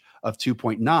average of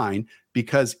 2.9,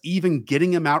 because even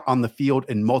getting him out on the field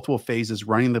in multiple phases,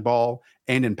 running the ball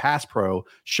and in pass pro,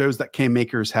 shows that Cam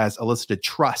Akers has elicited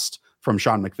trust from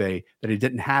Sean McVay that he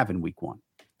didn't have in week 1.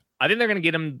 I think they're going to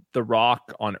get him the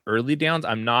rock on early downs.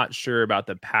 I'm not sure about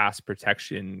the pass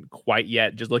protection quite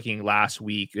yet. Just looking last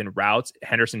week in routes,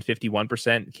 Henderson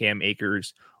 51%, Cam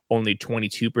Akers only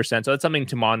 22%. So that's something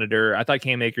to monitor. I thought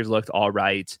Cam Akers looked all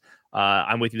right.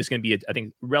 I'm with you. This is going to be, I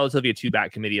think, relatively a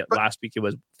 2-back committee. Last week, it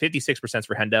was 56%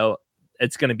 for Hendo.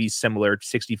 It's going to be similar,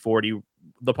 60-40.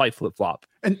 They'll probably flip-flop.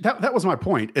 And that was my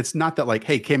point. It's not that, like,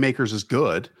 hey, Cam Akers is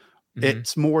good. Mm-hmm.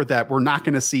 It's more that we're not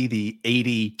going to see the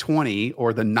 80-20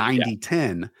 or the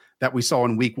 90-10 that we saw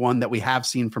in week 1 that we have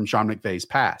seen from Sean McVay's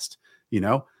past. You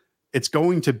know, it's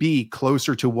going to be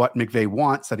closer to what McVay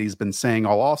wants, that he's been saying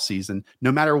all offseason,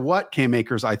 no matter what Cam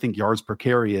Akers, I think, yards per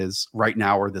carry is right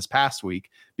now or this past week,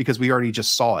 because we already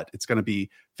just saw it. It's going to be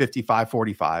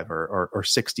 55-45 or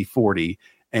 60-40,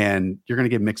 and you're going to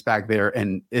get a mixed bag there.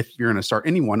 And if you're going to start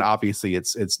anyone, obviously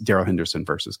it's Darrell Henderson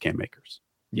versus Cam Akers.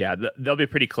 Yeah, they'll be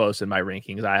pretty close in my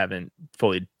rankings. I haven't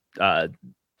fully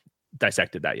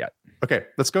dissected that yet. Okay,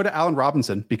 let's go to Allen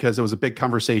Robinson, because there was a big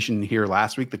conversation here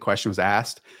last week. The question was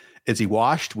asked, is he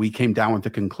washed? We came down with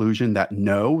the conclusion that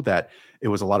no, that it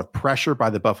was a lot of pressure by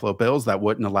the Buffalo Bills that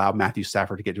wouldn't allow Matthew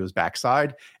Stafford to get to his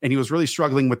backside. And he was really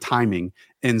struggling with timing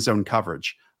in zone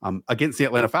coverage. Against the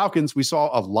Atlanta Falcons, we saw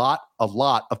a lot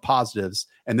of positives.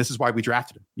 And this is why we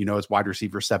drafted him, as wide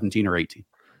receiver 17 or 18.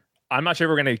 I'm not sure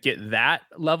we're going to get that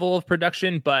level of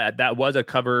production, but that was a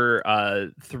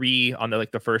cover 3 on the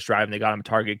first drive, and they got him a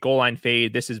target goal line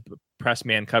fade. This is press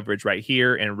man coverage right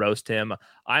here and roast him.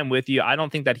 I'm with you. I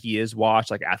don't think that he is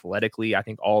washed athletically. I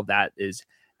think all of that is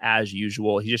as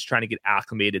usual. He's just trying to get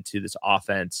acclimated to this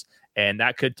offense, and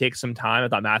that could take some time. I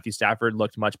thought Matthew Stafford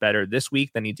looked much better this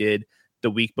week than he did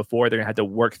the week before. They're going to have to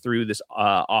work through this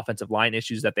offensive line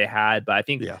issues that they had, but I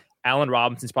think Allen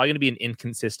Robinson's probably going to be an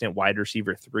inconsistent wide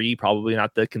receiver 3, probably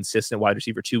not the consistent wide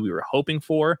receiver 2 we were hoping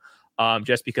for,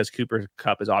 just because Cooper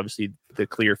Kupp is obviously the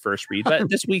clear first read. But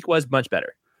this week was much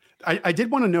better. I did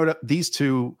want to note these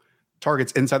 2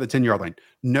 targets inside the 10-yard line.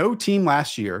 No team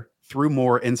last year threw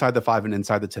more inside the 5 and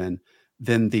inside the 10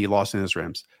 than the Los Angeles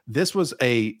Rams. This was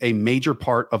a major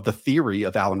part of the theory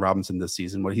of Allen Robinson this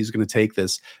season, where he's going to take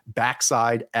this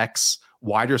backside X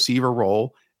wide receiver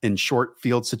role in short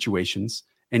field situations.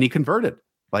 And he converted.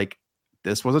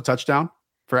 This was a touchdown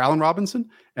for Allen Robinson.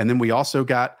 And then we also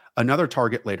got another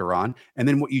target later on. And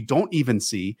then what you don't even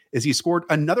see is he scored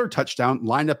another touchdown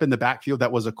lined up in the backfield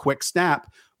that was a quick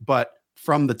snap. But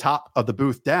from the top of the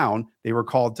booth down, they were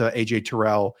called to A.J.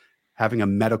 Terrell having a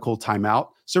medical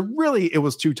timeout. So really, it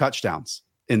was 2 touchdowns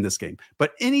in this game.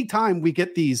 But anytime we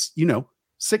get these,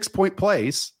 6-point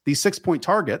plays, these 6-point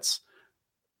targets,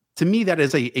 to me, that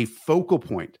is a focal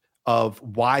point of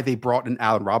why they brought in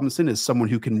Allen Robinson, as someone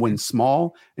who can win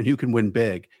small and who can win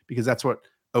big, because that's what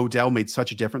Odell made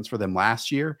such a difference for them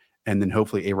last year. And then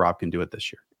hopefully A-Rob can do it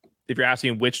this year. If you're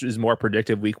asking which is more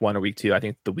predictive, week 1 or week 2, I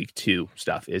think the week 2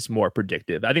 stuff is more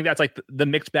predictive. I think that's the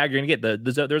mixed bag you're going to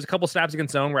get. There's a couple snaps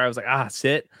against zone where I was like,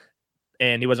 sit.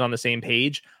 And he wasn't on the same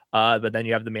page. But then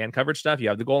you have the man coverage stuff. You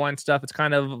have the goal line stuff. It's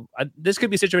kind of, this could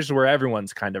be situations where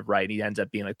everyone's kind of right. He ends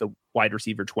up being the wide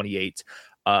receiver 28.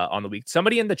 on the week.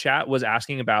 Somebody in the chat was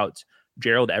asking about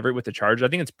Gerald Everett with the Chargers. I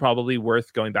think it's probably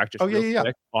worth going back just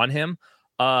quick on him.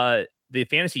 The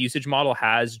fantasy usage model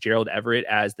has Gerald Everett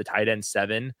as the tight end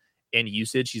 7 in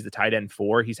usage. He's the tight end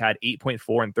 4. He's had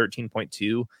 8.4 and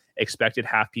 13.2 expected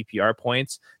half PPR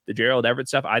points. The Gerald Everett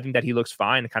stuff, I think that he looks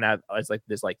fine. Kind of as like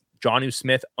this like Jonnu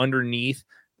Smith underneath,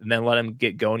 and then let him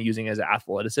get going using his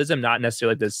athleticism, not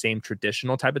necessarily like the same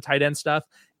traditional type of tight end stuff.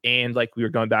 And like we were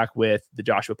going back with the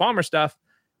Joshua Palmer stuff,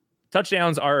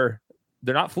 touchdowns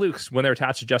they're not flukes when they're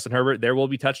attached to Justin Herbert. There will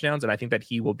be touchdowns, and I think that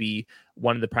he will be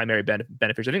one of the primary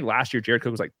beneficiaries. I think last year Jared Cook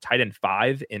was like tight end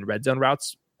 5 in red zone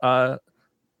routes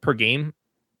per game.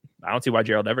 I don't see why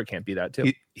Gerald Everett can't be that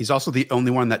too. He's also the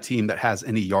only one on that team that has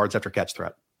any yards after catch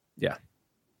threat. Yeah.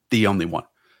 The only one.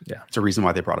 Yeah. It's a reason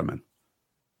why they brought him in.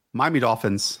 Miami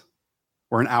Dolphins.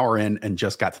 We're an hour in and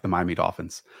just got to the Miami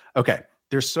Dolphins. Okay.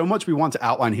 There's so much we want to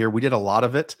outline here. We did a lot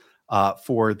of it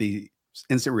for the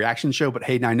instant reaction show, but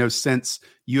Hayden, I know since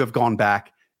you have gone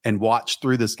back and watched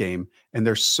through this game, and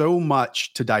there's so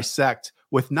much to dissect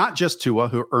with not just Tua,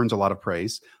 who earns a lot of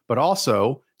praise, but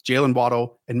also Jalen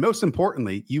Waddle, and most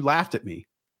importantly, you laughed at me.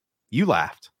 You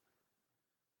laughed.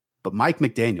 But Mike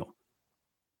McDaniel,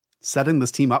 setting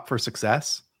this team up for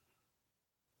success,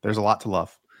 there's a lot to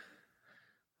love.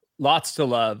 Lots to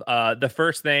love. The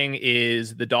first thing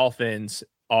is the Dolphins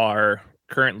are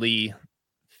currently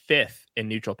 5th in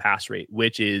neutral pass rate,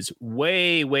 which is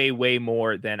way, way, way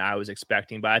more than I was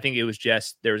expecting. But I think it was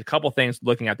just, there was a couple things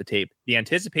looking at the tape. The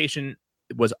anticipation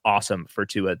was awesome for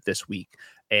Tua this week.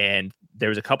 And there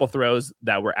was a couple throws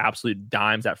that were absolute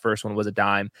dimes. That first one was a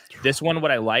dime. This one,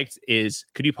 what I liked is,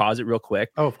 could you pause it real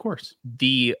quick? Oh, of course.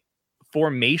 The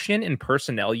formation and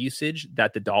personnel usage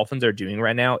that the Dolphins are doing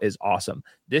right now is awesome.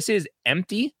 This is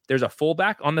empty. There's a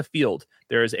fullback on the field.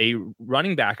 There's a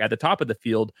running back at the top of the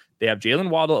field. They have Jalen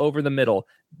Waddle over the middle.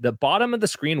 The bottom of the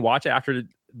screen, watch after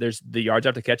there's the yards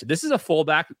after catch. This is a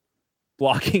fullback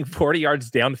blocking 40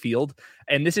 yards downfield.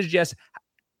 And this is just,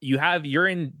 you're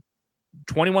in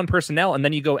 21 personnel and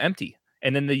then you go empty.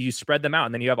 And then you spread them out,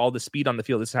 and then you have all the speed on the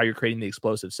field. This is how you're creating the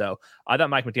explosive. So I thought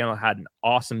Mike McDaniel had an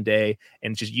awesome day,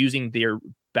 and just using their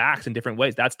backs in different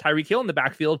ways. That's Tyreek Hill in the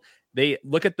backfield. They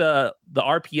look at the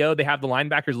RPO. They have the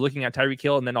linebackers looking at Tyreek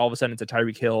Hill, and then all of a sudden it's a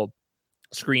Tyreek Hill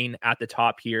screen at the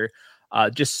top here.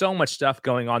 Just so much stuff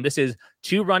going on. This is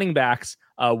 2 running backs,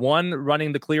 one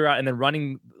running the clear out and then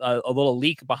running a little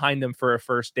leak behind them for a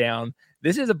first down.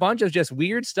 This is a bunch of just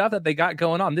weird stuff that they got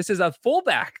going on. This is a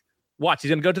fullback. Watch, he's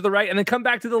going to go to the right and then come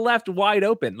back to the left wide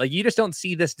open. Like, you just don't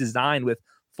see this design with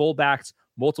fullbacks,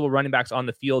 multiple running backs on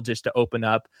the field just to open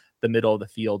up the middle of the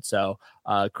field. So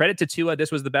credit to Tua.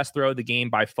 This was the best throw of the game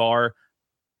by far.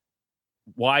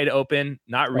 Wide open,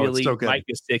 not really. So Mike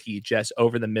Gesicki just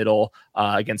over the middle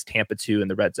against Tampa 2 in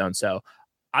the red zone. So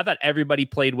I thought everybody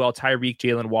played well. Tyreek,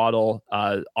 Jalen Waddle,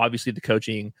 obviously the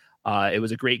coaching. It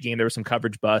was a great game. There was some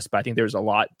coverage bust, but I think there's a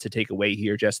lot to take away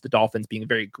here. Just the Dolphins being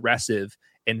very aggressive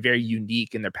and very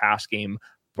unique in their pass game.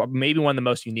 Maybe one of the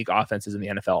most unique offenses in the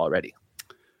NFL already.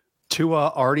 Tua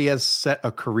already has set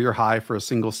a career high for a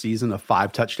single season of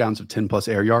 5 touchdowns of 10+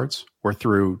 air yards, or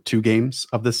through 2 games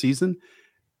of the season.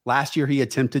 Last year, he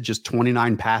attempted just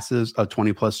 29 passes of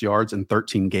 20+ yards in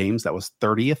 13 games. That was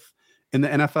 30th in the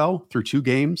NFL through 2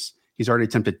 games. He's already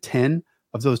attempted 10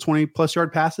 of those 20+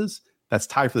 yard passes. That's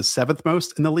tied for the 7th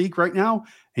most in the league right now.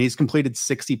 And he's completed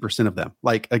 60% of them.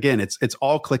 Like, again, it's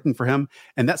all clicking for him.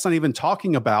 And that's not even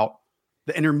talking about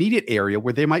the intermediate area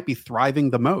where they might be thriving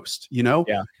the most. You know,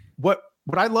 yeah.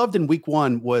 What I loved in week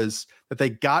 1 was that they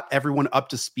got everyone up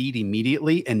to speed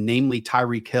immediately, and namely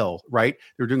Tyreek Hill, right?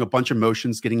 They were doing a bunch of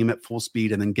motions, getting him at full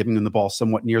speed and then giving him the ball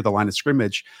somewhat near the line of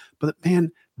scrimmage. But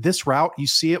man, this route, you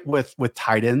see it with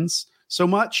tight ends so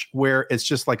much, where it's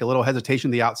just like a little hesitation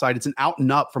to the outside. It's an out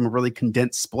and up from a really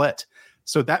condensed split.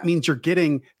 So that means you're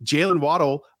getting Jalen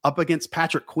Waddle up against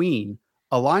Patrick Queen,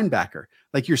 a linebacker.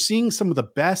 Like, you're seeing some of the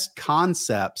best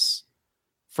concepts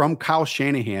from Kyle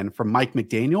Shanahan, from Mike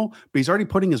McDaniel, but he's already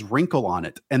putting his wrinkle on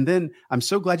it. And then I'm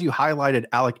so glad you highlighted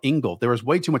Alec Ingold. There was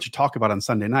way too much to talk about on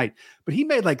Sunday night, but he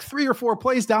made like 3 or 4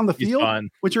 plays down the field,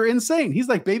 which are insane. He's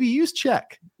like, baby, use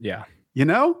check. Yeah. You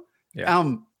know?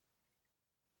 Yeah.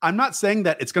 I'm not saying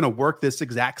that it's going to work this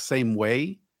exact same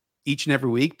way each and every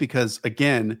week, because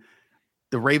again,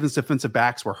 the Ravens defensive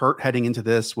backs were hurt heading into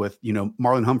this with,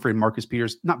 Marlon Humphrey and Marcus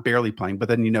Peters not barely playing, but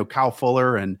then, Kyle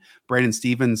Fuller and Brandon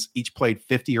Stevens each played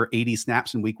 50 or 80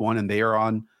 snaps in week 1, and they are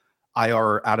on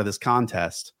IR out of this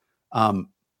contest.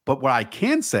 But what I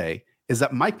can say is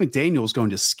that Mike McDaniel is going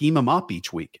to scheme them up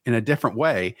each week in a different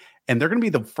way. And they're going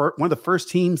to be one of the first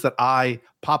teams that I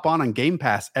pop on Game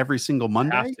Pass every single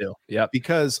Monday. Have to. Yep.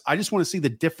 Because I just want to see the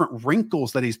different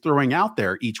wrinkles that he's throwing out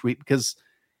there each week because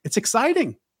it's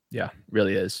exciting. Yeah,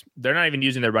 really is. They're not even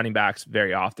using their running backs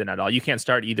very often at all. You can't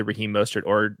start either Raheem Mostert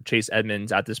or Chase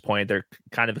Edmonds at this point. They're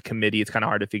kind of a committee. It's kind of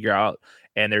hard to figure out.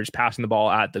 And they're just passing the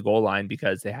ball at the goal line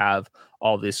because they have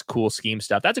all this cool scheme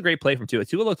stuff. That's a great play from Tua.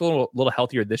 Tua looked a little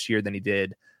healthier this year than he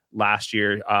did last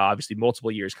year. Obviously,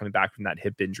 multiple years coming back from that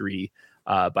hip injury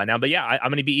by now. But yeah,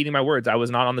 I'm going to be eating my words. I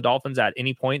was not on the Dolphins at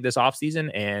any point this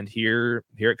offseason, and here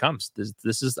it comes.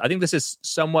 This is I think this is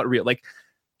somewhat real. Like,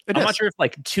 I'm not sure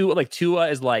if Tua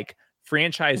is like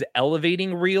franchise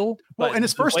elevating real. Well, and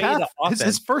his first half,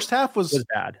 his first half was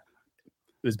bad.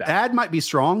 It was bad. Bad might be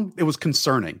strong. It was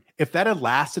concerning. If that had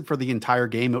lasted for the entire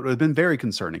game, it would have been very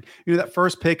concerning. That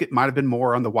first pick, it might have been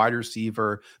more on the wide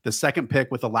receiver. The second pick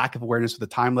with the lack of awareness with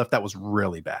the time left, that was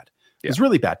really bad. It was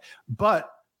really bad. But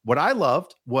what I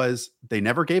loved was they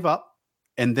never gave up.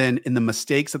 And then in the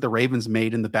mistakes that the Ravens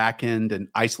made in the back end and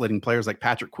isolating players like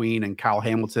Patrick Queen and Kyle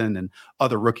Hamilton and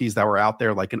other rookies that were out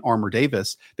there like an Armour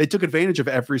Davis, they took advantage of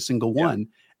every single one.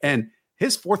 And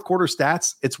his fourth quarter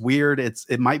stats, it's weird.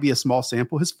 It might be a small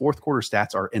sample. His fourth quarter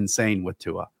stats are insane with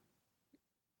Tua.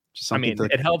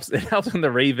 It helps when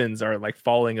the Ravens are like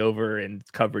falling over and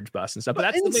coverage busts and stuff. But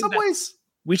that's in some ways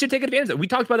we should take advantage of. We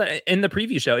talked about that in the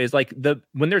preview show, is like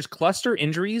when there's cluster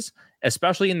injuries,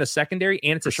 especially in the secondary,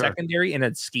 and it's secondary in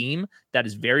a scheme that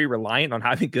is very reliant on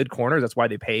having good corners. That's why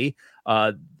they pay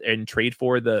and trade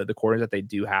for the corners that they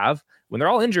do have. When they're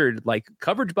all injured, like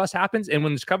coverage bust happens. And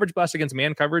when there's coverage bust against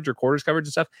man coverage or quarters coverage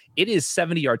and stuff, it is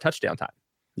 70-yard touchdown time.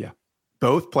 Yeah.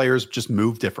 Both players just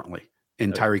move differently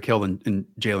in Tyreek Hill and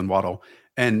Jalen Waddle.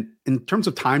 And in terms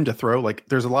of time to throw, like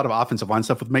there's a lot of offensive line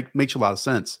stuff that makes a lot of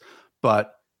sense.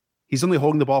 But he's only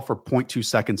holding the ball for 0.2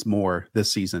 seconds more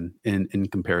this season in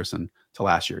comparison to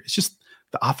last year. It's just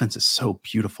the offense is so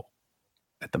beautiful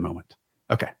at the moment.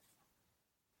 Okay.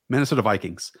 Minnesota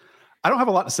Vikings. I don't have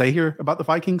a lot to say here about the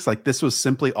Vikings. Like, this was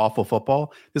simply awful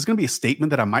football. There's going to be a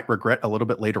statement that I might regret a little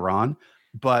bit later on,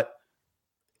 but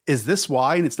is this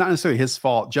why? And it's not necessarily his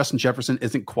fault. Justin Jefferson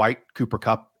isn't quite Cooper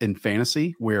Kupp in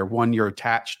fantasy, where you're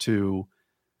attached to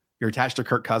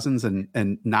Kirk Cousins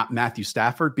and not Matthew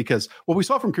Stafford, because what we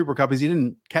saw from Cooper Kupp is he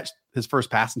didn't catch his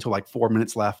first pass until like 4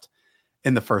 minutes left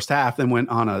in the first half, then went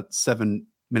on a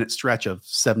 7-minute stretch of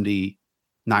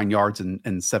 79 yards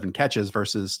and 7 catches,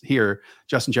 versus here,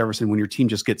 Justin Jefferson, when your team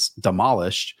just gets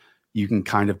demolished, you can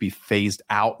kind of be phased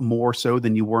out more so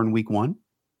than you were in week 1.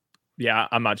 Yeah,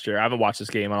 I'm not sure. I haven't watched this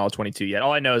game on all 22 yet.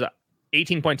 All I know is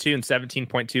 18.2 and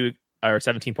 17.2 or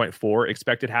 17.4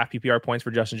 expected half PPR points for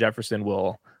Justin Jefferson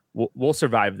will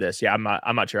survive this. Yeah,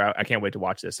 I'm not sure. I can't wait to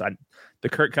watch this. The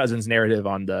Kirk Cousins narrative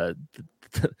on the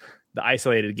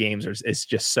isolated games is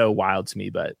just so wild to me,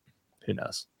 but who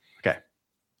knows? Okay.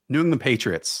 New England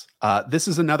Patriots. This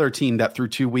is another team that through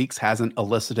 2 weeks hasn't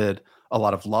elicited a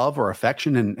lot of love or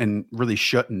affection and really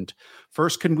shouldn't.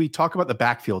 First, can we talk about the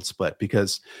backfield split?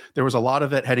 Because there was a lot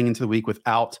of it heading into the week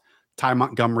without Ty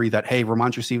Montgomery, that, hey,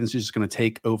 Ramondre Stevenson is just going to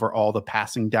take over all the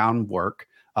passing down work.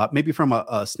 Maybe from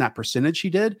a snap percentage he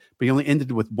did, but he only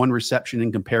ended with 1 reception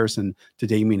in comparison to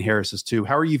Damian Harris's 2.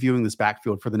 How are you viewing this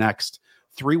backfield for the next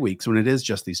 3 weeks when it is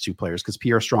just these 2 players? Because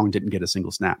Pierre Strong didn't get a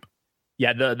single snap.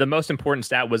 Yeah, the most important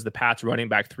stat was the Pats running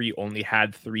back 3 only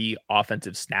had 3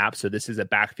 offensive snaps. So this is a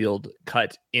backfield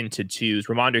cut into 2s.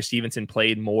 Ramondre Stevenson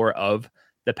played more of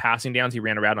the passing downs. He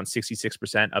ran around on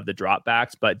 66% of the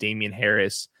dropbacks, but Damian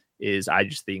Harris is, I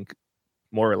just think,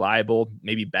 more reliable,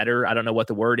 maybe better. I don't know what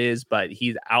the word is, but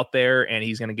he's out there and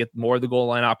he's going to get more of the goal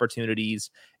line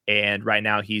opportunities. And right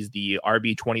now he's the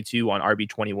RB22 on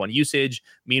RB21 usage.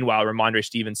 Meanwhile, Ramondre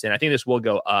Stevenson, I think this will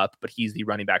go up, but he's the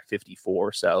running back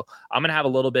 54. So I'm going to have a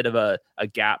little bit of a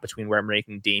gap between where I'm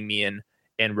ranking Damian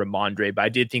and Ramondre, but I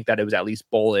did think that it was at least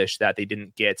bullish that they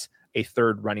didn't get a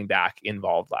third running back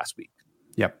involved last week.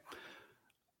 Yep.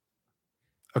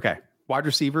 Okay. Wide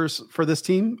receivers for this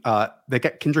team, they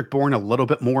got Kendrick Bourne a little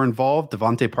bit more involved.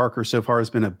 Devontae Parker so far has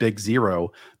been a big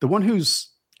 0. The one who's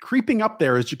creeping up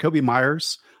there is Jacoby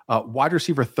Myers, wide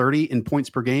receiver 30 in points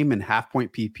per game and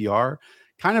half-point PPR.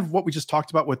 Kind of what we just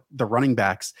talked about with the running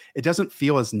backs. It doesn't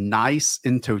feel as nice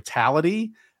in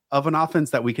totality of an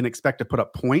offense that we can expect to put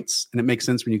up points. And it makes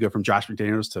sense when you go from Josh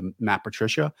McDaniels to Matt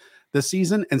Patricia this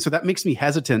season. And so that makes me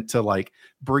hesitant to like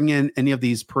bring in any of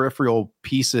these peripheral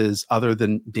pieces other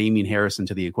than Damian Harris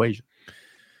into the equation.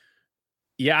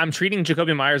 Yeah, I'm treating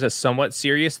Jacoby Myers as somewhat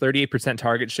serious. 38%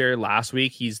 target share last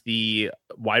week. He's the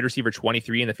wide receiver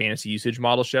 23 in the fantasy usage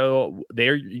model show.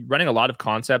 They're running a lot of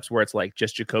concepts where it's like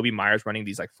just Jacoby Myers running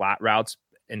these like flat routes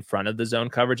in front of the zone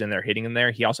coverage, and they're hitting him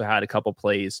there. He also had a couple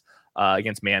plays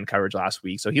against man coverage last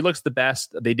week. So he looks the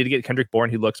best. They did get Kendrick Bourne,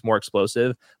 who looks more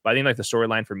explosive. But I think like the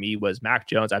storyline for me was Mac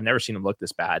Jones. I've never seen him look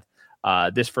this bad.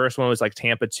 This first one was like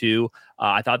Tampa 2.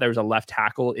 I thought there was a left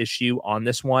tackle issue on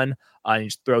this one. And he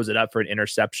just throws it up for an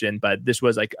interception. But this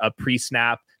was like a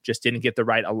pre-snap, just didn't get the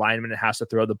right alignment and has to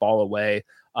throw the ball away.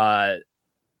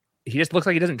 He just looks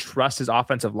like he doesn't trust his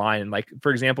offensive line. And like,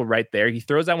 for example, right there, he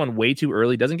throws that one way too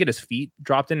early, doesn't get his feet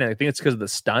dropped in. And I think it's because of the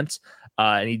stunts.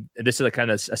 This is a kind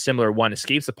of a similar one,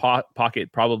 escapes the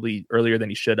pocket probably earlier than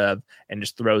he should have and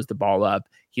just throws the ball up.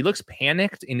 He looks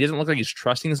panicked and he doesn't look like he's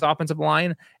trusting his offensive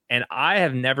line. And I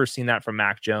have never seen that from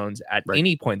Mac Jones at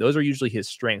any point. Those are usually his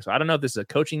strengths. So I don't know if this is a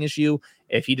coaching issue,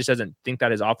 if he just doesn't think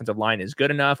that his offensive line is good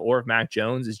enough, or if Mac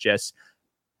Jones is just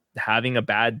having a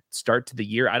bad start to the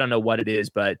year. I don't know what it is,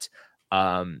 but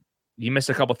he missed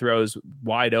a couple throws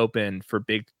wide open for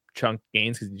big chunk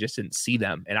gains because he just didn't see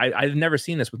them. And I've never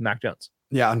seen this with Mac Jones.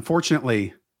 Yeah,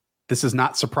 unfortunately, this is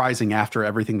not surprising after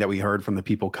everything that we heard from the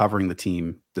people covering the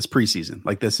team this preseason.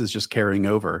 Like, this is just carrying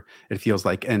over, it feels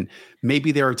like. And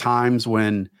maybe there are times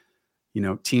when, you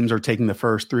know, teams are taking the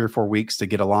first 3 or 4 weeks to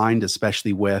get aligned,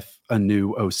 especially with a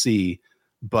new OC.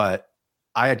 But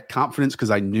I had confidence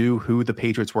because I knew who the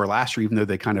Patriots were last year, even though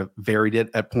they kind of varied it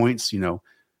at points, you know,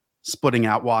 splitting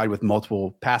out wide with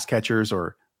multiple pass catchers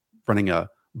or running a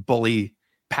bully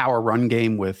power run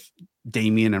game with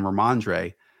Damian and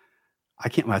Ramondre. I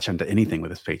can't latch onto anything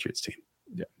with this Patriots team.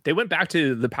 Yeah. They went back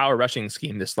to the power rushing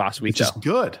scheme this last week,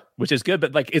 which is good.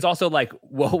 But like, it's also like,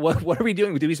 well, what are we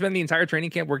doing? Did we spend the entire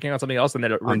training camp working on something else and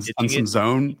then on some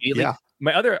zone? Yeah.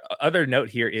 My other note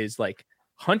here is like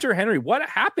Hunter Henry. What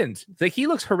happened? Like, he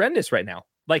looks horrendous right now.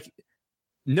 Like,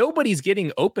 nobody's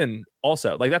getting open.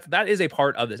 Also, like that is a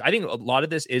part of this. I think a lot of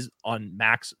this is on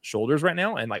Mac's shoulders right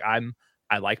now, and like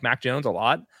I like Mac Jones a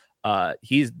lot.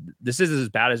 This is as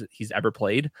bad as he's ever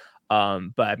played.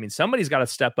 But I mean, somebody's got to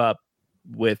step up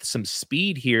with some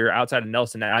speed here outside of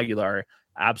Nelson Aguilar,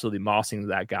 absolutely mossing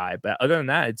that guy. But other than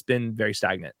that, it's been very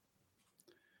stagnant.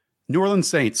 New Orleans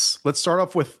Saints. Let's start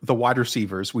off with the wide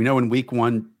receivers. We know in week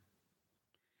 1,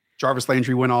 Jarvis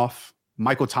Landry went off.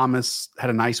 Michael Thomas had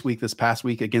a nice week this past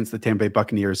week against the Tampa Bay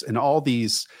Buccaneers. And all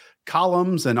these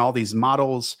columns and all these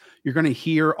models, you're going to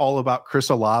hear all about Chris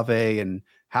Olave and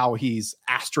how he's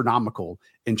astronomical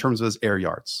in terms of his air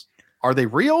yards. Are they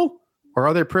real or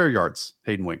are they prayer yards,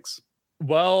 Hayden Winks?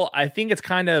 Well, I think it's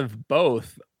kind of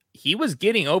both. He was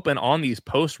getting open on these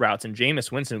post routes, and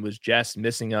Jameis Winston was just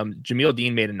missing them. Jamil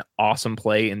Dean made an awesome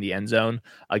play in the end zone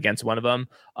against one of them.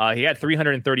 He had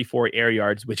 334 air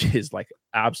yards, which is like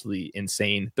absolutely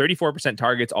insane. 34%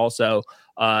 targets also.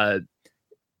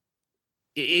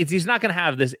 He's not going to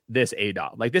have this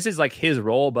ADOT. Like, this is like his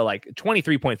role, but like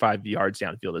 23.5 yards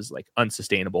downfield is like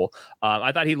unsustainable.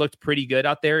 I thought he looked pretty good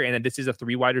out there. And this is a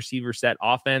 3 wide receiver set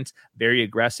offense, very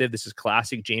aggressive. This is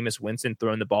classic Jameis Winston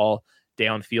throwing the ball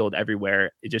downfield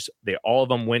everywhere. All of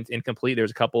them went incomplete.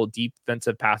 There's a couple of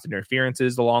defensive pass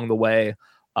interferences along the way.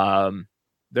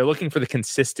 They're looking for the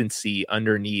consistency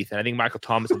underneath. And I think Michael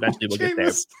Thomas eventually will get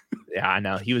there. Yeah, I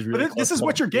know. He was really close. This is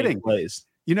what you're getting. Plays.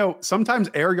 You know, sometimes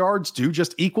air yards do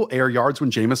just equal air yards when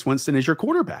Jameis Winston is your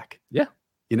quarterback. Yeah.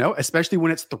 You know, especially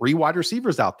when it's 3 wide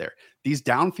receivers out there. These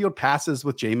downfield passes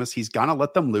with Jameis, he's going to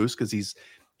let them loose because he's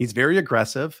very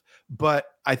aggressive. But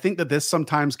I think that this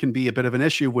sometimes can be a bit of an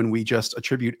issue when we just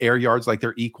attribute air yards like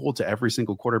they're equal to every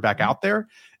single quarterback out there.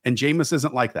 And Jameis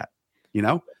isn't like that. You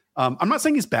know, I'm not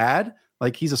saying he's bad.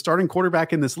 Like, he's a starting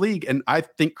quarterback in this league. And I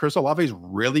think Chris Olave is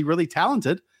really, really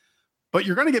talented. But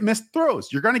you're going to get missed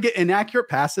throws. You're going to get inaccurate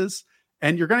passes,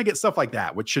 and you're going to get stuff like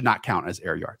that, which should not count as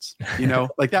air yards. You know,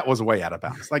 like that was way out of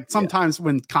bounds. Like, sometimes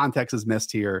when context is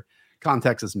missed here,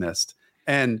 context is missed.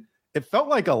 And it felt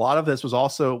like a lot of this was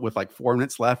also with like 4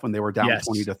 minutes left when they were down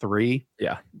 20-3.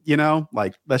 Yeah. You know,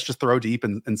 like, let's just throw deep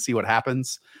and see what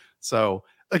happens. So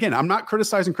again, I'm not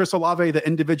criticizing Chris Olave, the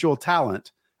individual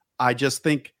talent. I just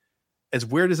think, as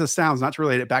weird as this sounds, not to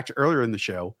relate it back to earlier in the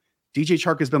show, DJ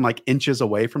Chark has been like inches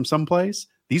away from some plays.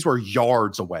 These were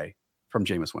yards away from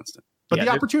Jameis Winston. But the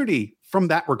opportunity from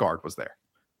that regard was there.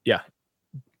 Yeah.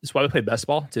 That's why we play best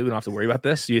ball too. We don't have to worry about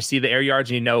this. You see the air yards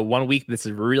and you know 1 week this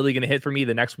is really going to hit for me.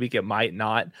 The next week it might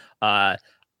not.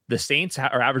 The Saints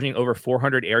are averaging over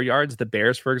 400 air yards. The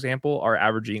Bears, for example, are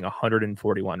averaging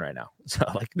 141 right now. So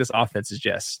like, this offense is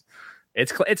just,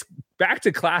 it's back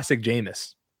to classic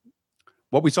Jameis.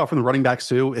 What we saw from the running backs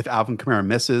too, if Alvin Kamara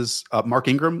misses, Mark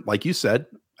Ingram, like you said,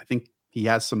 I think he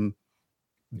has some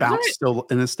bounce still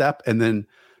in his step. And then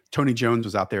Tony Jones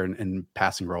was out there in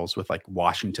passing roles with like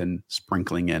Washington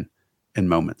sprinkling in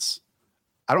moments.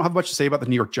 I don't have much to say about the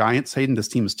New York Giants. Hayden, this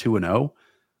team is 2-0.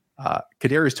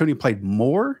 Kadarius Toney played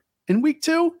more in week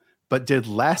 2, but did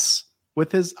less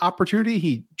with his opportunity.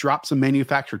 He dropped some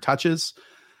manufactured touches.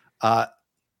 The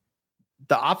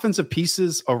offensive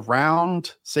pieces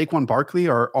around Saquon Barkley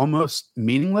are almost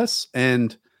meaningless,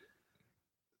 and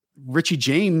Richie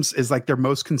James is like their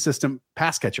most consistent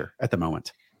pass catcher at the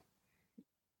moment.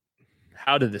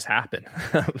 How did this happen?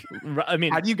 I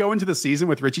mean, how do you go into the season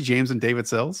with Richie James and David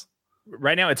Sills?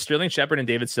 Right now, it's Sterling Shepard and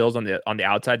David Sills on the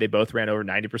outside. They both ran over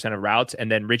 90% of routes,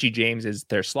 and then Richie James is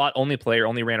their slot only player.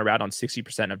 Only ran a route on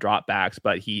 60% of dropbacks,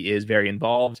 but he is very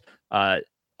involved.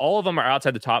 All of them are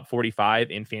outside the top 45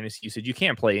 in fantasy usage. You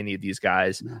can't play any of these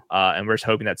guys, and we're just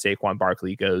hoping that Saquon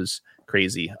Barkley goes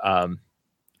crazy.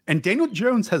 And Daniel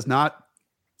Jones has not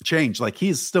changed. Like,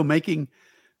 he's still making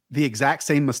the exact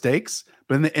same mistakes,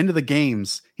 but in the end of the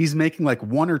games, he's making like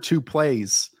 1 or 2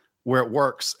 plays where it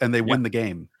works and they win the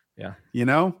game. Yeah. You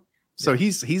know? So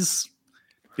he's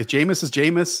if Jameis is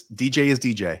Jameis, DJ is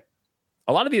DJ.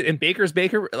 A lot of the, and Baker's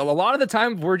Baker, a lot of the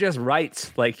time we're just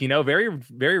right. Like, you know, very,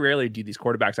 very rarely do these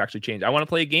quarterbacks actually change. I want to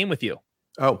play a game with you.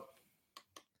 Oh.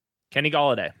 Kenny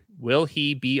Golladay. Will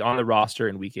he be on the roster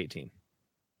in week 18?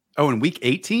 Oh, in week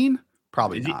 18?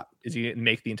 Probably not. Is he going to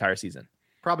make the entire season?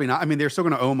 Probably not. I mean, they're still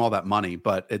going to owe him all that money,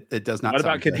 but it does not. What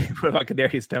about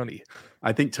Kadarius Toney?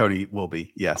 I think Toney will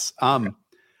be. Yes.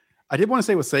 I did want to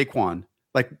say with Saquon,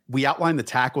 like, we outlined the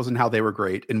tackles and how they were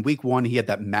great. In week 1, he had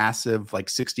that massive, like,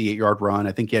 68-yard run.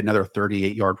 I think he had another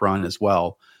 38-yard run as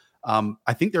well.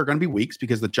 I think there are going to be weeks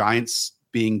because the Giants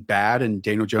being bad and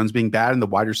Daniel Jones being bad and the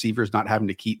wide receivers not having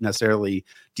to keep necessarily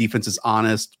defenses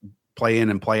honest, play in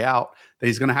and play out, that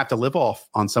he's going to have to live off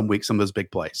on some weeks some of those big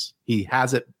plays. He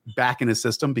has it back in his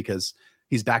system because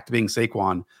he's back to being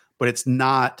Saquon, but it's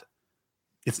not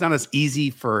as easy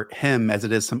for him as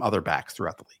it is some other backs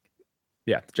throughout the league.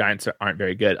 Yeah, the Giants aren't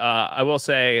very good. I will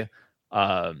say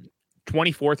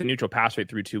 24th in neutral pass rate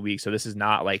through 2 weeks. So this is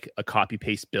not like a copy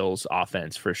paste Bills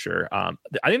offense for sure. I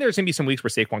think there's going to be some weeks where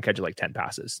Saquon catches like 10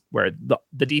 passes where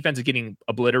the defense is getting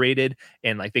obliterated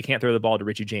and like they can't throw the ball to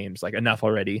Richie James like enough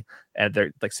already. And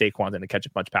they're like Saquon's going to catch a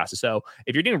bunch of passes. So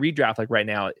if you're doing redraft like right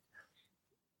now,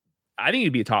 I think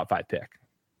you'd be a top 5 pick.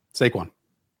 Saquon.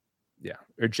 Yeah.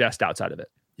 Or just outside of it.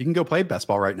 You can go play best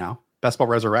ball right now. Best Ball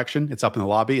Resurrection. It's up in the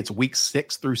lobby. It's week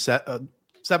 6 through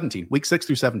 17. Week 6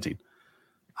 through 17.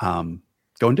 Go and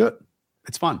do it.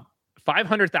 It's fun.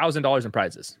 $500,000 in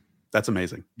prizes. That's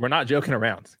amazing. We're not joking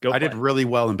around. I did really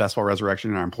well in Best Ball Resurrection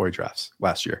in our employee drafts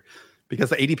last year because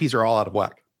the ADPs are all out of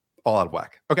whack. All out of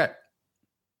whack. Okay.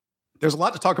 There's a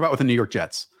lot to talk about with the New York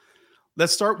Jets.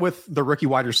 Let's start with the rookie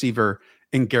wide receiver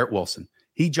in Garrett Wilson.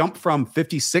 He jumped from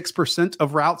 56%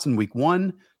 of routes in week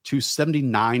 1 to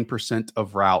 79%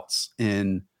 of routes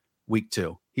in week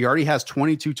 2. He already has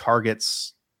 22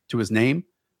 targets to his name.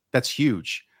 That's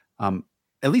huge.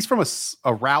 At least from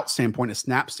a route standpoint, a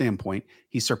snap standpoint,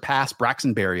 he surpassed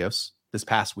Braxton Berrios this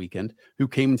past weekend, who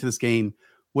came into this game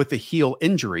with a heel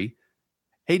injury.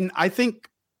 Hayden, I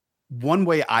think one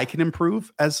way I can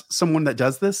improve as someone that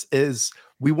does this is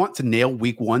we want to nail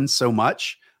week 1 so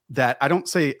much that I don't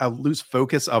say I lose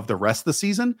focus of the rest of the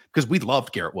season, because we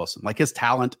loved Garrett Wilson. Like, his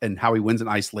talent and how he wins in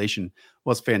isolation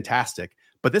was fantastic.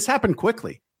 But this happened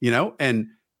quickly, you know? And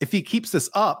if he keeps this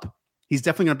up, he's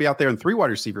definitely going to be out there in 3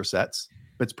 wide receiver sets.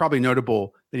 But it's probably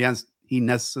notable that he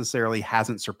necessarily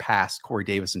hasn't surpassed Corey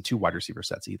Davis in 2 wide receiver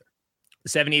sets either.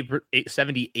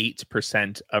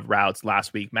 78% of routes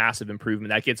last week. Massive improvement.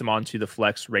 That gets him onto the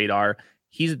flex radar.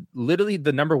 He's literally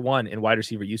the number 1 in wide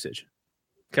receiver usage.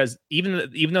 Because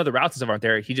even though the routes aren't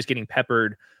there, he's just getting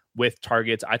peppered with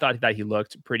targets. I thought that he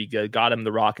looked pretty good. Got him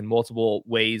the rock in multiple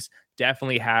ways.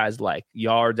 Definitely has like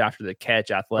yards after the catch,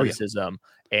 athleticism,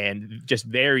 and just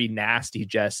very nasty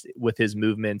just with his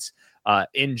movements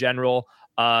in general.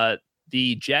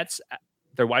 The Jets,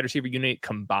 their wide receiver unit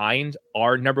combined,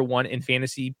 are number 1 in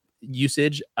fantasy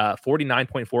usage.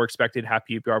 49.4 expected half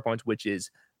PPR points, which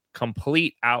is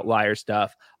complete outlier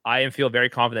stuff. I feel very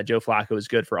confident that Joe Flacco is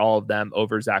good for all of them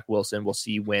over Zach Wilson. We'll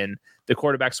see when the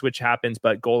quarterback switch happens,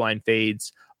 but goal line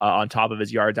fades on top of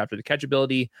his yards after the catch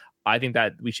ability. I think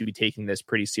that we should be taking this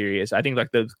pretty serious. I think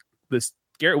like this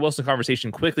Garrett Wilson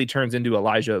conversation quickly turns into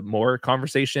Elijah Moore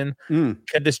conversation.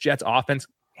 Could this Jets offense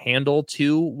handle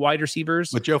 2 wide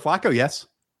receivers? With Joe Flacco, yes.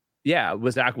 Yeah.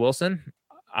 With Zach Wilson?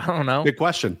 I don't know. Good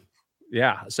question.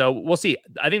 Yeah. So we'll see.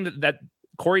 I think that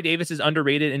Corey Davis is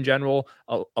underrated in general.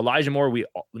 Elijah Moore, we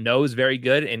know, is very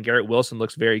good, and Garrett Wilson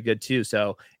looks very good too.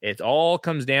 So it all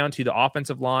comes down to the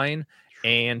offensive line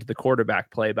and the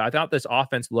quarterback play. But I thought this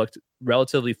offense looked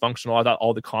relatively functional. I thought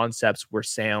all the concepts were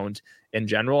sound in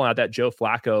general. And I thought Joe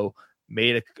Flacco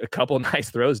made a couple of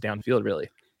nice throws downfield, really.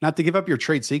 Not to give up your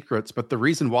trade secrets, but the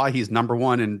reason why he's number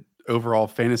one in overall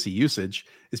fantasy usage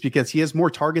is because he has more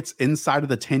targets inside of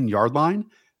the 10-yard line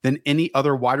than any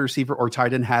other wide receiver or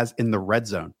tight end has in the red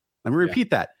zone. Let me repeat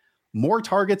that. More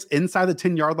targets inside the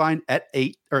 10-yard line at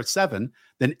 8 or 7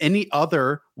 than any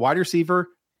other wide receiver,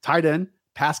 tight end,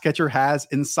 pass catcher has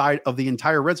inside of the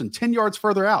entire red zone, 10 yards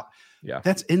further out. Yeah.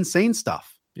 That's insane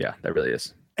stuff. Yeah, that really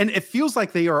is. And it feels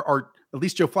like they are at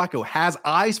least Joe Flacco has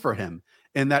eyes for him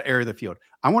in that area of the field.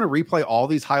 I want to replay all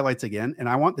these highlights again, and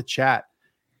I want the chat,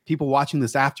 people watching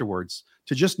this afterwards,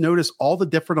 to just notice all the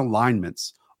different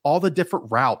alignments, all the different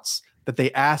routes that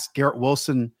they asked Garrett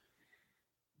Wilson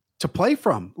to play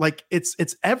from. Like it's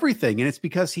everything. And it's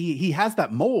because he has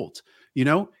that mold, you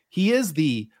know, he is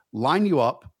the line you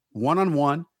up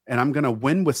one-on-one, and I'm going to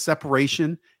win with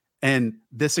separation and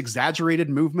this exaggerated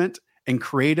movement and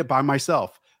create it by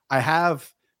myself. I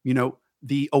have, you know,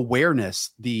 the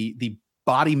awareness, the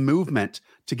body movement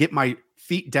to get my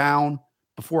feet down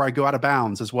before I go out of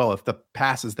bounds as well, if the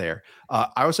pass is there.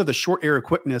 I also have the short area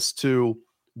quickness to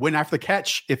win after the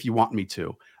catch if you want me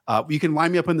to. You can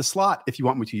line me up in the slot if you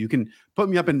want me to. You can put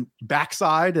me up in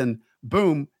backside and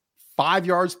boom, 5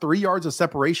 yards, 3 yards of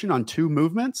separation on 2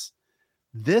 movements.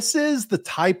 This is the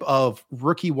type of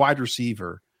rookie wide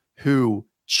receiver who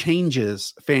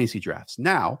changes fantasy drafts.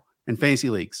 Now, in fantasy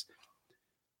leagues,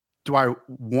 do I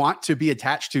want to be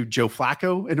attached to Joe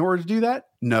Flacco in order to do that?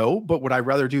 No, but would I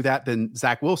rather do that than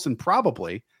Zach Wilson?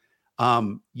 Probably.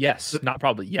 Yes, not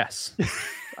probably. Yes.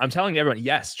 I'm telling everyone,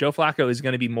 yes, Joe Flacco is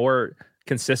going to be more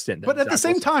consistent. But at the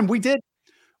same time, we did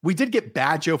get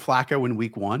bad Joe Flacco in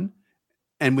week 1,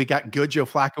 and we got good Joe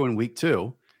Flacco in week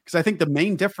 2. Because I think the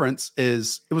main difference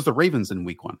is it was the Ravens in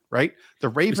week 1, right? The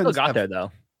Ravens still got there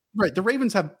though. Right. The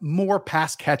Ravens have more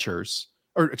pass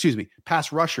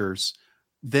rushers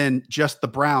than just the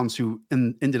Browns, who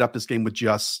ended up this game with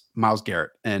just Myles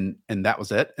Garrett, and that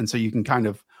was it. And so you can kind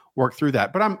of work through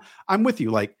that. But I'm with you.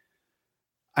 Like,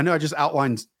 I know I just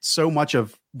outlined so much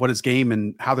of what his game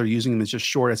and how they're using him. It's just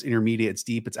short, it's intermediate, it's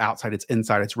deep, it's outside, it's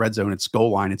inside, it's red zone, it's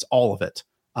goal line, it's all of it.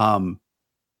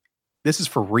 This is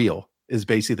for real, is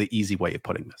basically the easy way of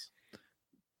putting this.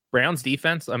 Browns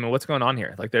defense, I mean, what's going on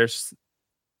here? Like,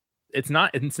 it's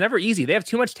never easy. They have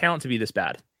too much talent to be this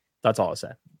bad. That's all I'll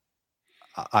say.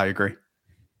 I agree.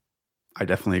 I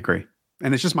definitely agree.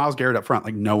 And it's just Myles Garrett up front.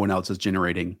 Like, no one else is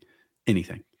generating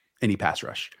anything, any pass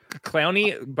rush.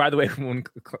 Clowney, by the way,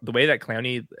 the way that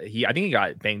Clowney, I think he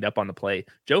got banged up on the play.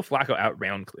 Joe Flacco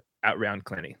outround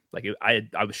Clowney. Like,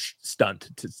 I was stunned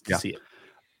to see it.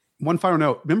 One final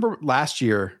note. Remember last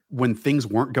year when things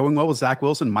weren't going well with Zach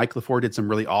Wilson, Mike LaFleur did some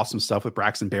really awesome stuff with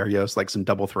Braxton Berrios, like some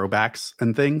double throwbacks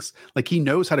and things. Like, he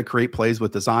knows how to create plays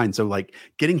with design. So like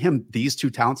getting him these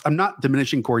 2 talents, I'm not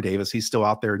diminishing Corey Davis. He's still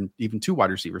out there in even 2 wide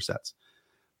receiver sets,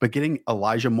 but getting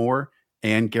Elijah Moore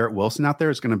and Garrett Wilson out there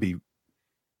is going to be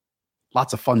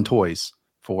lots of fun toys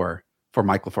for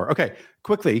Mike LaFleur. Okay,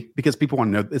 quickly, because people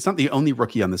want to know, it's not the only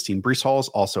rookie on this team. Breece Hall is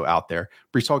also out there.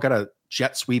 Breece Hall got a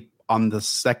jet sweep on the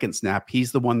second snap.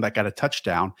 He's the one that got a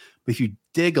touchdown. But if you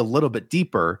dig a little bit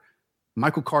deeper,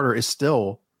 Michael Carter is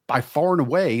still by far and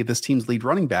away this team's lead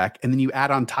running back. And then you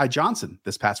add on Ty Johnson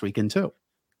this past weekend too.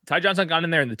 Ty Johnson got in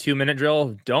there in the 2-minute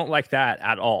drill. Don't like that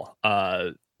at all.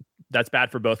 That's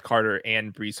bad for both Carter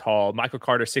and Breece Hall. Michael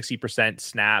Carter, 60%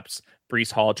 snaps.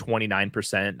 Breece Hall,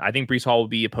 29%. I think Breece Hall will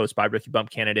be a post-bye rookie bump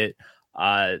candidate.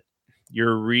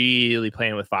 You're really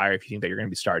playing with fire if you think that you're going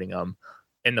to be starting him.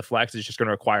 And the flex is just going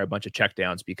to require a bunch of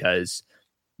checkdowns because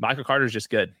Michael Carter is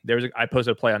just good. I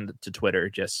posted a play to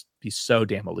Twitter. Just he's so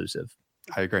damn elusive.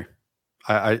 I agree.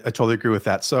 I totally agree with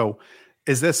that. So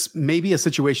is this maybe a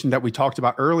situation that we talked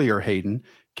about earlier, Hayden?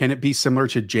 Can it be similar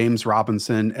to James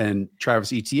Robinson and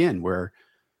Travis Etienne, where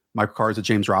Michael Carter is a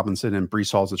James Robinson and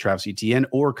Breece Hall is a Travis Etienne?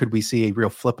 Or could we see a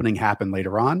real flippening happen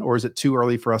later on? Or is it too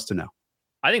early for us to know?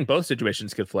 I think both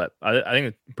situations could flip. I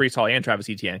think Breece Hall and Travis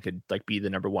Etienne could like be the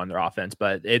number one in their offense,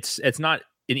 but it's not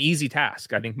an easy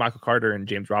task. I think Michael Carter and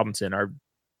James Robinson are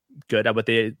good at what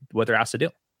they're asked to do.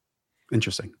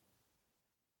 Interesting.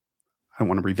 I don't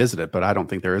want to revisit it, but I don't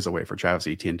think there is a way for Travis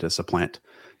Etienne to supplant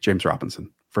James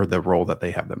Robinson for the role that they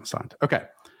have them assigned. Okay.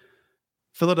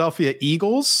 Philadelphia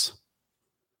Eagles.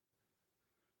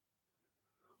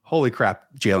 Holy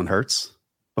crap, Jalen Hurts.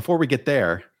 Before we get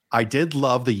there, I did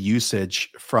love the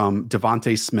usage from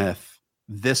Devontae Smith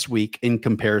this week in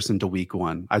comparison to week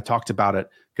 1. I talked about it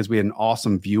because we had an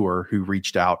awesome viewer who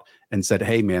reached out and said,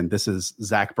 hey man, this is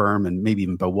Zach Berm, and maybe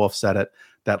even Bo Wolf said it,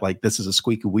 that like, this is a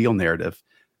squeaky wheel narrative.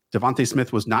 Devontae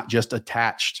Smith was not just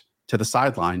attached to the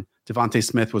sideline. Devontae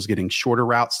Smith was getting shorter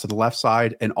routes to the left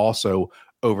side and also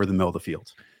over the middle of the field.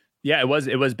 Yeah, it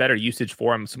was better usage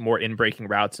for him, some more in-breaking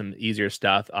routes, some easier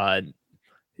stuff.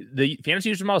 The fantasy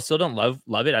user model still don't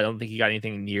love it. I don't think he got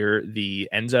anything near the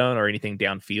end zone or anything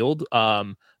downfield.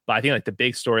 But I think like the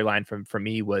big storyline for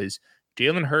me was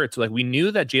Jalen Hurts. Like we knew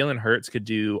that Jalen Hurts could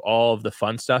do all of the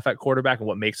fun stuff at quarterback and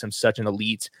what makes him such an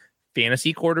elite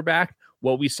fantasy quarterback.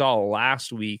 What we saw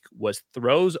last week was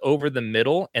throws over the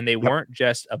middle, and they weren't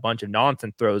just a bunch of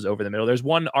nonsense throws over the middle. There's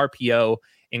one RPO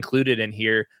included in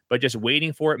here, but just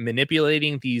waiting for it,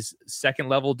 manipulating these second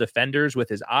level defenders with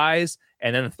his eyes,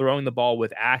 and then throwing the ball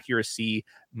with accuracy.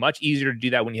 Much easier to do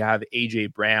that when you have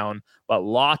AJ Brown, but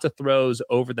lots of throws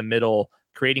over the middle,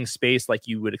 creating space like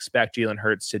you would expect Jalen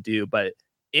Hurts to do. But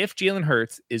if Jalen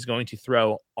Hurts is going to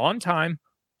throw on time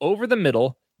over the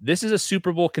middle, this is a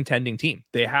Super Bowl contending team.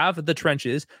 They have the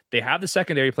trenches. They have the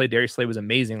secondary play. Darius Slay was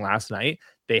amazing last night.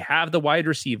 They have the wide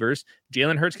receivers.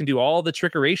 Jalen Hurts can do all the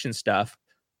trickeration stuff.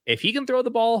 If he can throw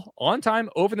the ball on time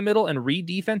over the middle and read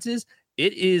defenses,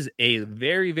 it is a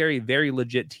very, very, very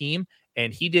legit team.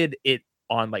 And he did it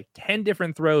on like 10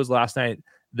 different throws last night.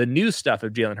 The new stuff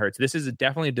of Jalen Hurts. This is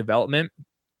definitely a development.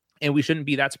 And we shouldn't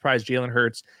be that surprised. Jalen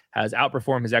Hurts has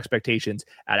outperformed his expectations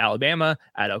at Alabama,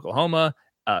 at Oklahoma,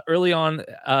 early on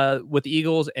with the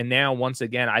Eagles. And now, once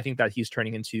again, I think that he's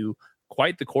turning into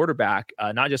quite the quarterback,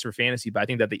 not just for fantasy, but I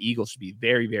think that the Eagles should be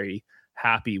very, very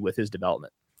happy with his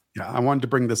development. Yeah, I wanted to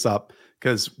bring this up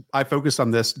because I focused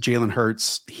on this Jalen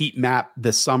Hurts heat map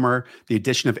this summer, the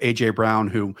addition of AJ Brown,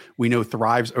 who we know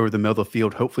thrives over the middle of the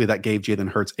field. Hopefully that gave Jalen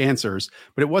Hurts answers,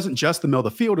 but it wasn't just the middle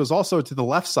of the field. It was also to the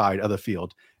left side of the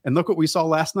field. And look what we saw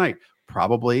last night.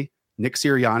 Probably Nick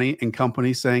Sirianni and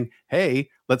company saying, hey,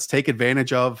 let's take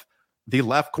advantage of the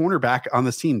left cornerback on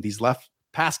this team, these left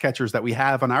pass catchers that we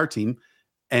have on our team.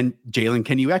 And Jalen,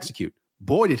 can you execute?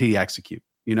 Boy, did he execute,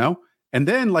 you know? And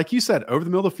then, like you said, over the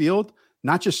middle of the field,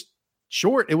 not just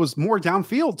short, it was more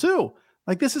downfield too.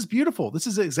 Like, this is beautiful. This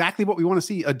is exactly what we want to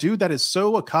see. A dude that is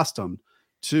so accustomed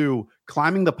to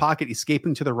climbing the pocket,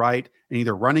 escaping to the right, and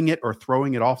either running it or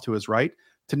throwing it off to his right,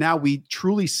 to now we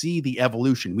truly see the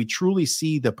evolution. We truly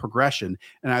see the progression.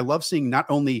 And I love seeing not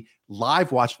only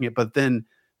live watching it, but then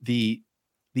the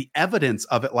evidence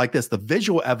of it like this, the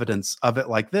visual evidence of it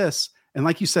like this. And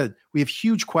like you said, we have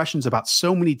huge questions about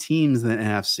so many teams in the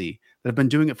NFC that have been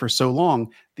doing it for so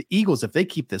long. The Eagles, if they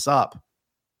keep this up,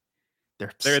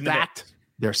 they're stacked.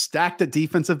 They're stacked at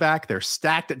defensive back. They're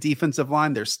stacked at defensive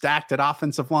line. They're stacked at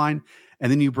offensive line. And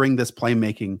then you bring this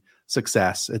playmaking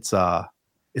success. It's a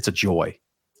joy.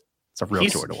 It's a real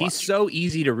joy to watch. He's so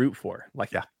easy to root for.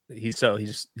 Like, yeah, he's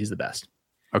the best.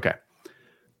 Okay.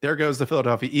 There goes the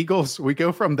Philadelphia Eagles. We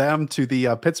go from them to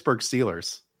the Pittsburgh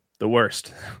Steelers. The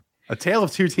worst. A tale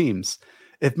of two teams.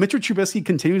 If Mitchell Trubisky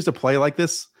continues to play like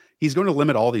this, he's going to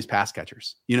limit all these pass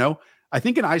catchers. You know, I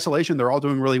think in isolation, they're all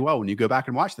doing really well when you go back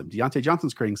and watch them. Deontay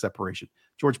Johnson's creating separation.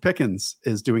 George Pickens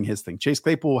is doing his thing. Chase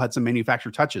Claypool had some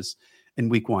manufactured touches in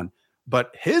week one.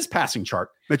 But his passing chart,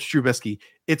 Mitchell Trubisky,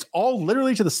 it's all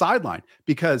literally to the sideline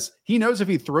because he knows if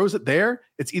he throws it there,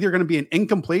 it's either going to be an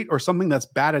incomplete or something that's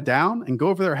batted down and go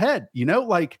over their head. You know,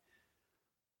 like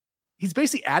he's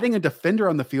basically adding a defender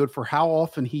on the field for how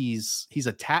often he's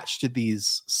attached to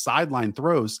these sideline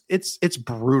throws. It's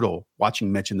brutal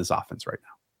watching Mitch in this offense right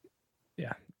now.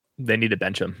 Yeah, they need to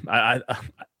bench him.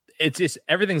 It's just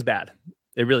everything's bad.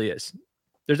 It really is.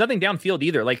 There's nothing downfield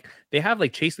either. Like they have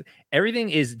like Chase. Everything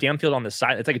is downfield on the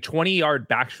side. It's like a 20-yard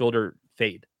back shoulder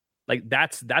fade. Like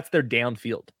that's their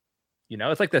downfield. You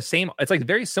know, it's like the same. It's like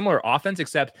very similar offense,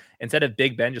 except instead of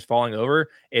Big Ben just falling over,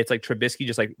 it's like Trubisky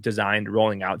just like designed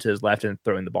rolling out to his left and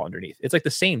throwing the ball underneath. It's like the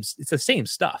same. It's the same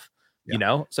stuff. Yeah. You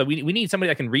know, so we need somebody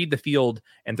that can read the field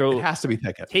and throw. It has to be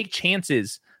Pickett. Take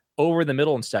chances over the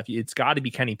middle and stuff. It's got to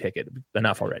be Kenny Pickett.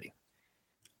 Enough already.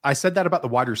 I said that about the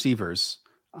wide receivers.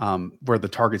 Where the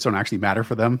targets don't actually matter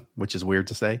for them, which is weird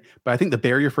to say. But I think the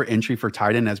barrier for entry for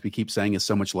tight end, as we keep saying, is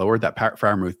so much lower that Pat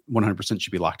Freiermuth 100%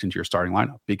 should be locked into your starting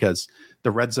lineup because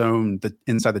the red zone, the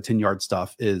inside the 10-yard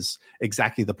stuff is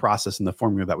exactly the process and the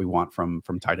formula that we want from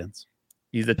tight ends.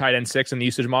 He's the tight end 6 in the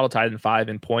usage model, tight end 5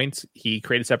 in points. He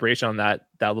created separation on that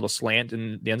little slant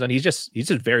in the end zone. He's just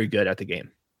very good at the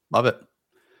game. Love it.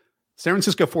 San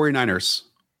Francisco 49ers.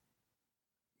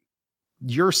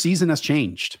 Your season has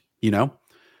changed, you know?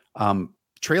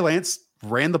 Trey Lance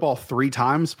ran the ball 3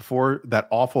 times before that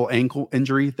awful ankle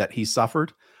injury that he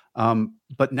suffered.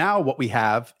 But now what we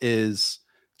have is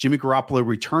Jimmy Garoppolo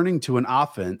returning to an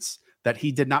offense that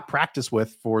he did not practice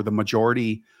with for the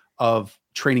majority of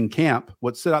training camp.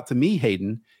 What stood out to me,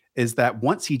 Hayden, is that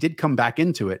once he did come back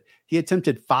into it, he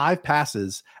attempted 5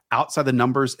 passes outside the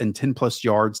numbers and 10 plus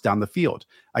yards down the field.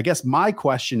 I guess my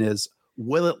question is,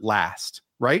 will it last?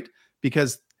 Right?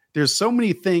 Because there's so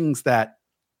many things that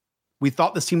we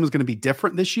thought this team was going to be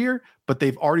different this year, but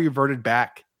they've already reverted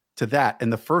back to that.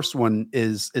 And the first one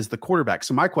is the quarterback.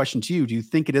 So my question to you, do you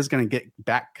think it is going to get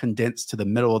back condensed to the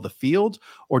middle of the field?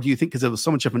 Or do you think, because it was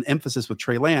so much of an emphasis with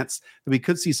Trey Lance, that we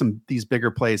could see these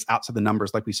bigger plays outside the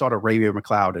numbers, like we saw to Ray-Ray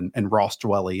McCloud and Ross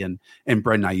Dwelley and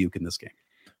Brandon Ayuk in this game?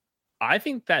 I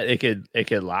think that it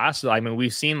could last. I mean,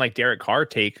 we've seen like Derek Carr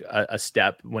take a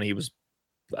step when he was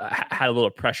had a little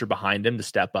pressure behind him to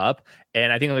step up.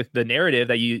 And I think like the narrative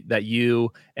that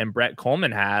you and Brett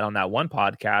Coleman had on that one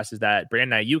podcast is that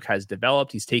Brandon Ayuk has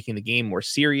developed. He's taking the game more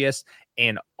serious,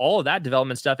 and all of that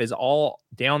development stuff is all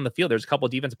down the field. There's a couple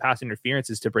of defensive pass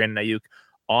interferences to Brandon Ayuk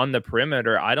on the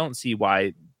perimeter. I don't see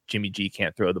why Jimmy G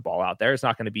can't throw the ball out there. It's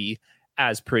not going to be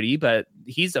as pretty, but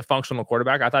he's a functional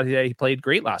quarterback. I thought he played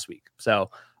great last week. So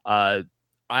I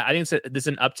think this is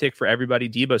an uptick for everybody.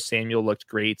 Deebo Samuel looked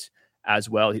great as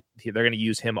well. They're going to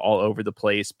use him all over the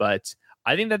place. But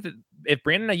I think that if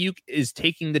Brandon Ayuk is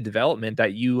taking the development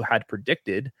that you had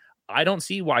predicted, I don't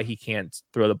see why he can't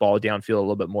throw the ball downfield a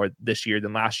little bit more this year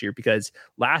than last year, because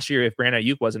last year, if Brandon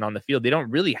Ayuk wasn't on the field, they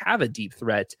don't really have a deep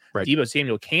threat. Right. Deebo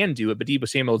Samuel can do it, but Deebo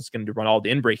Samuel is going to run all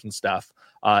the in-breaking stuff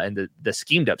and the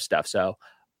schemed up stuff. So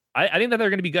I think that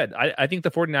they're going to be good. I think the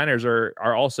 49ers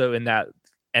are also in that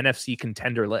NFC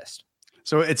contender list.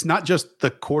 So it's not just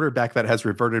the quarterback that has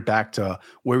reverted back to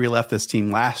where we left this team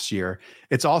last year.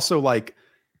 It's also like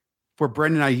where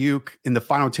Brandon Ayuk in the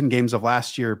final 10 games of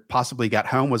last year possibly got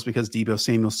home was because Deebo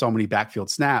Samuel so many backfield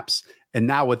snaps. And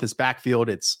now with this backfield,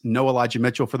 it's no Elijah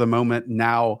Mitchell for the moment.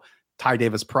 Now Ty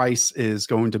Davis Price is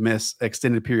going to miss an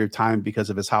extended period of time because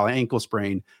of his high ankle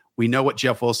sprain. We know what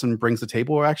Jeff Wilson brings to the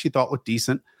table. I actually thought looked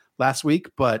decent last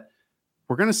week, but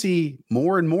we're going to see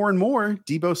more and more and more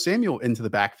Deebo Samuel into the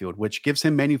backfield, which gives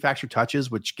him manufactured touches,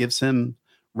 which gives him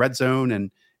red zone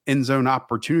and end zone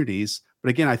opportunities. But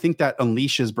again, I think that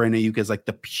unleashes Brandon Ayuk as like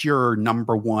the pure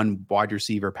number one wide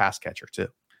receiver pass catcher too.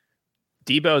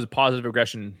 Deebo is a positive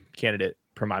regression candidate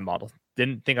per my model.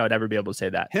 Didn't think I would ever be able to say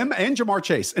that. Him and Jamar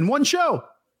Chase in one show.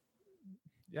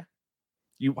 Yeah.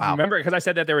 You remember, because I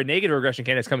said that there were negative regression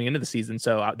candidates coming into the season.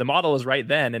 So the model was right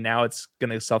then, and now it's going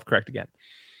to self-correct again.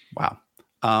 Wow.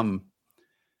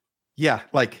 Yeah,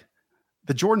 like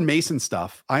the Jordan Mason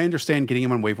stuff, I understand getting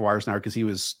him on waiver wires now because he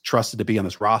was trusted to be on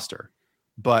this roster,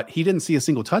 but he didn't see a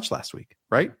single touch last week,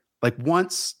 right? Like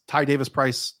once Ty Davis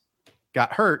Price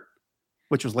got hurt,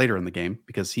 which was later in the game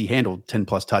because he handled 10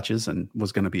 plus touches and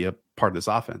was going to be a part of this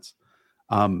offense.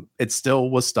 It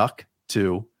still was stuck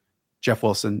to Jeff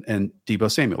Wilson and Deebo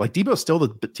Samuel. Like Deebo's still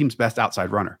the team's best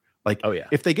outside runner. Like, oh, yeah.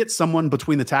 If they get someone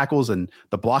between the tackles and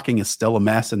the blocking is still a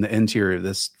mess in the interior of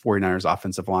this 49ers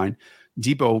offensive line,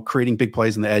 Deebo creating big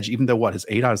plays on the edge, even though his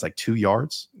 8 out is like 2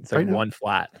 yards. It's like one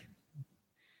flat.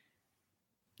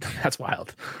 That's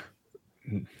wild.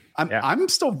 I'm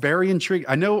still very intrigued.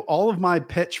 I know all of my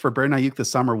pitch for Brandon Ayuk this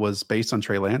summer was based on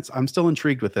Trey Lance. I'm still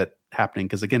intrigued with it happening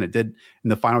because, again, it did in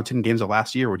the final 10 games of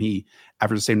last year when he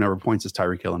averaged the same number of points as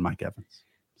Tyreek Hill and Mike Evans.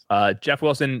 Jeff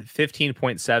Wilson,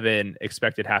 15.7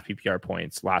 expected half PPR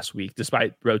points last week,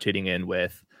 despite rotating in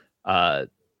with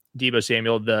Deebo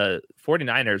Samuel. The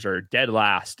 49ers are dead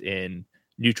last in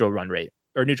neutral run rate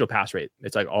or neutral pass rate.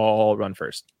 It's like all run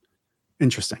first.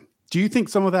 Interesting. Do you think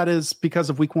some of that is because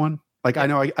of week one? Like, I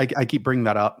know I keep bringing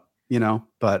that up,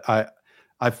 but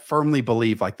I firmly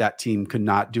believe like that team could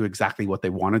not do exactly what they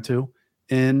wanted to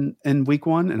in week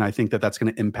one. And I think that that's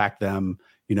going to impact them,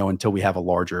 until we have a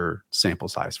larger sample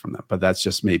size from them. But that's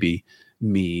just maybe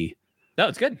me. No,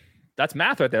 it's good. That's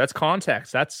math right there. That's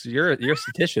context. That's your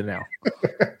statistician now.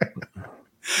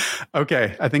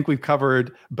 Okay. I think we've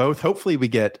covered both. Hopefully we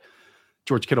get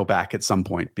George Kittle back at some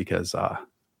point because I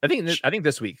think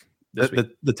this week.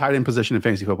 The tight end position in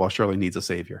fantasy football surely needs a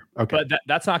savior. Okay. But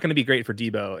that's not going to be great for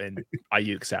Deebo and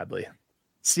Ayuk, sadly.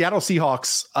 Seattle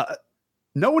Seahawks.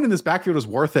 No one in this backfield is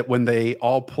worth it when they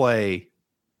all play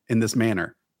in this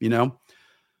manner,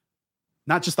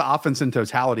 not just the offense in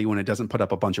totality when it doesn't put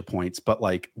up a bunch of points, but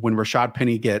like when Rashad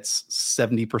Penny gets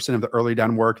 70% of the early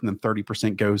down work and then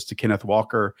 30% goes to Kenneth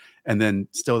Walker. And then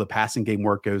still the passing game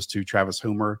work goes to Travis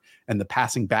Homer and the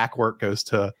passing back work goes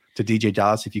to DJ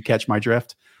Dallas. If you catch my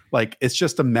drift, like it's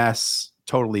just a mess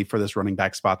totally for this running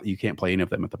back spot that you can't play any of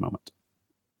them at the moment.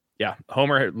 Yeah.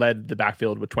 Homer led the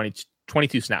backfield with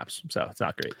 22 snaps. So it's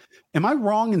not great. Am I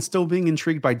wrong in still being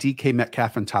intrigued by DK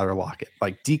Metcalf and Tyler Lockett?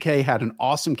 Like DK had an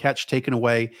awesome catch taken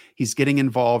away. He's getting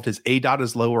involved. His ADOT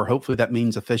is lower. Hopefully that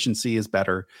means efficiency is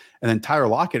better. And then Tyler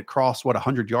Lockett crossed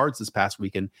 100 yards this past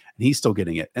weekend and he's still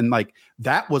getting it. And like,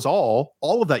 that was all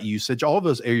of that usage, all of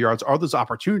those air yards, all those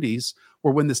opportunities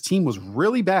were when this team was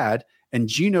really bad and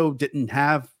Geno didn't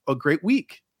have a great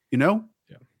week. you know?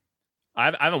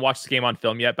 I haven't watched the game on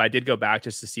film yet, but I did go back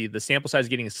just to see the sample size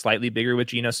getting slightly bigger with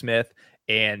Geno Smith,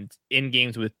 and in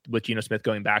games with Geno Smith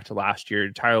going back to last year,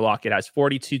 Tyler Lockett has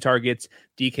 42 targets,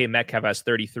 DK Metcalf has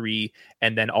 33,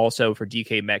 and then also for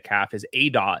DK Metcalf, his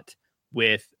ADOT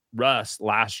with Russ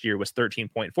last year was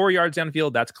 13.4 yards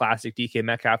downfield. That's classic DK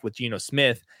Metcalf. With Geno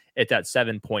Smith, it's at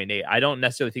 7.8. I don't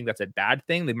necessarily think that's a bad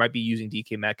thing. They might be using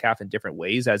DK Metcalf in different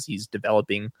ways as he's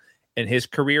developing in his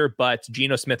career, but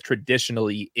Geno Smith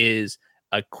traditionally is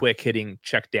a quick hitting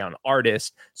check down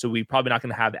artist. So we're probably not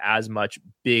going to have as much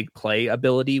big play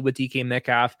ability with DK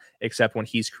Metcalf, except when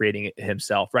he's creating it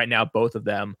himself. Right now, both of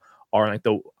them are like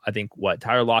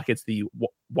Tyler Lockett's the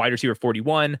wide receiver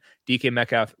 41, DK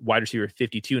Metcalf wide receiver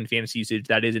 52 in fantasy usage.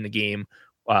 That is in the game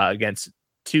against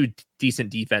two decent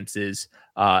defenses,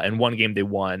 and one game they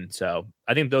won. So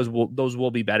I think those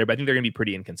will be better, but I think they're going to be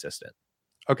pretty inconsistent.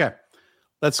 Okay.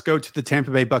 Let's go to the Tampa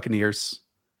Bay Buccaneers.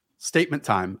 Statement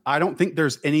time. I don't think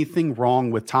there's anything wrong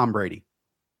with Tom Brady.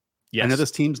 Yes. I know this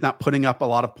team's not putting up a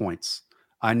lot of points.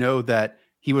 I know that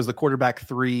he was the quarterback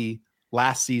 3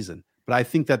 last season, but I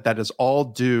think that is all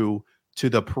due to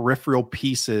the peripheral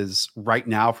pieces right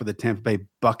now for the Tampa Bay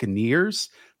Buccaneers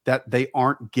that they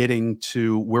aren't getting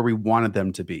to where we wanted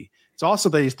them to be. It's also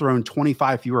that he's thrown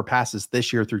 25 fewer passes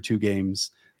this year through 2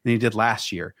 games than he did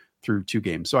last year through 2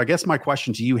 games. So I guess my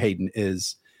question to you, Hayden,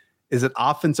 is it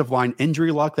offensive line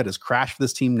injury luck that has crashed for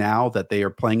this team now that they are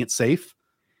playing it safe?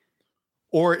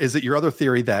 Or is it your other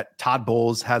theory that Todd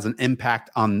Bowles has an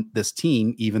impact on this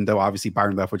team, even though obviously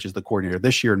Byron Leftwich is the coordinator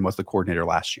this year and was the coordinator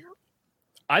last year?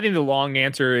 I think the long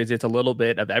answer is it's a little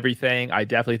bit of everything. I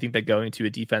definitely think that going to a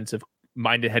defensive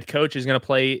minded head coach is going to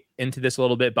play into this a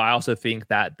little bit, but I also think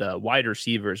that the wide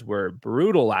receivers were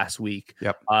brutal last week.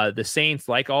 Yep. The Saints,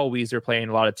 like always, they're playing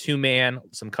a lot of 2-man,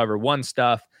 some cover 1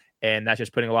 stuff, and that's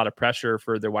just putting a lot of pressure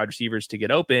for their wide receivers to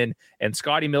get open. And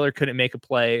Scotty Miller couldn't make a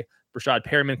play. Rashad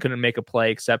Perriman couldn't make a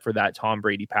play except for that Tom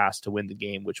Brady pass to win the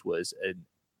game, which was an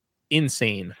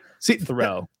insane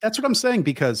throw. That's what I'm saying,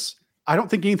 because I don't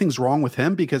think anything's wrong with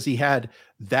him, because he had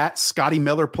that Scotty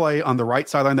Miller play on the right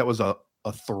sideline that was a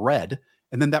thread.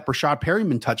 And then that Rashad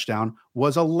Perriman touchdown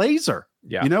was a laser,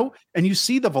 and you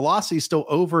see the velocity still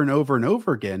over and over and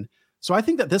over again. So I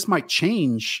think that this might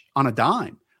change on a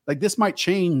dime. Like, this might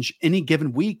change any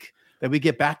given week that we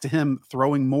get back to him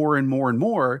throwing more and more and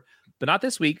more. But not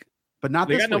this week.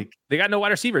 They got no wide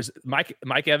receivers.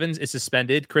 Mike Evans is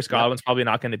suspended. Chris Godwin's probably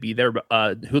not going to be there.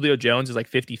 Julio Jones is like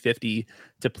 50-50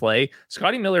 to play.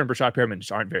 Scotty Miller and Rashad Perriman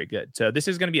just aren't very good. So this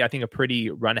is going to be, I think, a pretty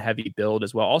run-heavy build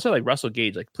as well. Also, like Russell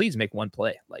Gage, like, please make one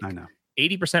play. Like, I know.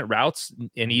 80% routes,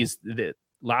 and he's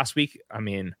last week, I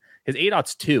mean, his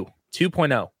ADOT's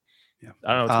 2.0. Yeah.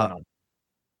 I don't know what's going on.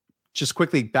 Just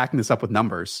quickly backing this up with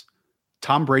numbers.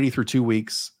 Tom Brady through 2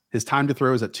 weeks, his time to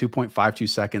throw is at 2.52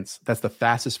 seconds. That's the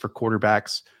fastest for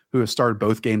quarterbacks who have started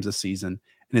both games this season.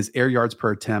 And his air yards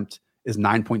per attempt is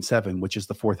 9.7, which is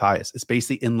the 4th highest. It's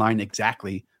basically in line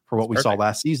exactly for what we saw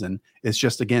last season. It's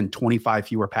just, again, 25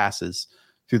 fewer passes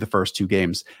through the first 2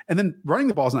 games. And then running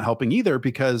the ball is not helping either,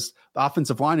 because the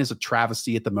offensive line is a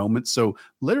travesty at the moment. So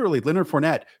literally Leonard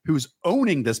Fournette, who's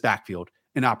owning this backfield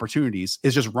in opportunities,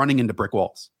 is just running into brick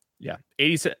walls. Yeah,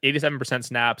 87%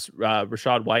 snaps.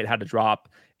 Rachaad White had to drop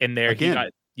in there. Again.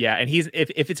 And he's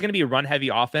if it's going to be a run heavy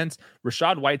offense,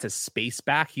 Rachaad White's a space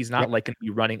back. He's not like going to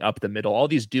be running up the middle. All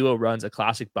these duo runs, a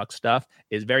classic Buck stuff,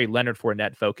 is very Leonard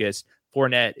Fournette focused.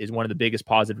 Fournette is one of the biggest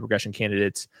positive regression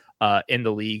candidates in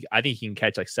the league. I think he can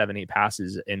catch like 7-8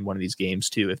 passes in one of these games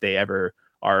too if they ever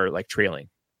are like trailing.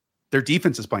 Their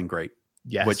defense is playing great.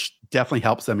 Yes. Which definitely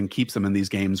helps them and keeps them in these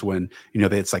games when,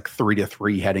 it's like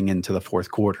 3-3 heading into the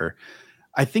 4th quarter.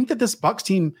 I think that this Bucs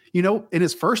team, in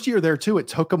his first year there too, it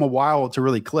took him a while to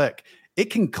really click.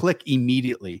 It can click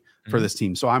immediately for this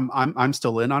team. So I'm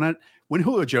still in on it. When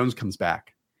Julio Jones comes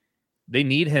back, they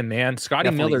need him, man. Scotty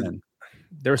Miller.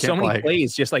 There were so many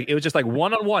plays, it was just like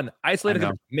one-on-one, isolated,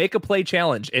 make a play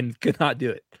challenge, and could not do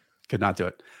it.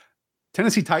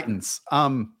 Tennessee Titans.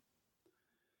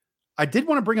 I did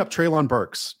want to bring up Treylon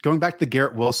Burks, going back to the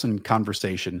Garrett Wilson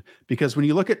conversation, because when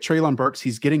you look at Treylon Burks,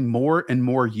 he's getting more and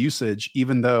more usage,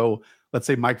 even though, let's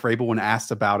say, Mike Vrabel, when asked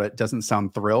about it, doesn't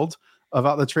sound thrilled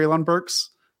about the Treylon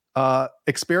Burks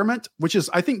experiment, which is,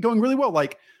 I think, going really well.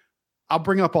 Like, I'll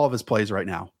bring up all of his plays right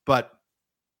now, but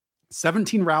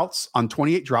 17 routes on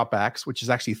 28 dropbacks, which is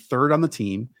actually 3rd on the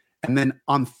team. And then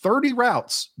on 30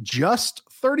 routes, just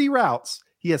 30 routes,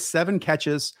 he has 7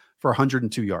 catches for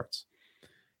 102 yards.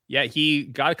 Yeah, he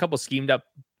got a couple schemed up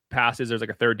passes. There's like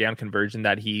a 3rd down conversion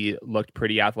that he looked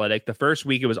pretty athletic. The first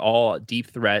week, it was all deep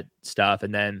threat stuff.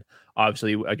 And then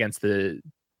obviously against the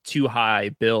too high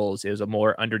bills. It was a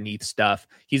more underneath stuff.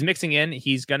 He's mixing in.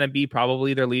 He's going to be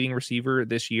probably their leading receiver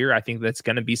this year. I think that's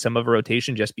going to be some of a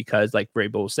rotation just because, like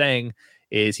Vrabel was saying,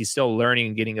 is he's still learning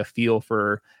and getting a feel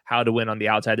for how to win on the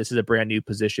outside. This is a brand new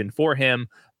position for him.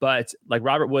 But like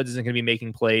Robert Woods isn't going to be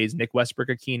making plays. Nick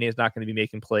Westbrook-Akine is not going to be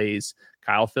making plays.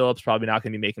 Kyle Phillips probably not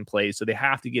going to be making plays. So they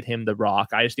have to get him the rock.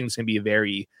 I just think it's going to be a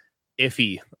very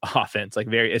iffy offense, like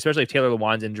especially if Taylor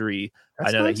Lewan's injury.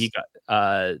 I know that he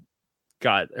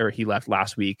he left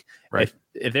last week. Right.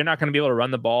 If they're not going to be able to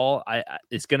run the ball,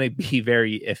 it's going to be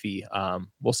very iffy.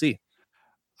 We'll see.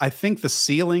 I think the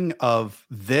ceiling of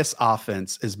this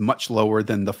offense is much lower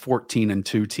than the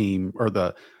 14-2 team or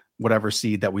the whatever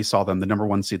seed that we saw them, the number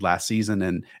 1 seed last season,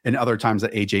 and other times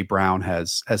that AJ Brown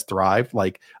has thrived.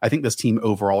 Like, I think this team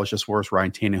overall is just worse.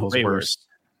 Ryan Tannehill's worse.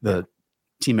 The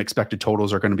team expected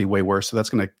totals are going to be way worse. So that's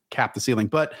going to cap the ceiling.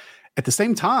 But at the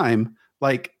same time,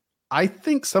 like, I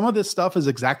think some of this stuff is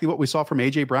exactly what we saw from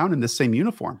AJ Brown in this same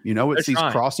uniform. It's these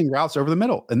crossing routes over the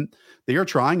middle, and they are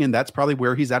trying, and that's probably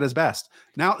where he's at his best.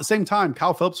 Now, at the same time,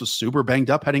 Kyle Phillips was super banged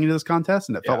up heading into this contest,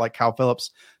 and it felt like Kyle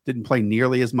Phillips didn't play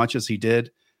nearly as much as he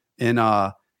did in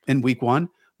week 1.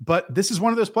 But this is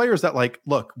one of those players that, like,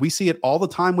 look, we see it all the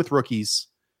time with rookies.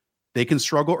 They can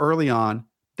struggle early on.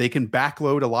 They can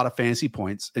backload a lot of fantasy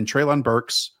points, and Treylon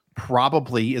Burks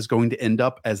probably is going to end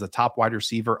up as the top wide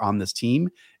receiver on this team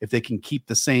if they can keep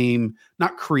the same,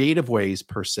 not creative ways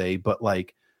per se, but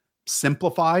like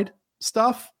simplified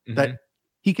stuff that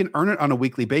he can earn it on a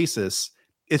weekly basis.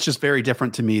 It's just very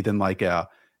different to me than like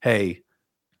hey,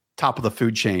 top of the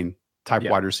food chain type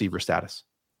wide receiver status.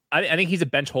 I think he's a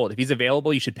bench hold. If he's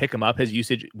available, you should pick him up. His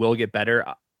usage will get better.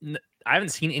 I haven't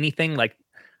seen anything like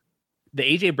the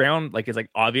AJ Brown, like, is like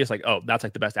obvious, like, oh, that's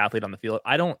like the best athlete on the field.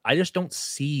 I just don't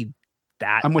see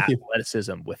that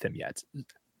athleticism with him yet.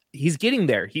 He's getting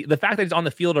there. The fact that he's on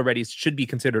the field already should be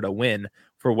considered a win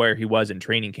for where he was in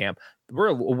training camp. We're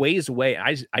a ways away.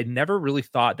 I never really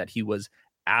thought that he was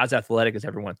as athletic as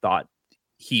everyone thought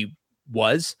he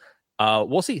was.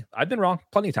 We'll see. I've been wrong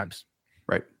plenty of times.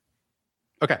 Right.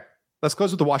 Okay. Let's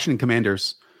close with the Washington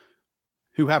Commanders,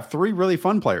 who have 3 really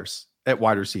fun players at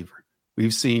wide receiver.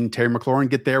 We've seen Terry McLaurin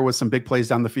get there with some big plays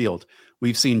down the field.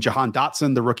 We've seen Jahan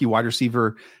Dotson, the rookie wide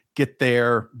receiver, get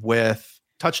there with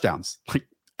touchdowns. Like,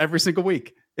 every single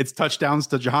week, it's touchdowns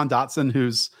to Jahan Dotson,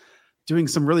 who's doing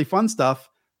some really fun stuff.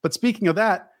 But speaking of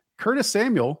that, Curtis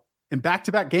Samuel in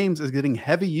back-to-back games is getting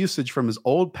heavy usage from his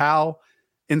old pal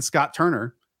in Scott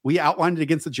Turner. We outlined it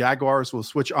against the Jaguars. We'll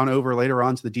switch on over later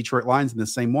on to the Detroit Lions in the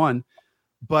same one.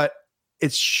 But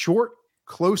it's short,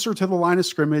 closer to the line of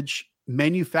scrimmage,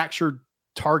 manufactured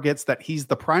targets that he's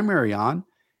the primary on.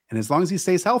 And as long as he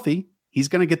stays healthy, he's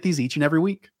going to get these each and every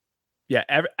week. Yeah,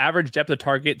 average depth of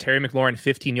target, Terry McLaurin,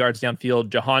 15 yards downfield.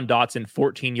 Jahan Dotson,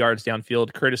 14 yards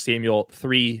downfield. Curtis Samuel,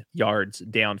 3 yards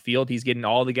downfield. He's getting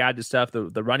all the gadget stuff,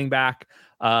 the running back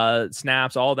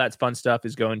snaps, all that fun stuff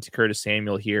is going to Curtis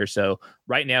Samuel here. So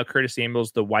right now, Curtis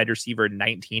Samuel's the wide receiver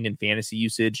 19 in fantasy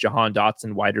usage. Jahan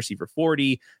Dotson, wide receiver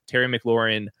 40. Terry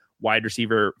McLaurin, wide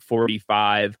receiver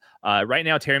 45. Right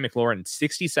now, Terry McLaurin,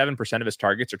 67% of his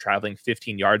targets are traveling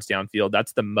 15 yards downfield.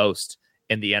 That's the most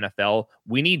in the NFL.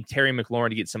 We need Terry McLaurin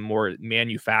to get some more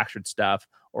manufactured stuff,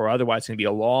 or otherwise it's going to be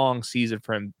a long season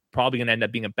for him. Probably going to end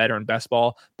up being a better in best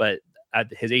ball, but at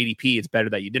his ADP, it's better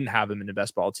that you didn't have him in the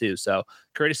best ball too. So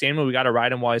Curtis Samuel, we got to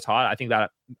ride him while he's hot. I think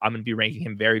that I'm going to be ranking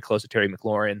him very close to Terry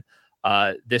McLaurin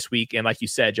this week. And like you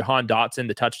said, Jahan Dotson,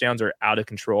 the touchdowns are out of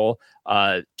control.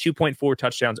 2.4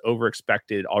 touchdowns over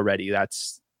expected already.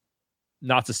 That's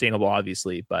not sustainable,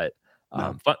 obviously, but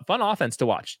fun offense to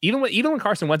watch. Even when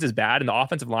Carson Wentz is bad and the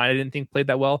offensive line I didn't think played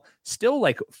that well, still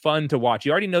like fun to watch.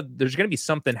 You already know there's going to be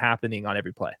something happening on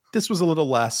every play. This was a little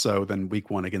less so than week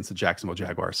 1 against the Jacksonville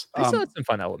Jaguars. They still had some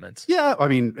fun elements. Yeah, I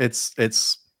mean, it's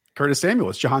Curtis Samuel,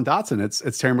 it's Jahan Dotson,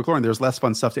 it's Terry McLaurin. There's less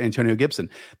fun stuff to Antonio Gibson.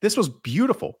 This was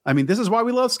beautiful. I mean, this is why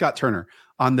we love Scott Turner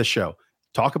on this show.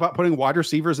 Talk about putting wide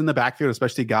receivers in the backfield,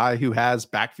 especially a guy who has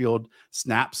backfield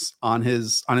snaps on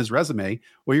his resume.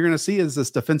 What you're going to see is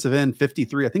this defensive end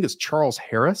 53. I think it's Charles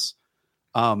Harris,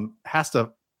 has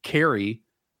to carry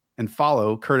and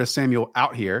follow Curtis Samuel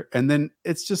out here. And then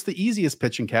it's just the easiest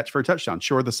pitch and catch for a touchdown.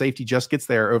 Sure, the safety just gets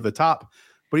there over the top,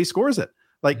 but he scores it.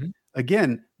 Like,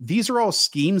 again, these are all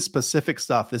scheme specific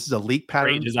stuff. This is a leak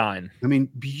pattern. Great design. I mean,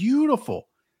 beautiful.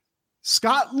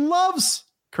 Scott loves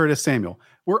Curtis Samuel.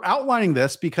 We're outlining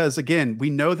this because, again,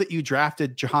 we know that you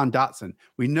drafted Jahan Dotson.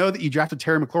 We know that you drafted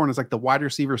Terry McLaurin as like the wide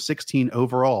receiver 16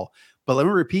 overall. But let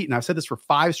me repeat, and I've said this for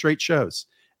 5 straight shows.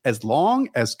 As long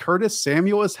as Curtis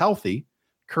Samuel is healthy,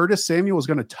 Curtis Samuel is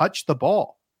going to touch the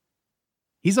ball.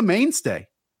 He's a mainstay.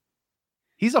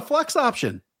 He's a flex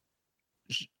option.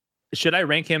 Should I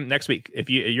rank him next week? If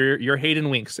you're Hayden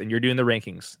Winks and you're doing the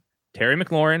rankings, Terry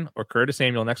McLaurin or Curtis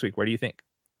Samuel next week, where do you think?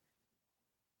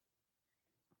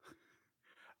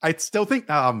 I still think,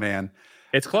 oh man,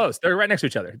 it's close. They're right next to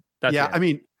each other. I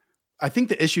mean, I think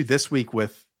the issue this week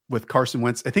with Carson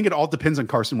Wentz, I think it all depends on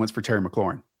Carson Wentz for Terry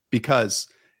McLaurin, because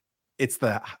it's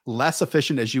the less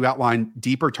efficient, as you outlined,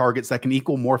 deeper targets that can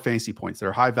equal more fantasy points that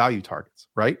are high value targets,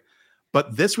 right?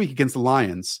 But this week against the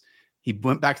Lions, he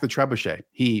went back to the trebuchet.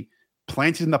 He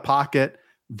planted in the pocket.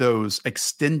 Those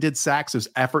extended sacks, those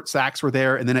effort sacks were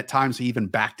there. And then at times he even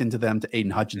backed into them to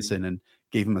Aiden Hutchinson and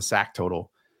gave him a sack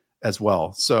total as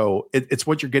well. So it's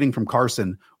what you're getting from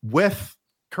Carson. With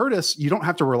Curtis, you don't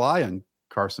have to rely on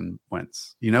Carson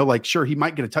Wentz. Like, sure, he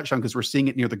might get a touchdown because we're seeing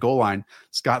it near the goal line.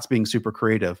 Scott's being super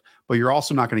creative, but you're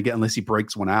also not going to get, unless he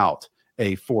breaks one out,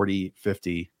 a 40,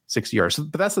 50, 60 yards.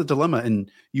 But that's the dilemma in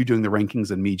you doing the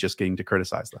rankings and me just getting to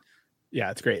criticize them.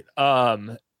 Yeah, it's great.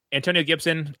 Antonio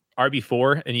Gibson,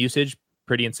 RB4 in usage,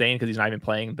 pretty insane because he's not even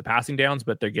playing the passing downs,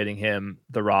 but they're getting him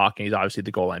the rock, and he's obviously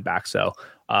the goal line back. So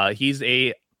he's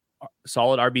a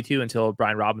solid RB2 until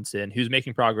Brian Robinson, who's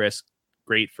making progress.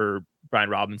 Great for Brian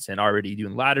Robinson, already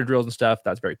doing ladder drills and stuff.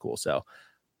 That's very cool. So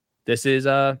this is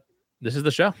the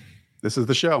show. This is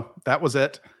the show. That was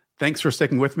it. Thanks for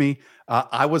sticking with me.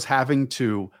 I was having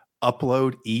to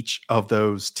upload each of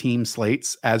those team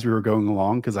slates as we were going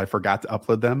along because I forgot to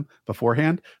upload them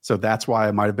beforehand. So that's why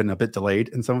I might have been a bit delayed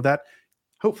in some of that.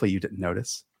 Hopefully you didn't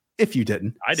notice. If you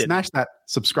didn't, smash that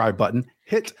subscribe button,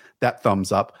 hit that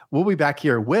thumbs up. We'll be back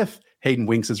here with Hayden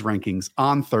Winks' rankings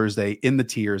on Thursday in the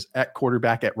tiers at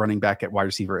quarterback, at running back, at wide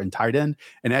receiver, and tight end.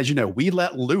 And as you know, we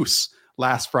let loose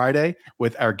last Friday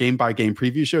with our game by game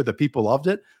preview show. The people loved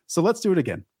it. So let's do it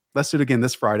again. Let's do it again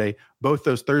this Friday. Both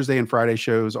those Thursday and Friday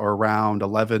shows are around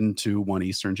 11 to 1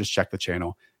 Eastern. Just check the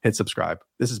channel, hit subscribe.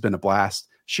 This has been a blast.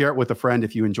 Share it with a friend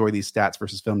if you enjoy these stats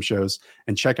versus film shows,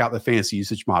 and check out the fantasy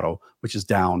usage model, which is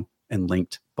down and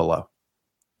linked below.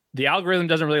 The algorithm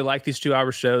doesn't really like these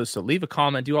 2-hour shows, so leave a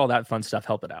comment, do all that fun stuff,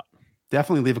 help it out.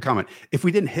 Definitely leave a comment. If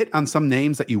we didn't hit on some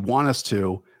names that you want us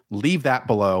to, leave that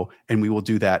below, and we will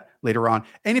do that later on.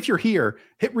 And if you're here,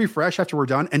 hit refresh after we're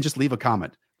done and just leave a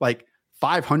comment. Like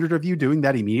 500 of you doing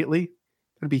that immediately,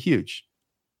 that'd be huge.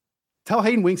 Tell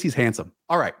Hayden Winks he's handsome.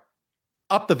 All right.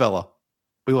 Up the villa.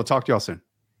 We will talk to y'all soon.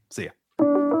 See ya.